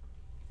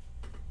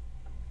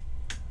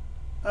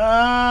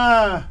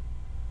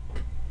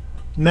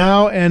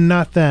Now and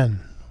Not Then.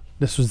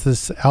 This was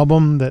this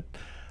album that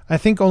I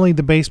think only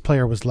the bass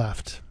player was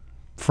left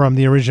from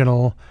the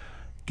original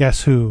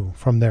Guess Who,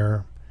 from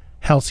their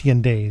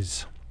halcyon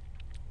days.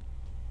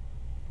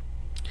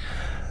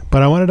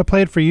 But I wanted to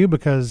play it for you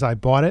because I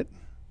bought it.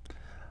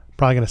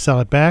 Probably going to sell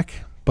it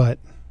back, or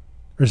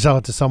sell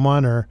it to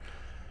someone, or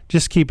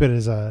just keep it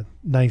as a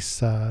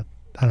nice,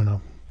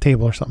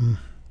 table or something.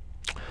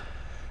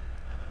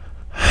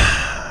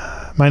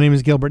 My name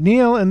is Gilbert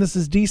Neal, and this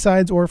is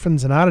D-Sides,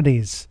 Orphans, and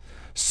Oddities.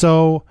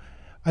 So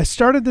I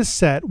started this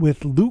set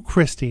with Lou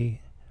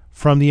Christie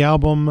from the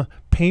album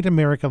Paint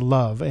America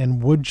Love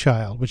and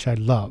Woodchild, which I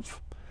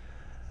love.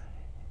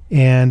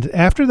 And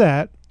after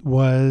that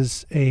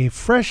was a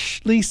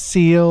freshly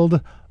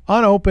sealed,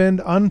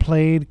 unopened,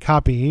 unplayed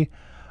copy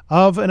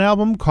of an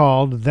album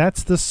called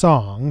That's the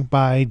Song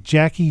by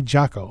Jackie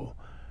Jocko,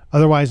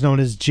 otherwise known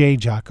as Jay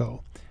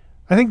Jocko.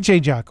 I think Jay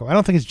Jocko. I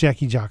don't think it's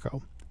Jackie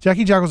Jocko.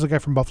 Jackie Jocko's a guy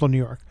from Buffalo, New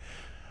York.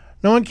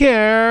 No one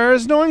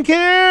cares. No one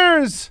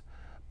cares.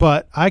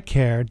 But I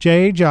care.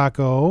 Jay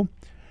Jocko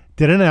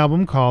did an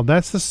album called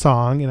That's the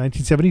Song in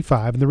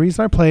 1975. And the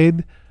reason I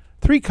played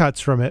 3 cuts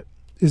from it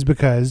is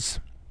because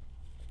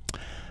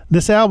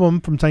this album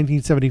from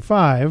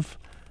 1975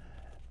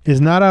 is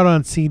not out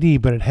on CD,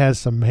 but it has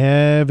some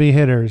heavy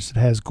hitters. It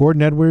has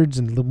Gordon Edwards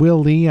and Will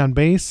Lee on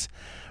bass,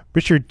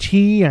 Richard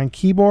T on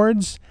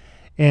keyboards,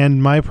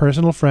 and my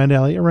personal friend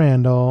Elliot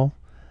Randall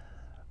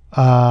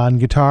on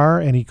guitar.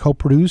 And he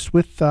co-produced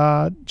with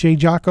Jay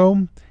Jocko,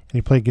 and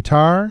he played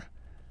guitar.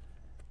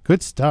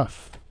 Good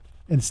stuff.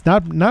 And it's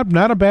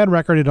not a bad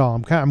record at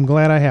all. I'm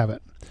glad I have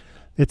it.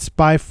 It's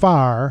by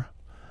far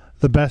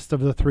the best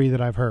of the 3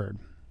 that I've heard.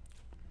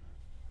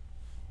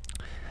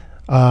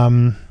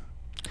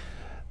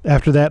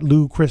 After that,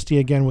 Lou Christie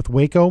again with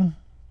Waco.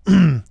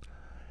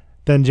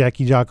 Then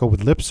Jackie Jocko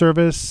with Lip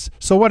Service.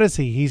 So what is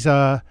he? He's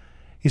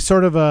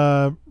sort of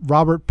a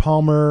Robert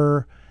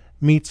Palmer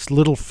meets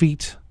Little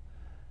Feat,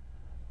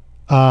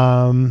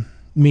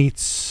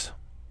 meets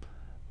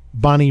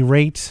Bonnie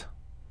Raitt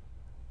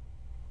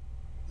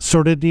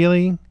sort of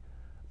dealing,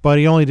 but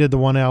he only did the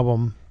one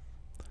album.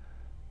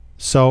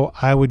 So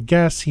I would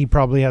guess he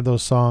probably had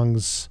those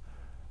songs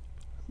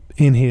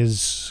in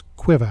his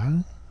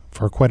quiver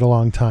for quite a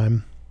long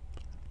time,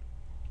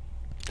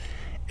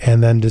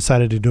 and then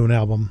decided to do an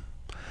album.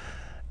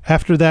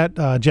 After that,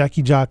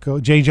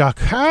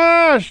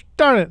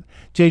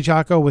 Jay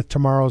Jocko with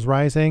Tomorrow's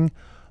Rising,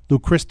 Lou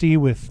Christie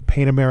with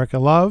Paint America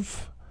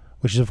Love,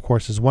 which is, of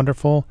course, is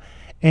wonderful,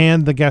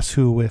 and the Guess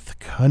Who with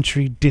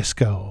Country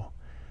Disco.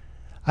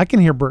 I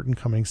can hear Burton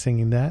Cummings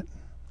singing that.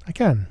 I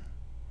can.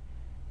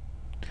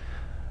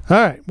 All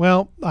right,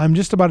 well, I'm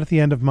just about at the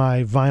end of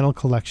my vinyl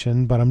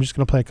collection, but I'm just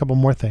going to play a couple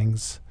more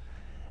things,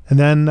 and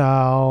then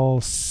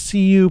I'll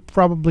see you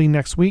probably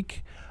next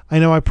week. I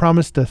know I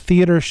promised a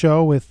theater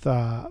show with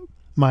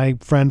my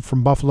friend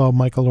from Buffalo,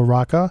 Michael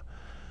LaRocca,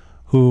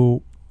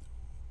 who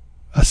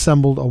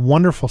assembled a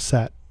wonderful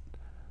set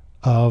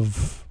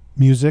of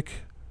music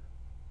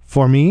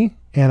for me,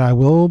 and I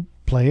will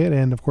play it.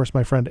 And, of course,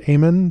 my friend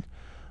Eamon,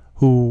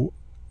 who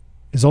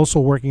is also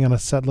working on a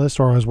set list,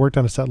 or has worked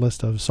on a set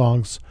list of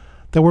songs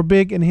that were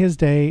big in his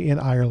day in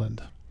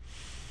Ireland.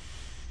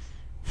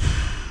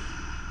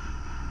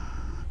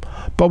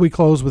 But we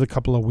close with a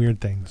couple of weird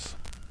things.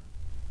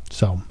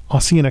 So, I'll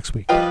see you next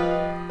week.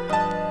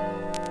 I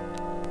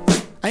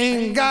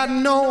ain't got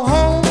no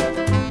home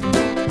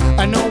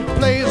and no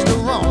place to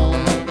roam.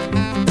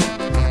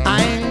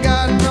 I ain't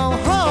got no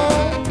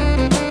home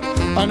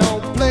and no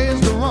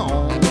place to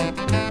roam.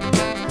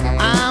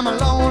 I'm a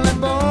lonely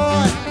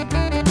boy.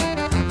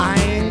 I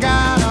ain't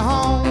got a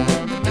home.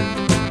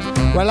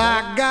 Well,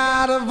 I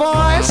got a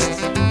voice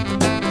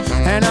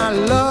and I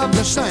love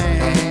to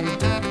sing.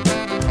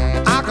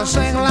 I can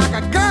sing like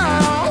a girl.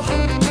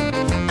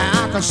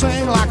 I can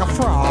sing like a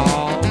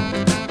frog.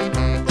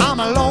 I'm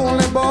a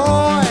lonely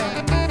boy.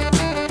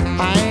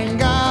 I ain't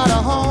got a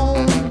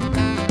home.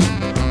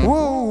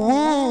 Woo,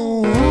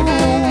 woo,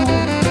 woo.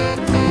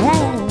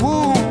 Woo, woo,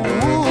 woo.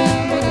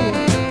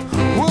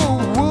 Woo,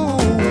 woo, woo.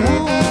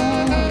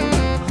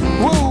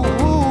 Woo, woo, woo. Woo, woo,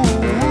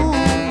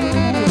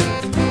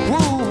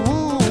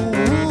 woo.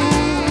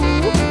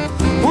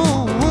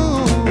 Woo,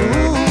 woo,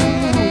 woo.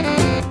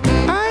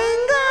 I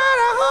ain't got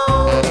a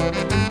home.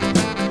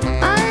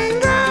 I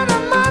ain't got a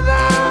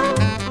mother.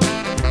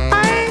 I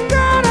ain't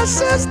got a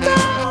sister.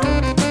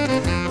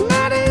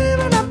 Not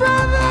even a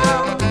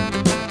brother.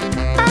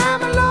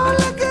 I'm a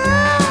lonely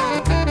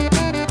girl.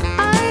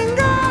 I ain't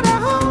got a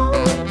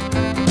home.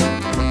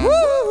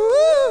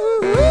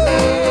 Woo, woo, woo.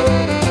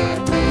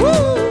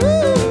 Woo,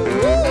 woo,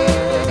 woo.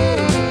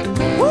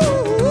 Woo,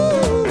 woo, woo.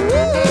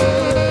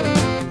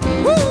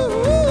 Woo,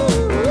 woo, woo.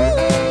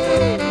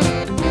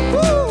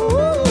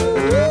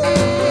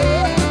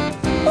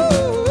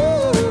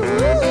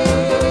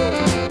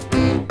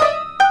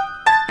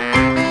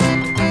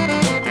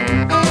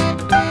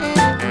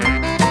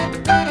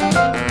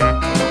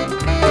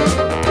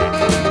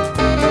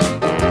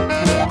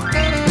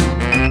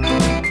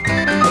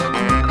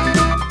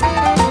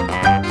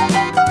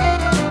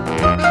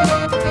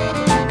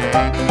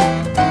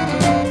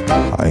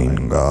 I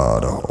ain't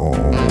got a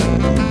home.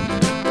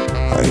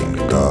 I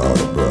ain't got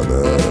a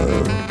brother.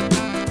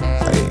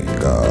 I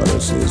ain't got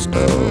a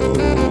sister.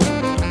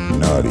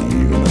 Not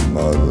even a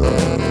mother.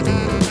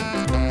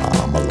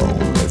 I'm a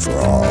lonely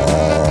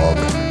frog.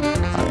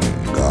 I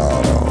ain't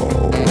got a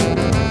home.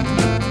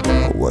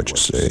 What you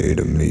say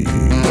to me?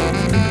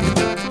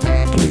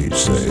 Please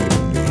say to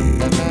me.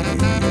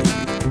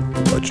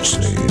 What you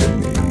say to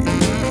me?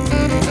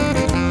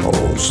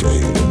 Oh,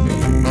 say to me.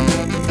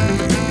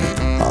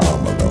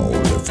 I'm a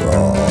lonely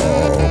frog.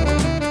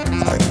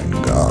 I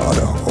ain't got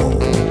a home.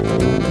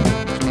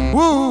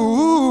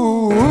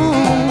 Woo, woo, woo,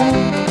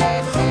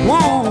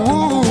 woo,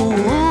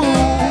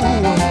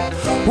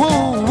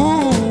 woo,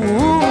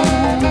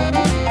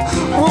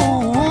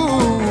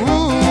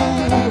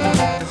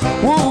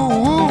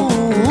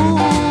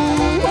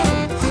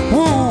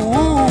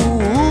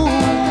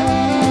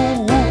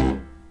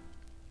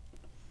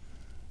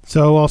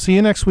 So I'll see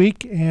you next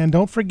week, and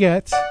don't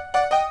forget.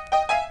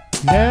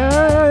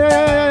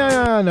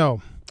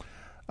 No.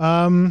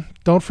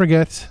 Don't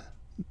forget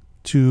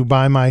to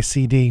buy my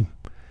CD,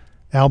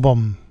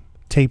 album,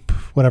 tape,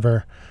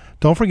 whatever.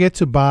 Don't forget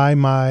to buy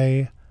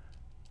my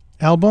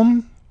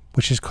album,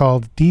 which is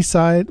called which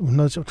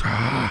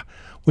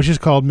is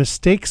called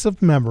Mistakes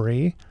of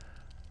Memory,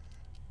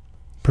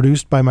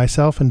 produced by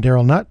myself and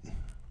Daryl Nutt.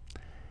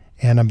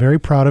 And I'm very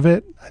proud of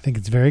it. I think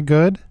it's very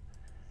good.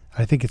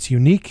 I think it's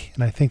unique,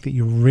 and I think that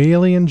you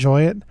really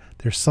enjoy it.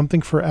 There's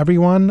something for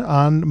everyone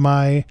on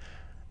my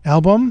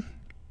album.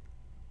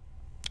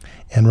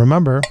 And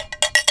remember,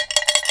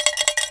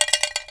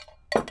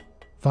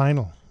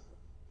 vinyl.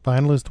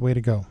 Vinyl is the way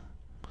to go.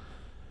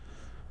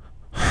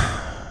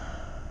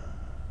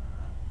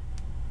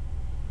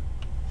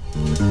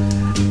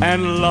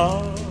 and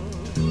love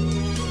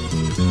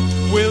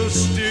will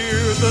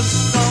steer the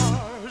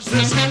stars.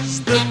 This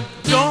is the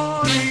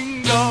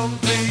dawning of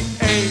the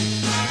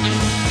age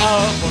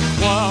of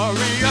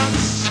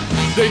Aquarius,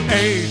 the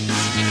age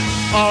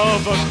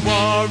of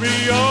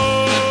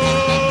Aquarius.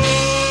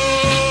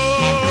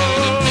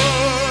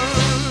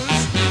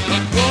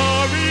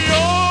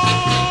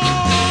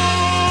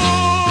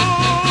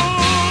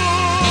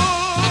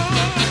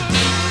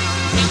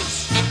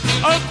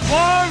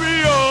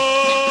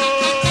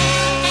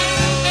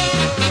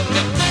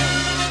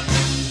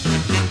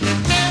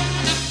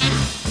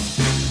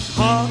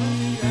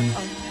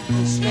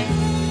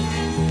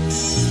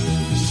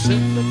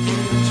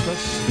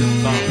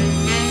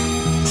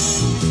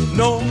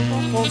 No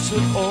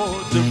falsehood or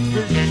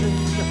derision,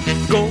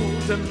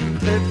 golden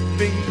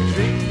living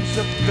dreams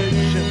of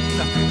vision,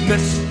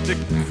 mystic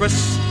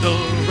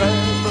crystal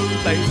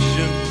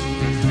revelation,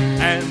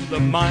 and the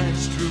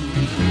mind's true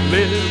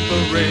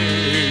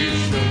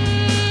liberation.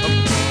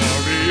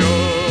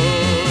 Aquarius.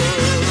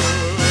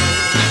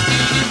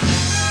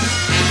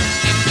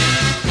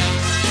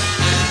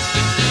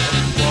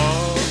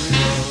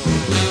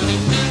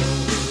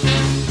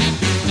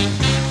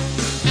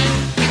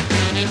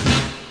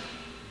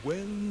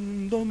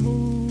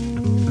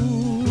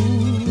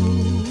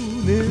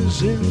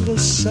 In the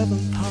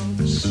seventh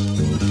house,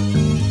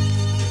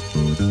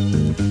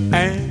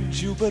 and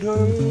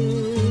Jupiter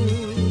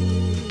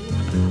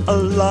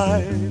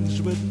aligns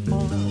with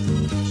Mars,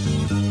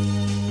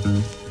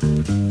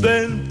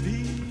 then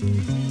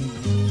peace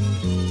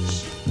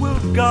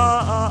will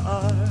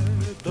guide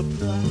the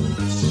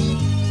planets,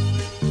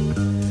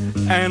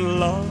 and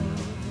love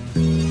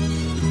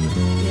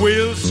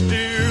will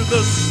steer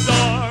the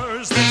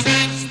stars. This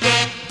is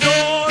the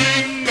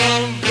dawning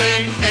of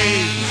the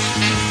age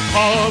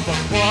of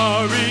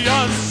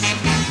Aquarius,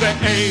 the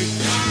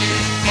age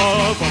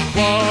of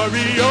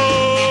Aquarius.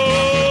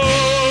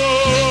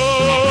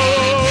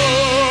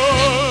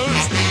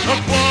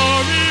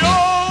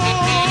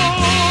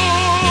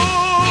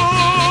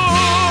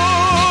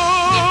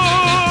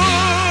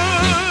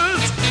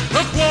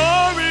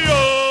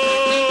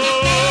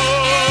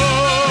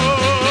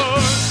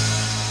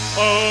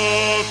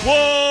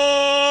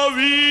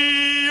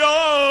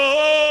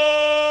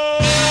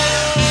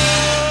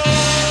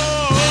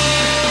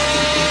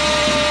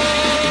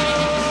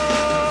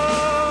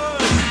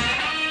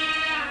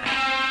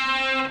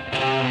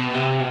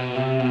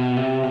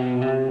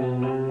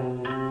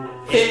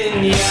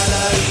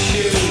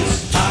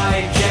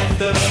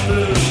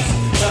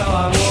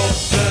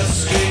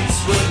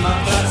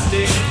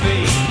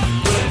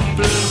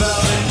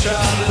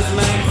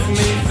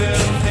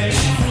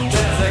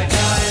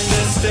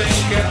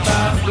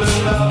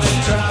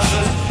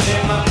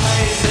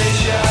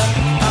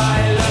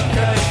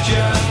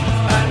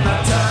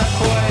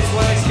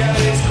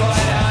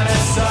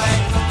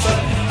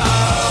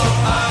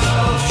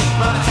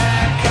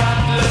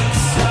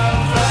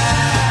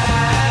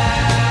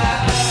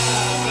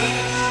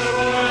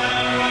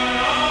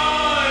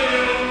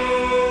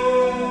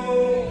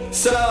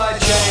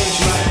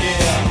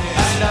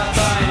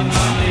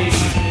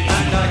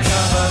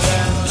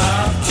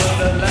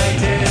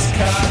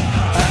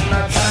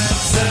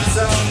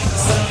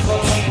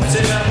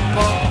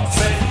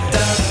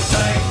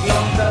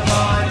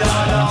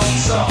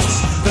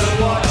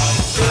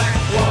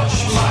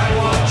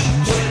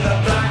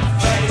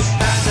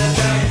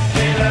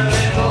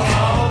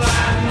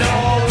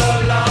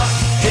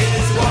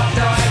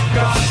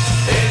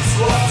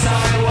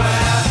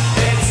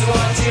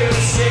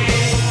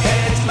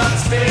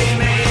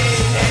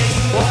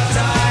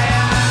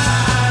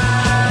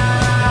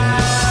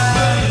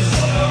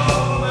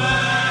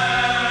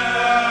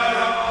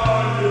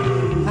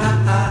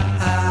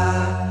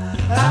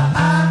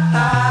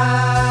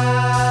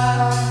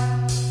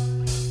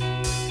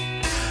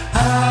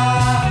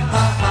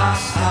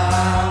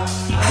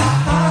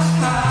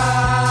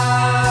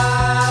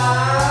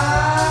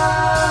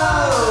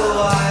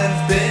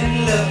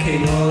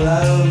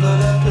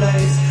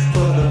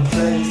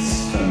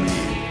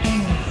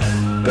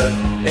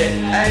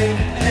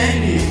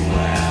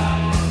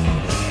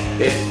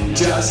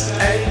 Just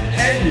ain't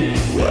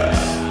anywhere.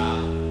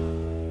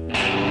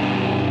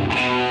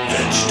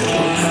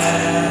 Vegetable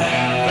man.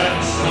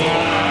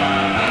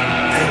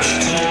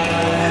 Vegetable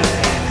man.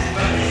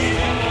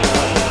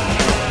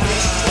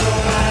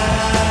 Vegetable man.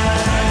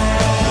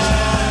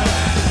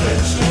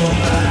 Vegetable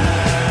man.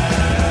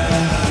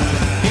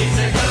 He's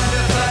a kind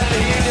of fella,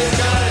 you just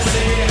gotta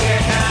see if you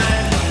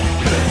can.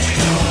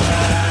 Vegetable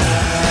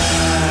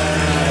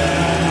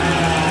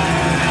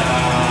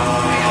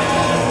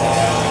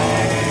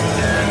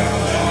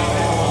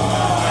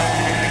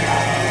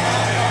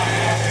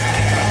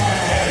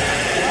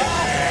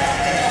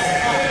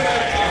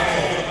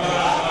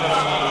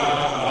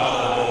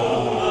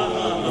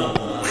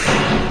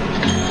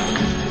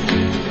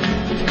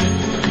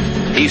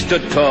He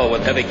stood tall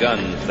with heavy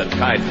guns that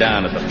tied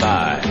down at the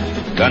thigh.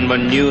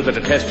 Gunman knew that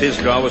to test his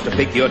draw was to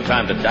pick your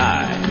time to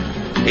die.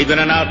 He'd been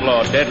an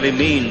outlaw, deadly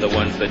mean, the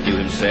ones that knew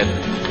him said.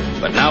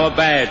 But now a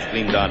badge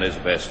gleamed on his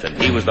vest,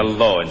 and he was the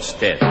law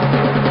instead.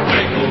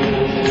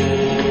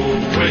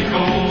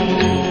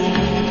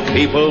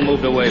 People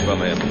moved away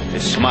from him.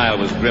 His smile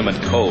was grim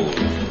and cold.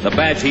 The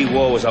badge he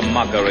wore was a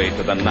mockery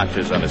to the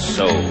notches on his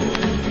soul.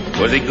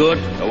 Was he good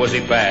or was he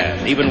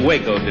bad? Even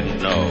Waco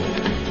didn't know.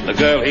 The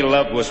girl he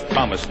loved was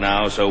promised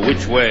now, so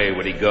which way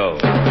would he go?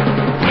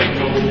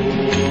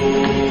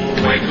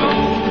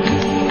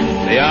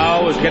 The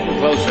hour was getting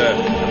closer,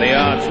 and the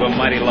odds were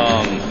mighty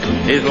long.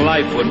 His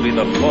life would be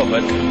the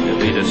forfeit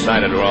if he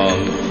decided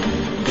wrong.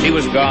 She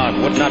was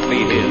gone, would not be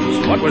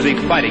his. What was he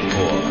fighting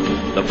for?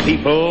 The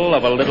people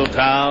of a little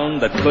town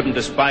that couldn't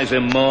despise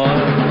him more?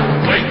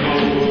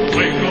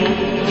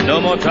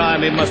 No more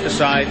time, he must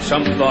decide.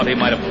 Some thought he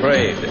might have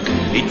prayed.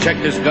 He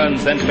checked his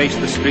guns, then faced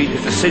the street.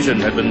 His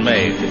decision had been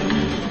made.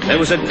 There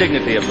was a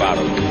dignity about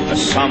him, a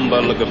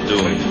somber look of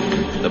doom.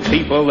 The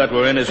people that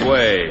were in his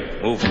way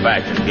moved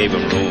back and gave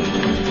him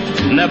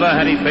room. Never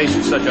had he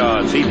faced such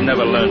odds. He'd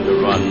never learned to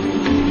run.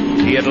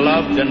 He had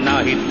loved, and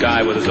now he'd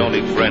die with his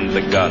only friend,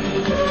 the gun.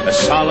 A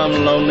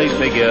solemn, lonely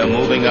figure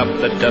moving up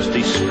the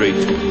dusty street.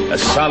 A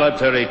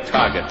solitary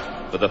target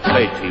for the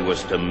fate he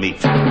was to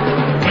meet.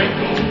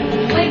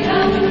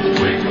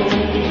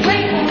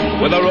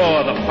 With a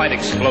roar, the fight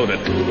exploded.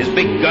 His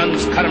big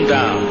guns cut him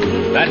down.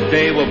 That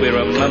day will be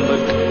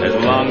remembered as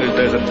long as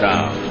there's a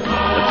town.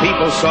 The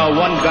people saw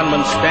one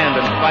gunman stand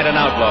and fight an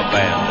outlaw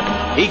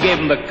band. He gave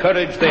them the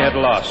courage they had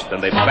lost,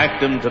 and they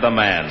backed him to the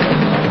man.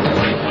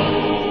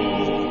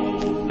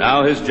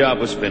 Now his job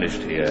was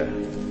finished here.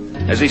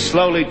 As he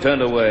slowly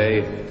turned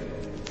away,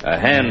 a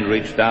hand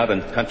reached out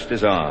and touched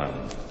his arm,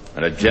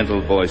 and a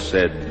gentle voice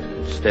said,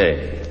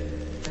 "Stay."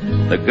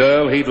 The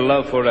girl he'd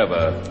loved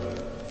forever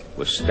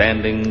was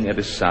standing at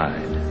his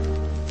side.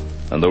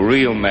 And the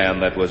real man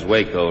that was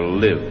Waco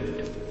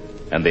lived,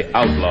 and the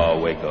outlaw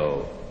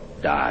Waco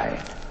died.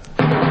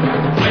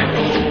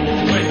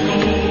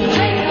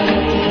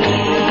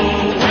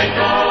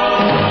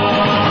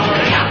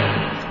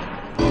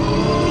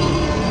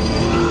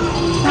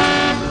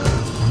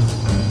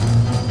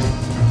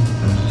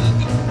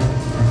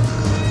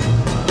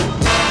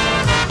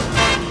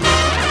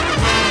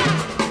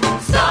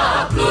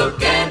 Stop,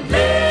 look, and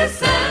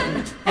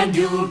listen, and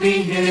you'll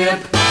be hip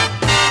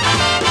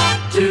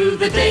to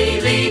the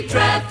daily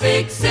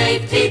traffic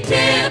safety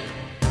tip.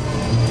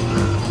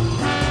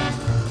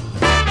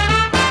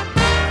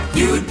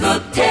 You'd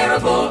look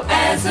terrible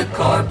as a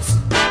corpse.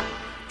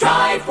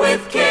 Drive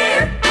with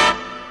care.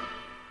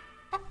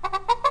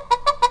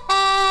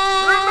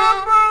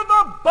 Remember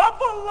the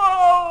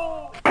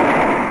buffalo!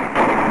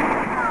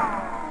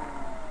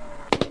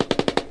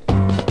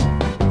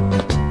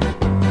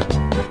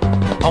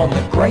 On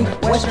the great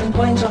western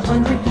plains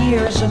 100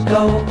 years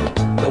ago,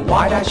 the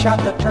white-eye shot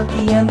the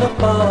turkey and the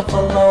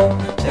buffalo.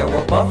 There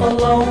were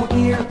buffalo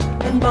here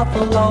and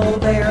buffalo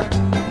there,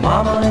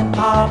 mama and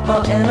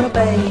papa and a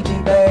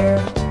baby bear.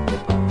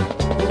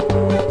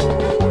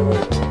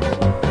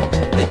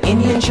 The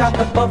Indian shot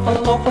the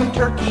buffalo from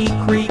Turkey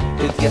Creek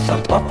to get the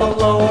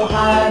buffalo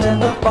hide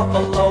and the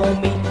buffalo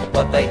meat,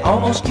 but they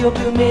almost killed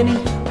too many,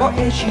 for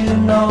as you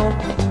know,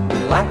 we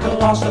like to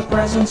lost the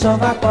presence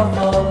of our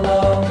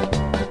buffalo.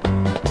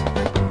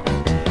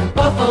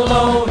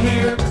 Buffalo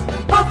here,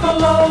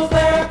 buffalo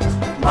there,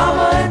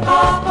 mama and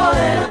papa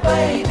and a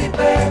baby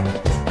bear.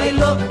 They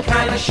look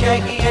kinda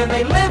shaggy and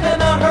they live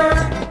in a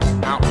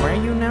herd, out where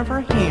you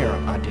never hear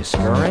a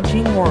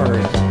discouraging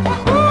word.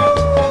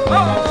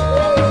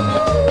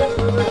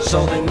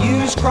 So the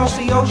news crossed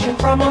the ocean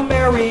from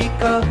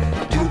America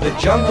to the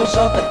jungles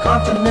of the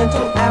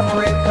continental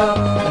Africa,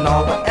 and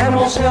all the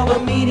animals held a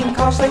meeting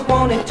cause they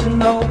wanted to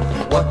know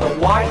what the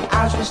white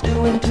eyes was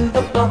doing to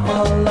the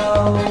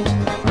buffalo.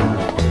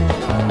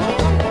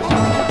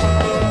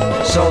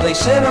 So they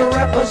sent a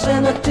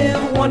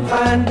representative one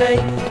fine day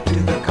to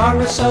the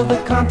Congress of the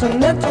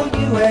continental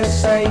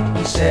USA.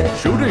 He said,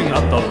 Shooting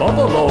at the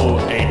buffalo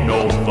ain't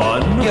no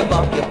fun. give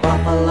up your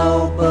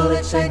buffalo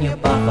bullets and your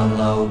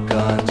buffalo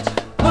guns.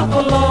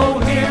 Buffalo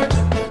here,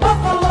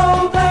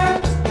 buffalo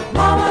there,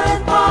 mama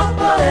and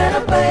papa and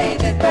a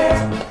baby bear.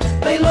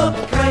 They look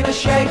kinda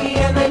shaggy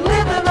and they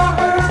live in a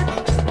herd,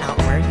 out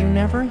where you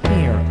never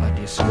hear a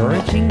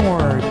discouraging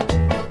word.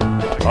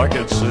 I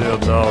can see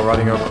it now,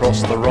 riding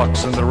across the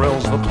rocks and the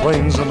rills, the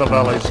plains and the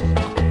valleys.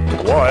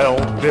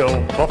 Wild Bill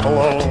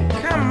Buffalo.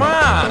 Come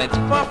on, it's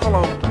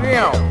Buffalo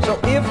Bill. So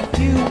if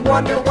you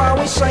wonder why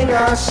we sing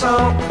our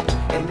song,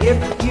 and if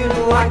you'd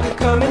like to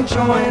come and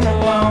join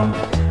along,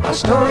 our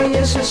story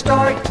is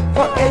historic,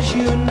 for as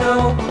you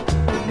know,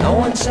 no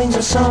one sings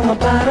a song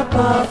about a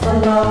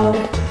buffalo.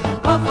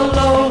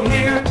 Buffalo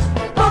here,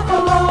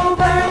 buffalo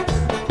there,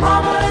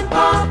 mama and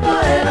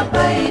papa and a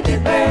baby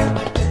bear.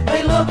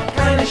 They look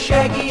kinda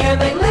shaggy and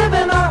they live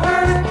in a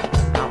herd,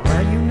 out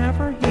where you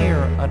never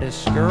hear a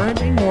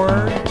discouraging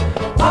word.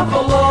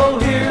 Buffalo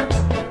here,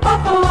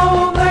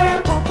 buffalo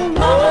there,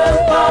 mama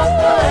and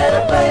papa and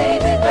a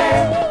baby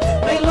bear.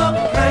 They look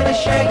kinda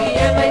shaggy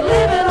and they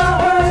live in a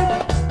herd,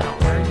 out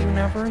where you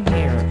never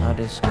hear a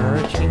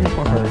discouraging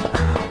word.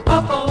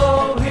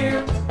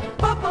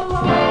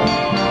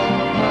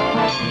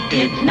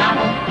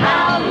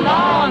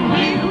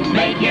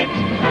 it.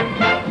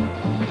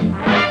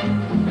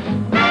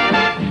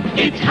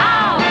 It's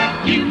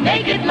how you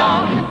make it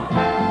long.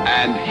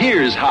 And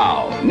here's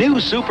how. New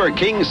Super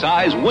King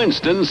Size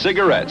Winston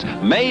cigarettes.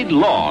 Made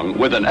long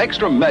with an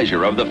extra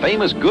measure of the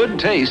famous good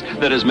taste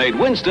that has made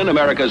Winston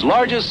America's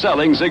largest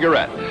selling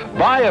cigarette.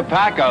 Buy a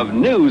pack of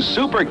new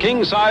Super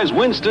King Size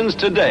Winstons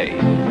today.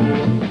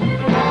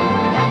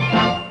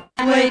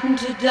 Waiting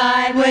to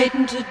die,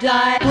 waiting to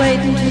die,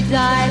 waiting to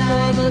die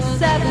for the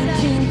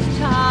 17th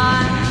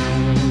time.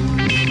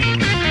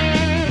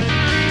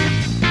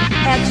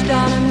 Etched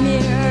on a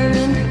mirror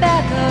in the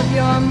back of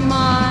your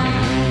mind.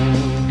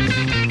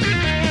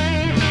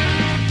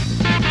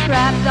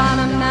 Trapped on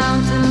a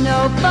mountain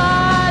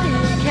nobody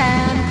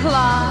can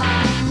climb.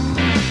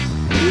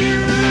 You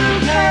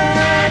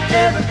can't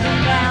ever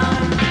come down.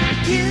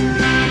 You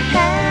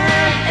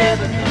can't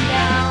ever come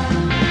down.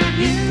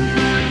 You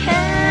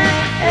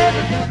can't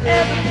ever come,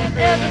 ever come,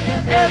 ever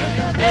come, ever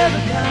come,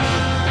 ever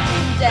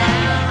come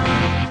down.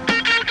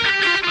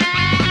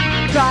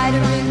 Try to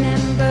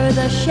remember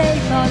the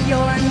shape of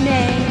your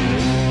name.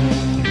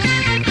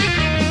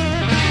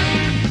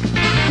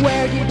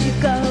 Where did you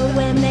go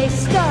when they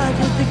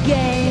started the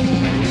game?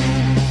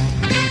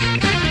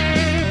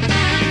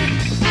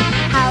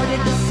 How did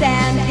the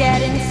sand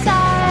get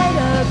inside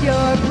of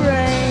your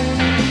brain?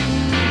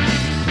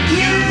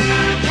 You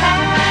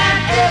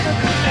can't ever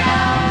come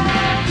down.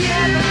 You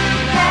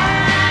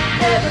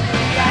can't ever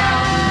come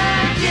down.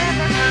 You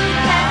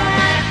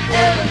can't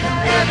ever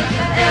come, ever come, ever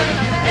come,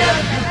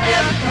 ever come,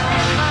 ever come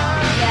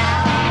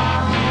down.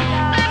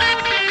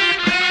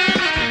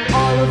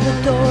 All of the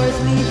doors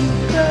lead you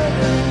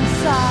further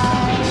inside.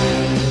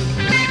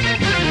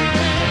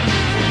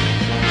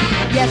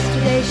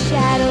 Yesterday's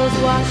shadows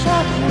wash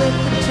up with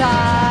the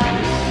tide.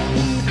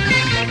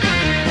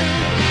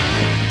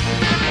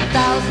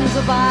 Thousands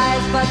of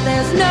eyes, but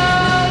there's no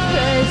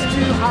place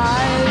to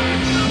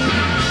hide.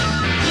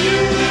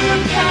 You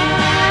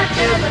can't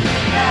ever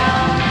come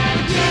down.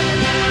 You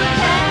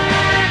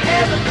can't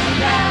ever come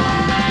down.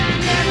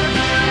 You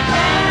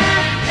can't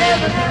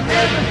ever come,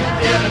 ever come, ever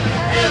come,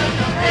 ever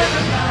come,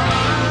 ever come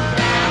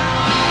down.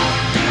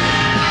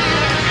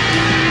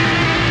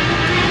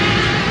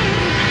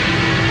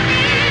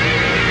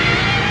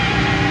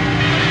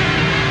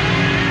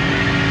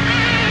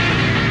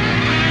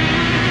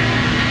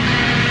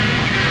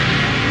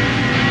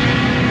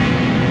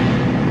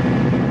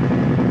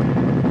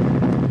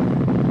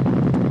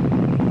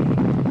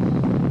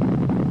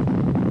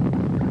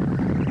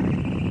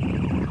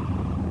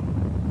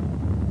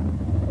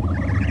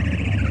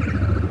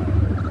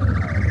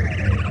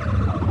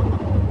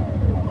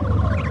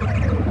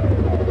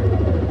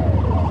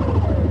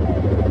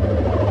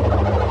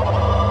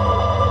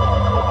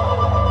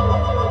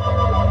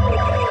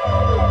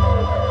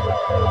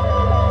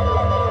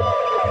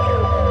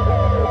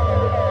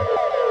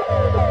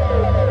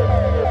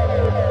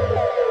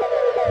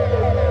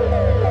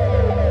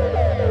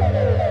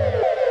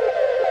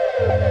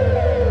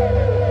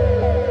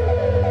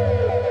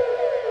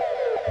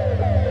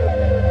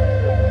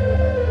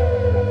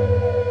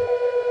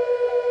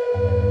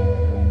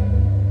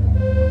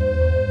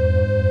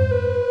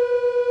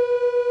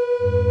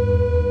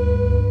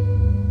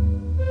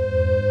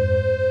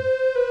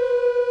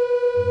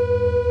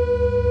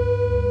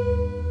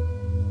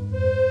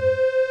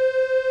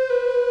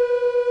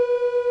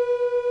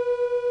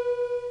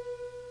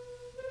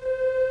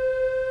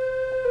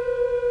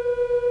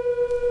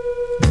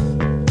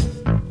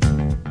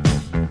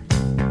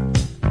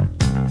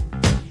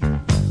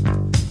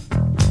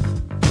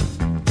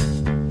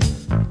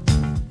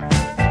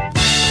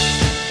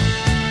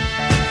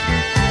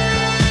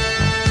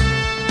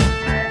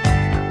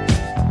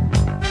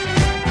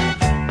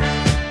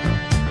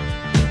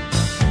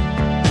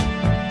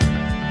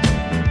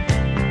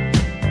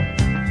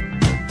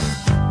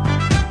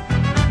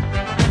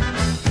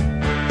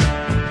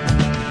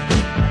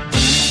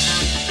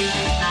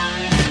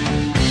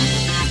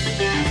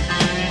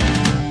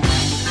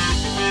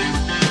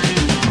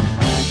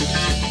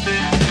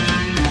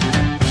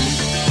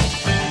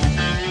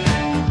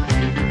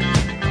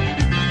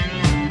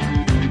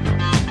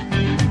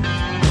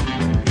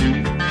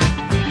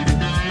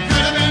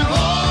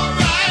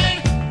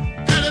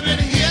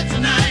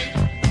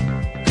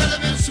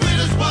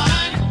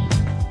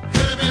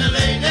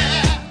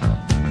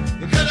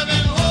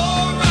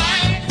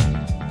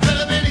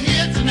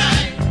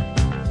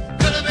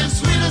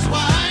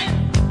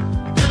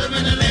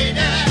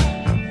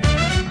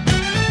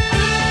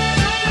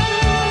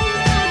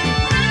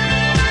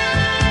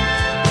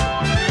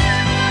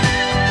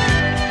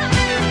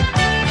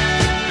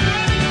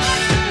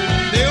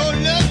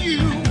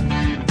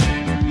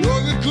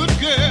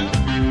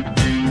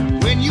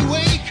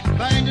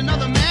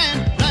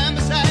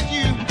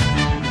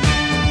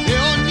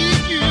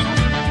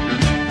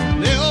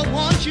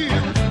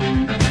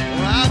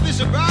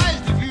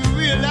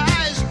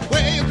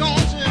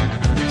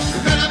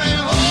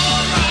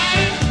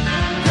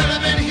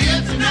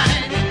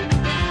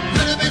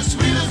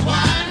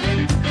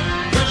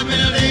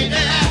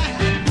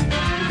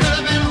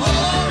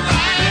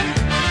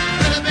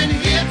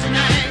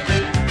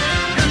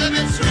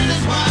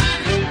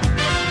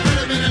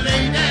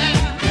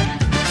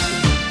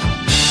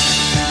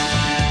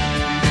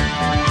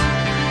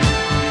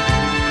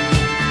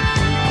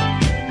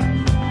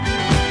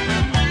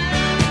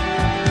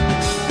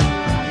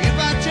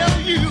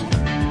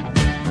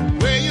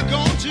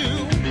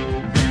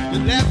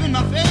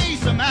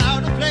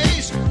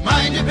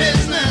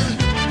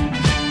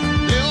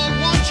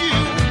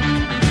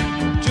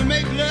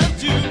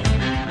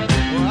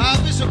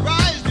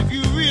 surprised if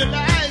you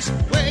realize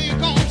where you're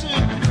going to.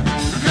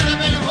 Could have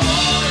been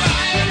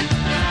alright,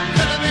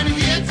 could have been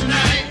here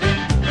tonight,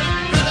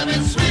 could have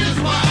been sweet as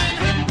wine,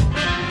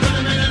 could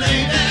have been a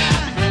lady,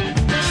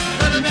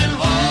 could have been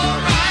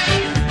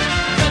alright,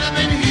 could have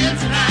been here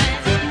tonight,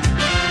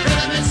 could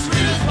have been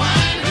sweet as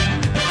wine,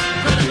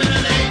 could have been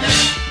a lady.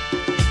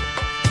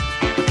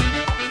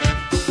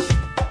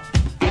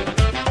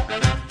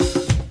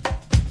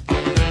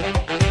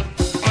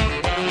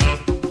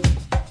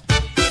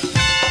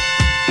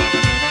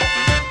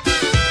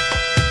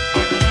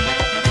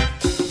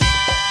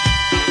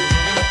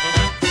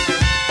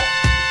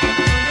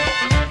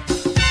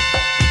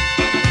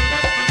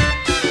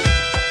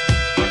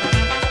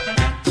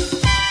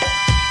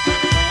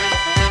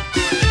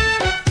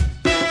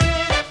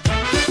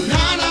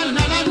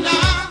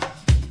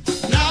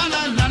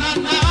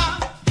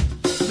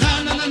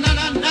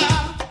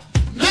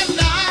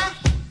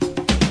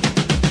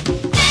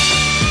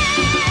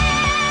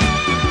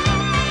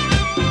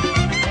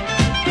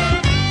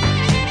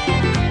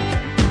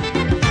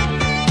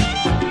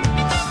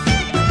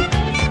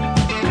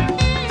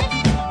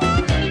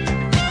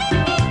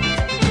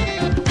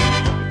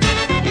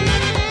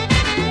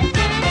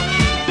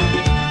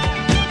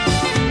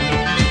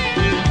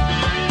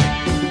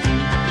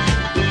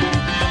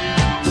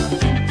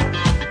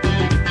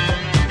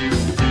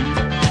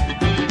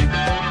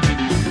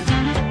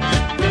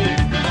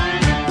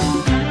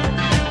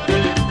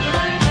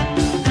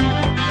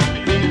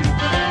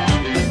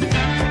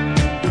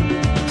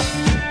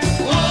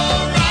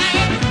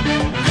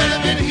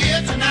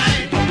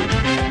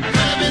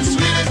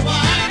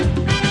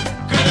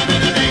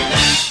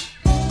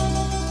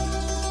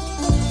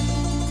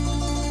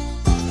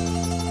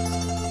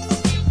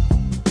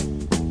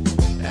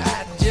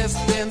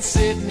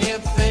 Sitting here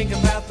thinking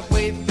about the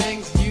way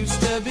things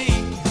used to be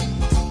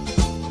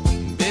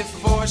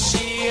before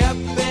she up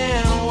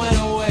and went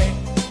away.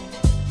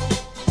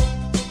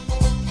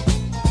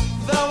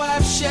 Though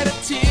I've shed a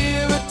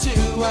tear or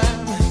two,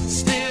 I'm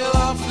still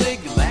awfully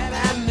glad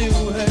I knew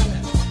her.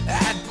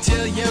 I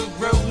tell you,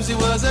 Rosie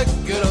was a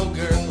good old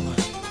girl.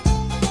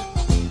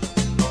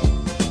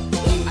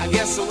 I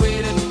guess I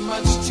waited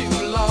much too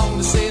long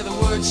to say the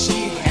words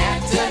she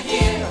had to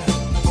hear.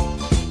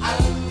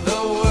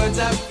 The words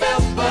I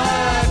felt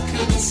but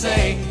couldn't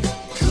say.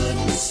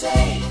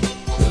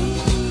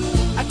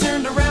 I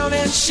turned around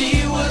and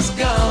she was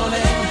gone,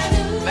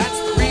 and that's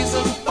the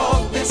reason for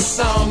this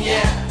song.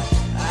 Yeah,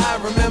 I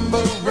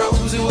remember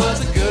Rosie was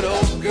a good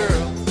old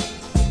girl.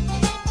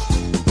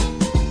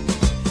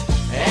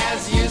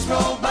 As years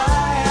roll by,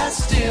 I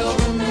still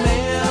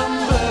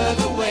remember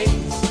the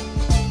ways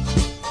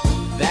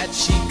that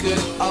she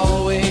could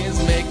always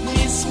make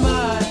me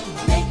smile.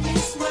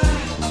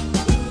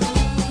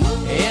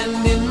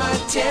 And in my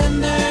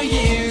tender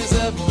years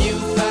of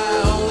youth, I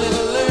only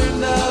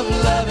learned of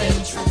love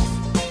and truth,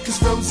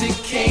 'cause Rosie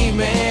came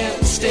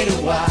and stayed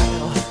a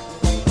while.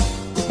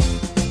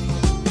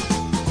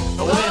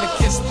 When I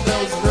kissed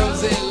those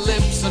rosy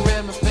lips and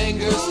ran my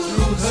fingers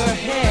through her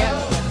hair,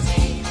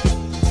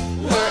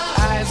 her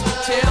eyes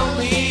would tell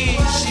me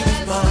she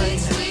was mine.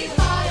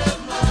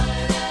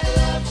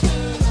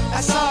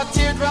 I saw a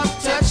teardrop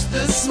touch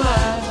the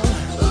smile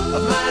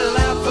of my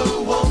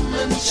laughing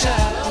woman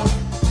child.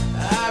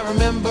 I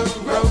remember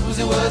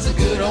Rosie was a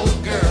good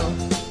old girl.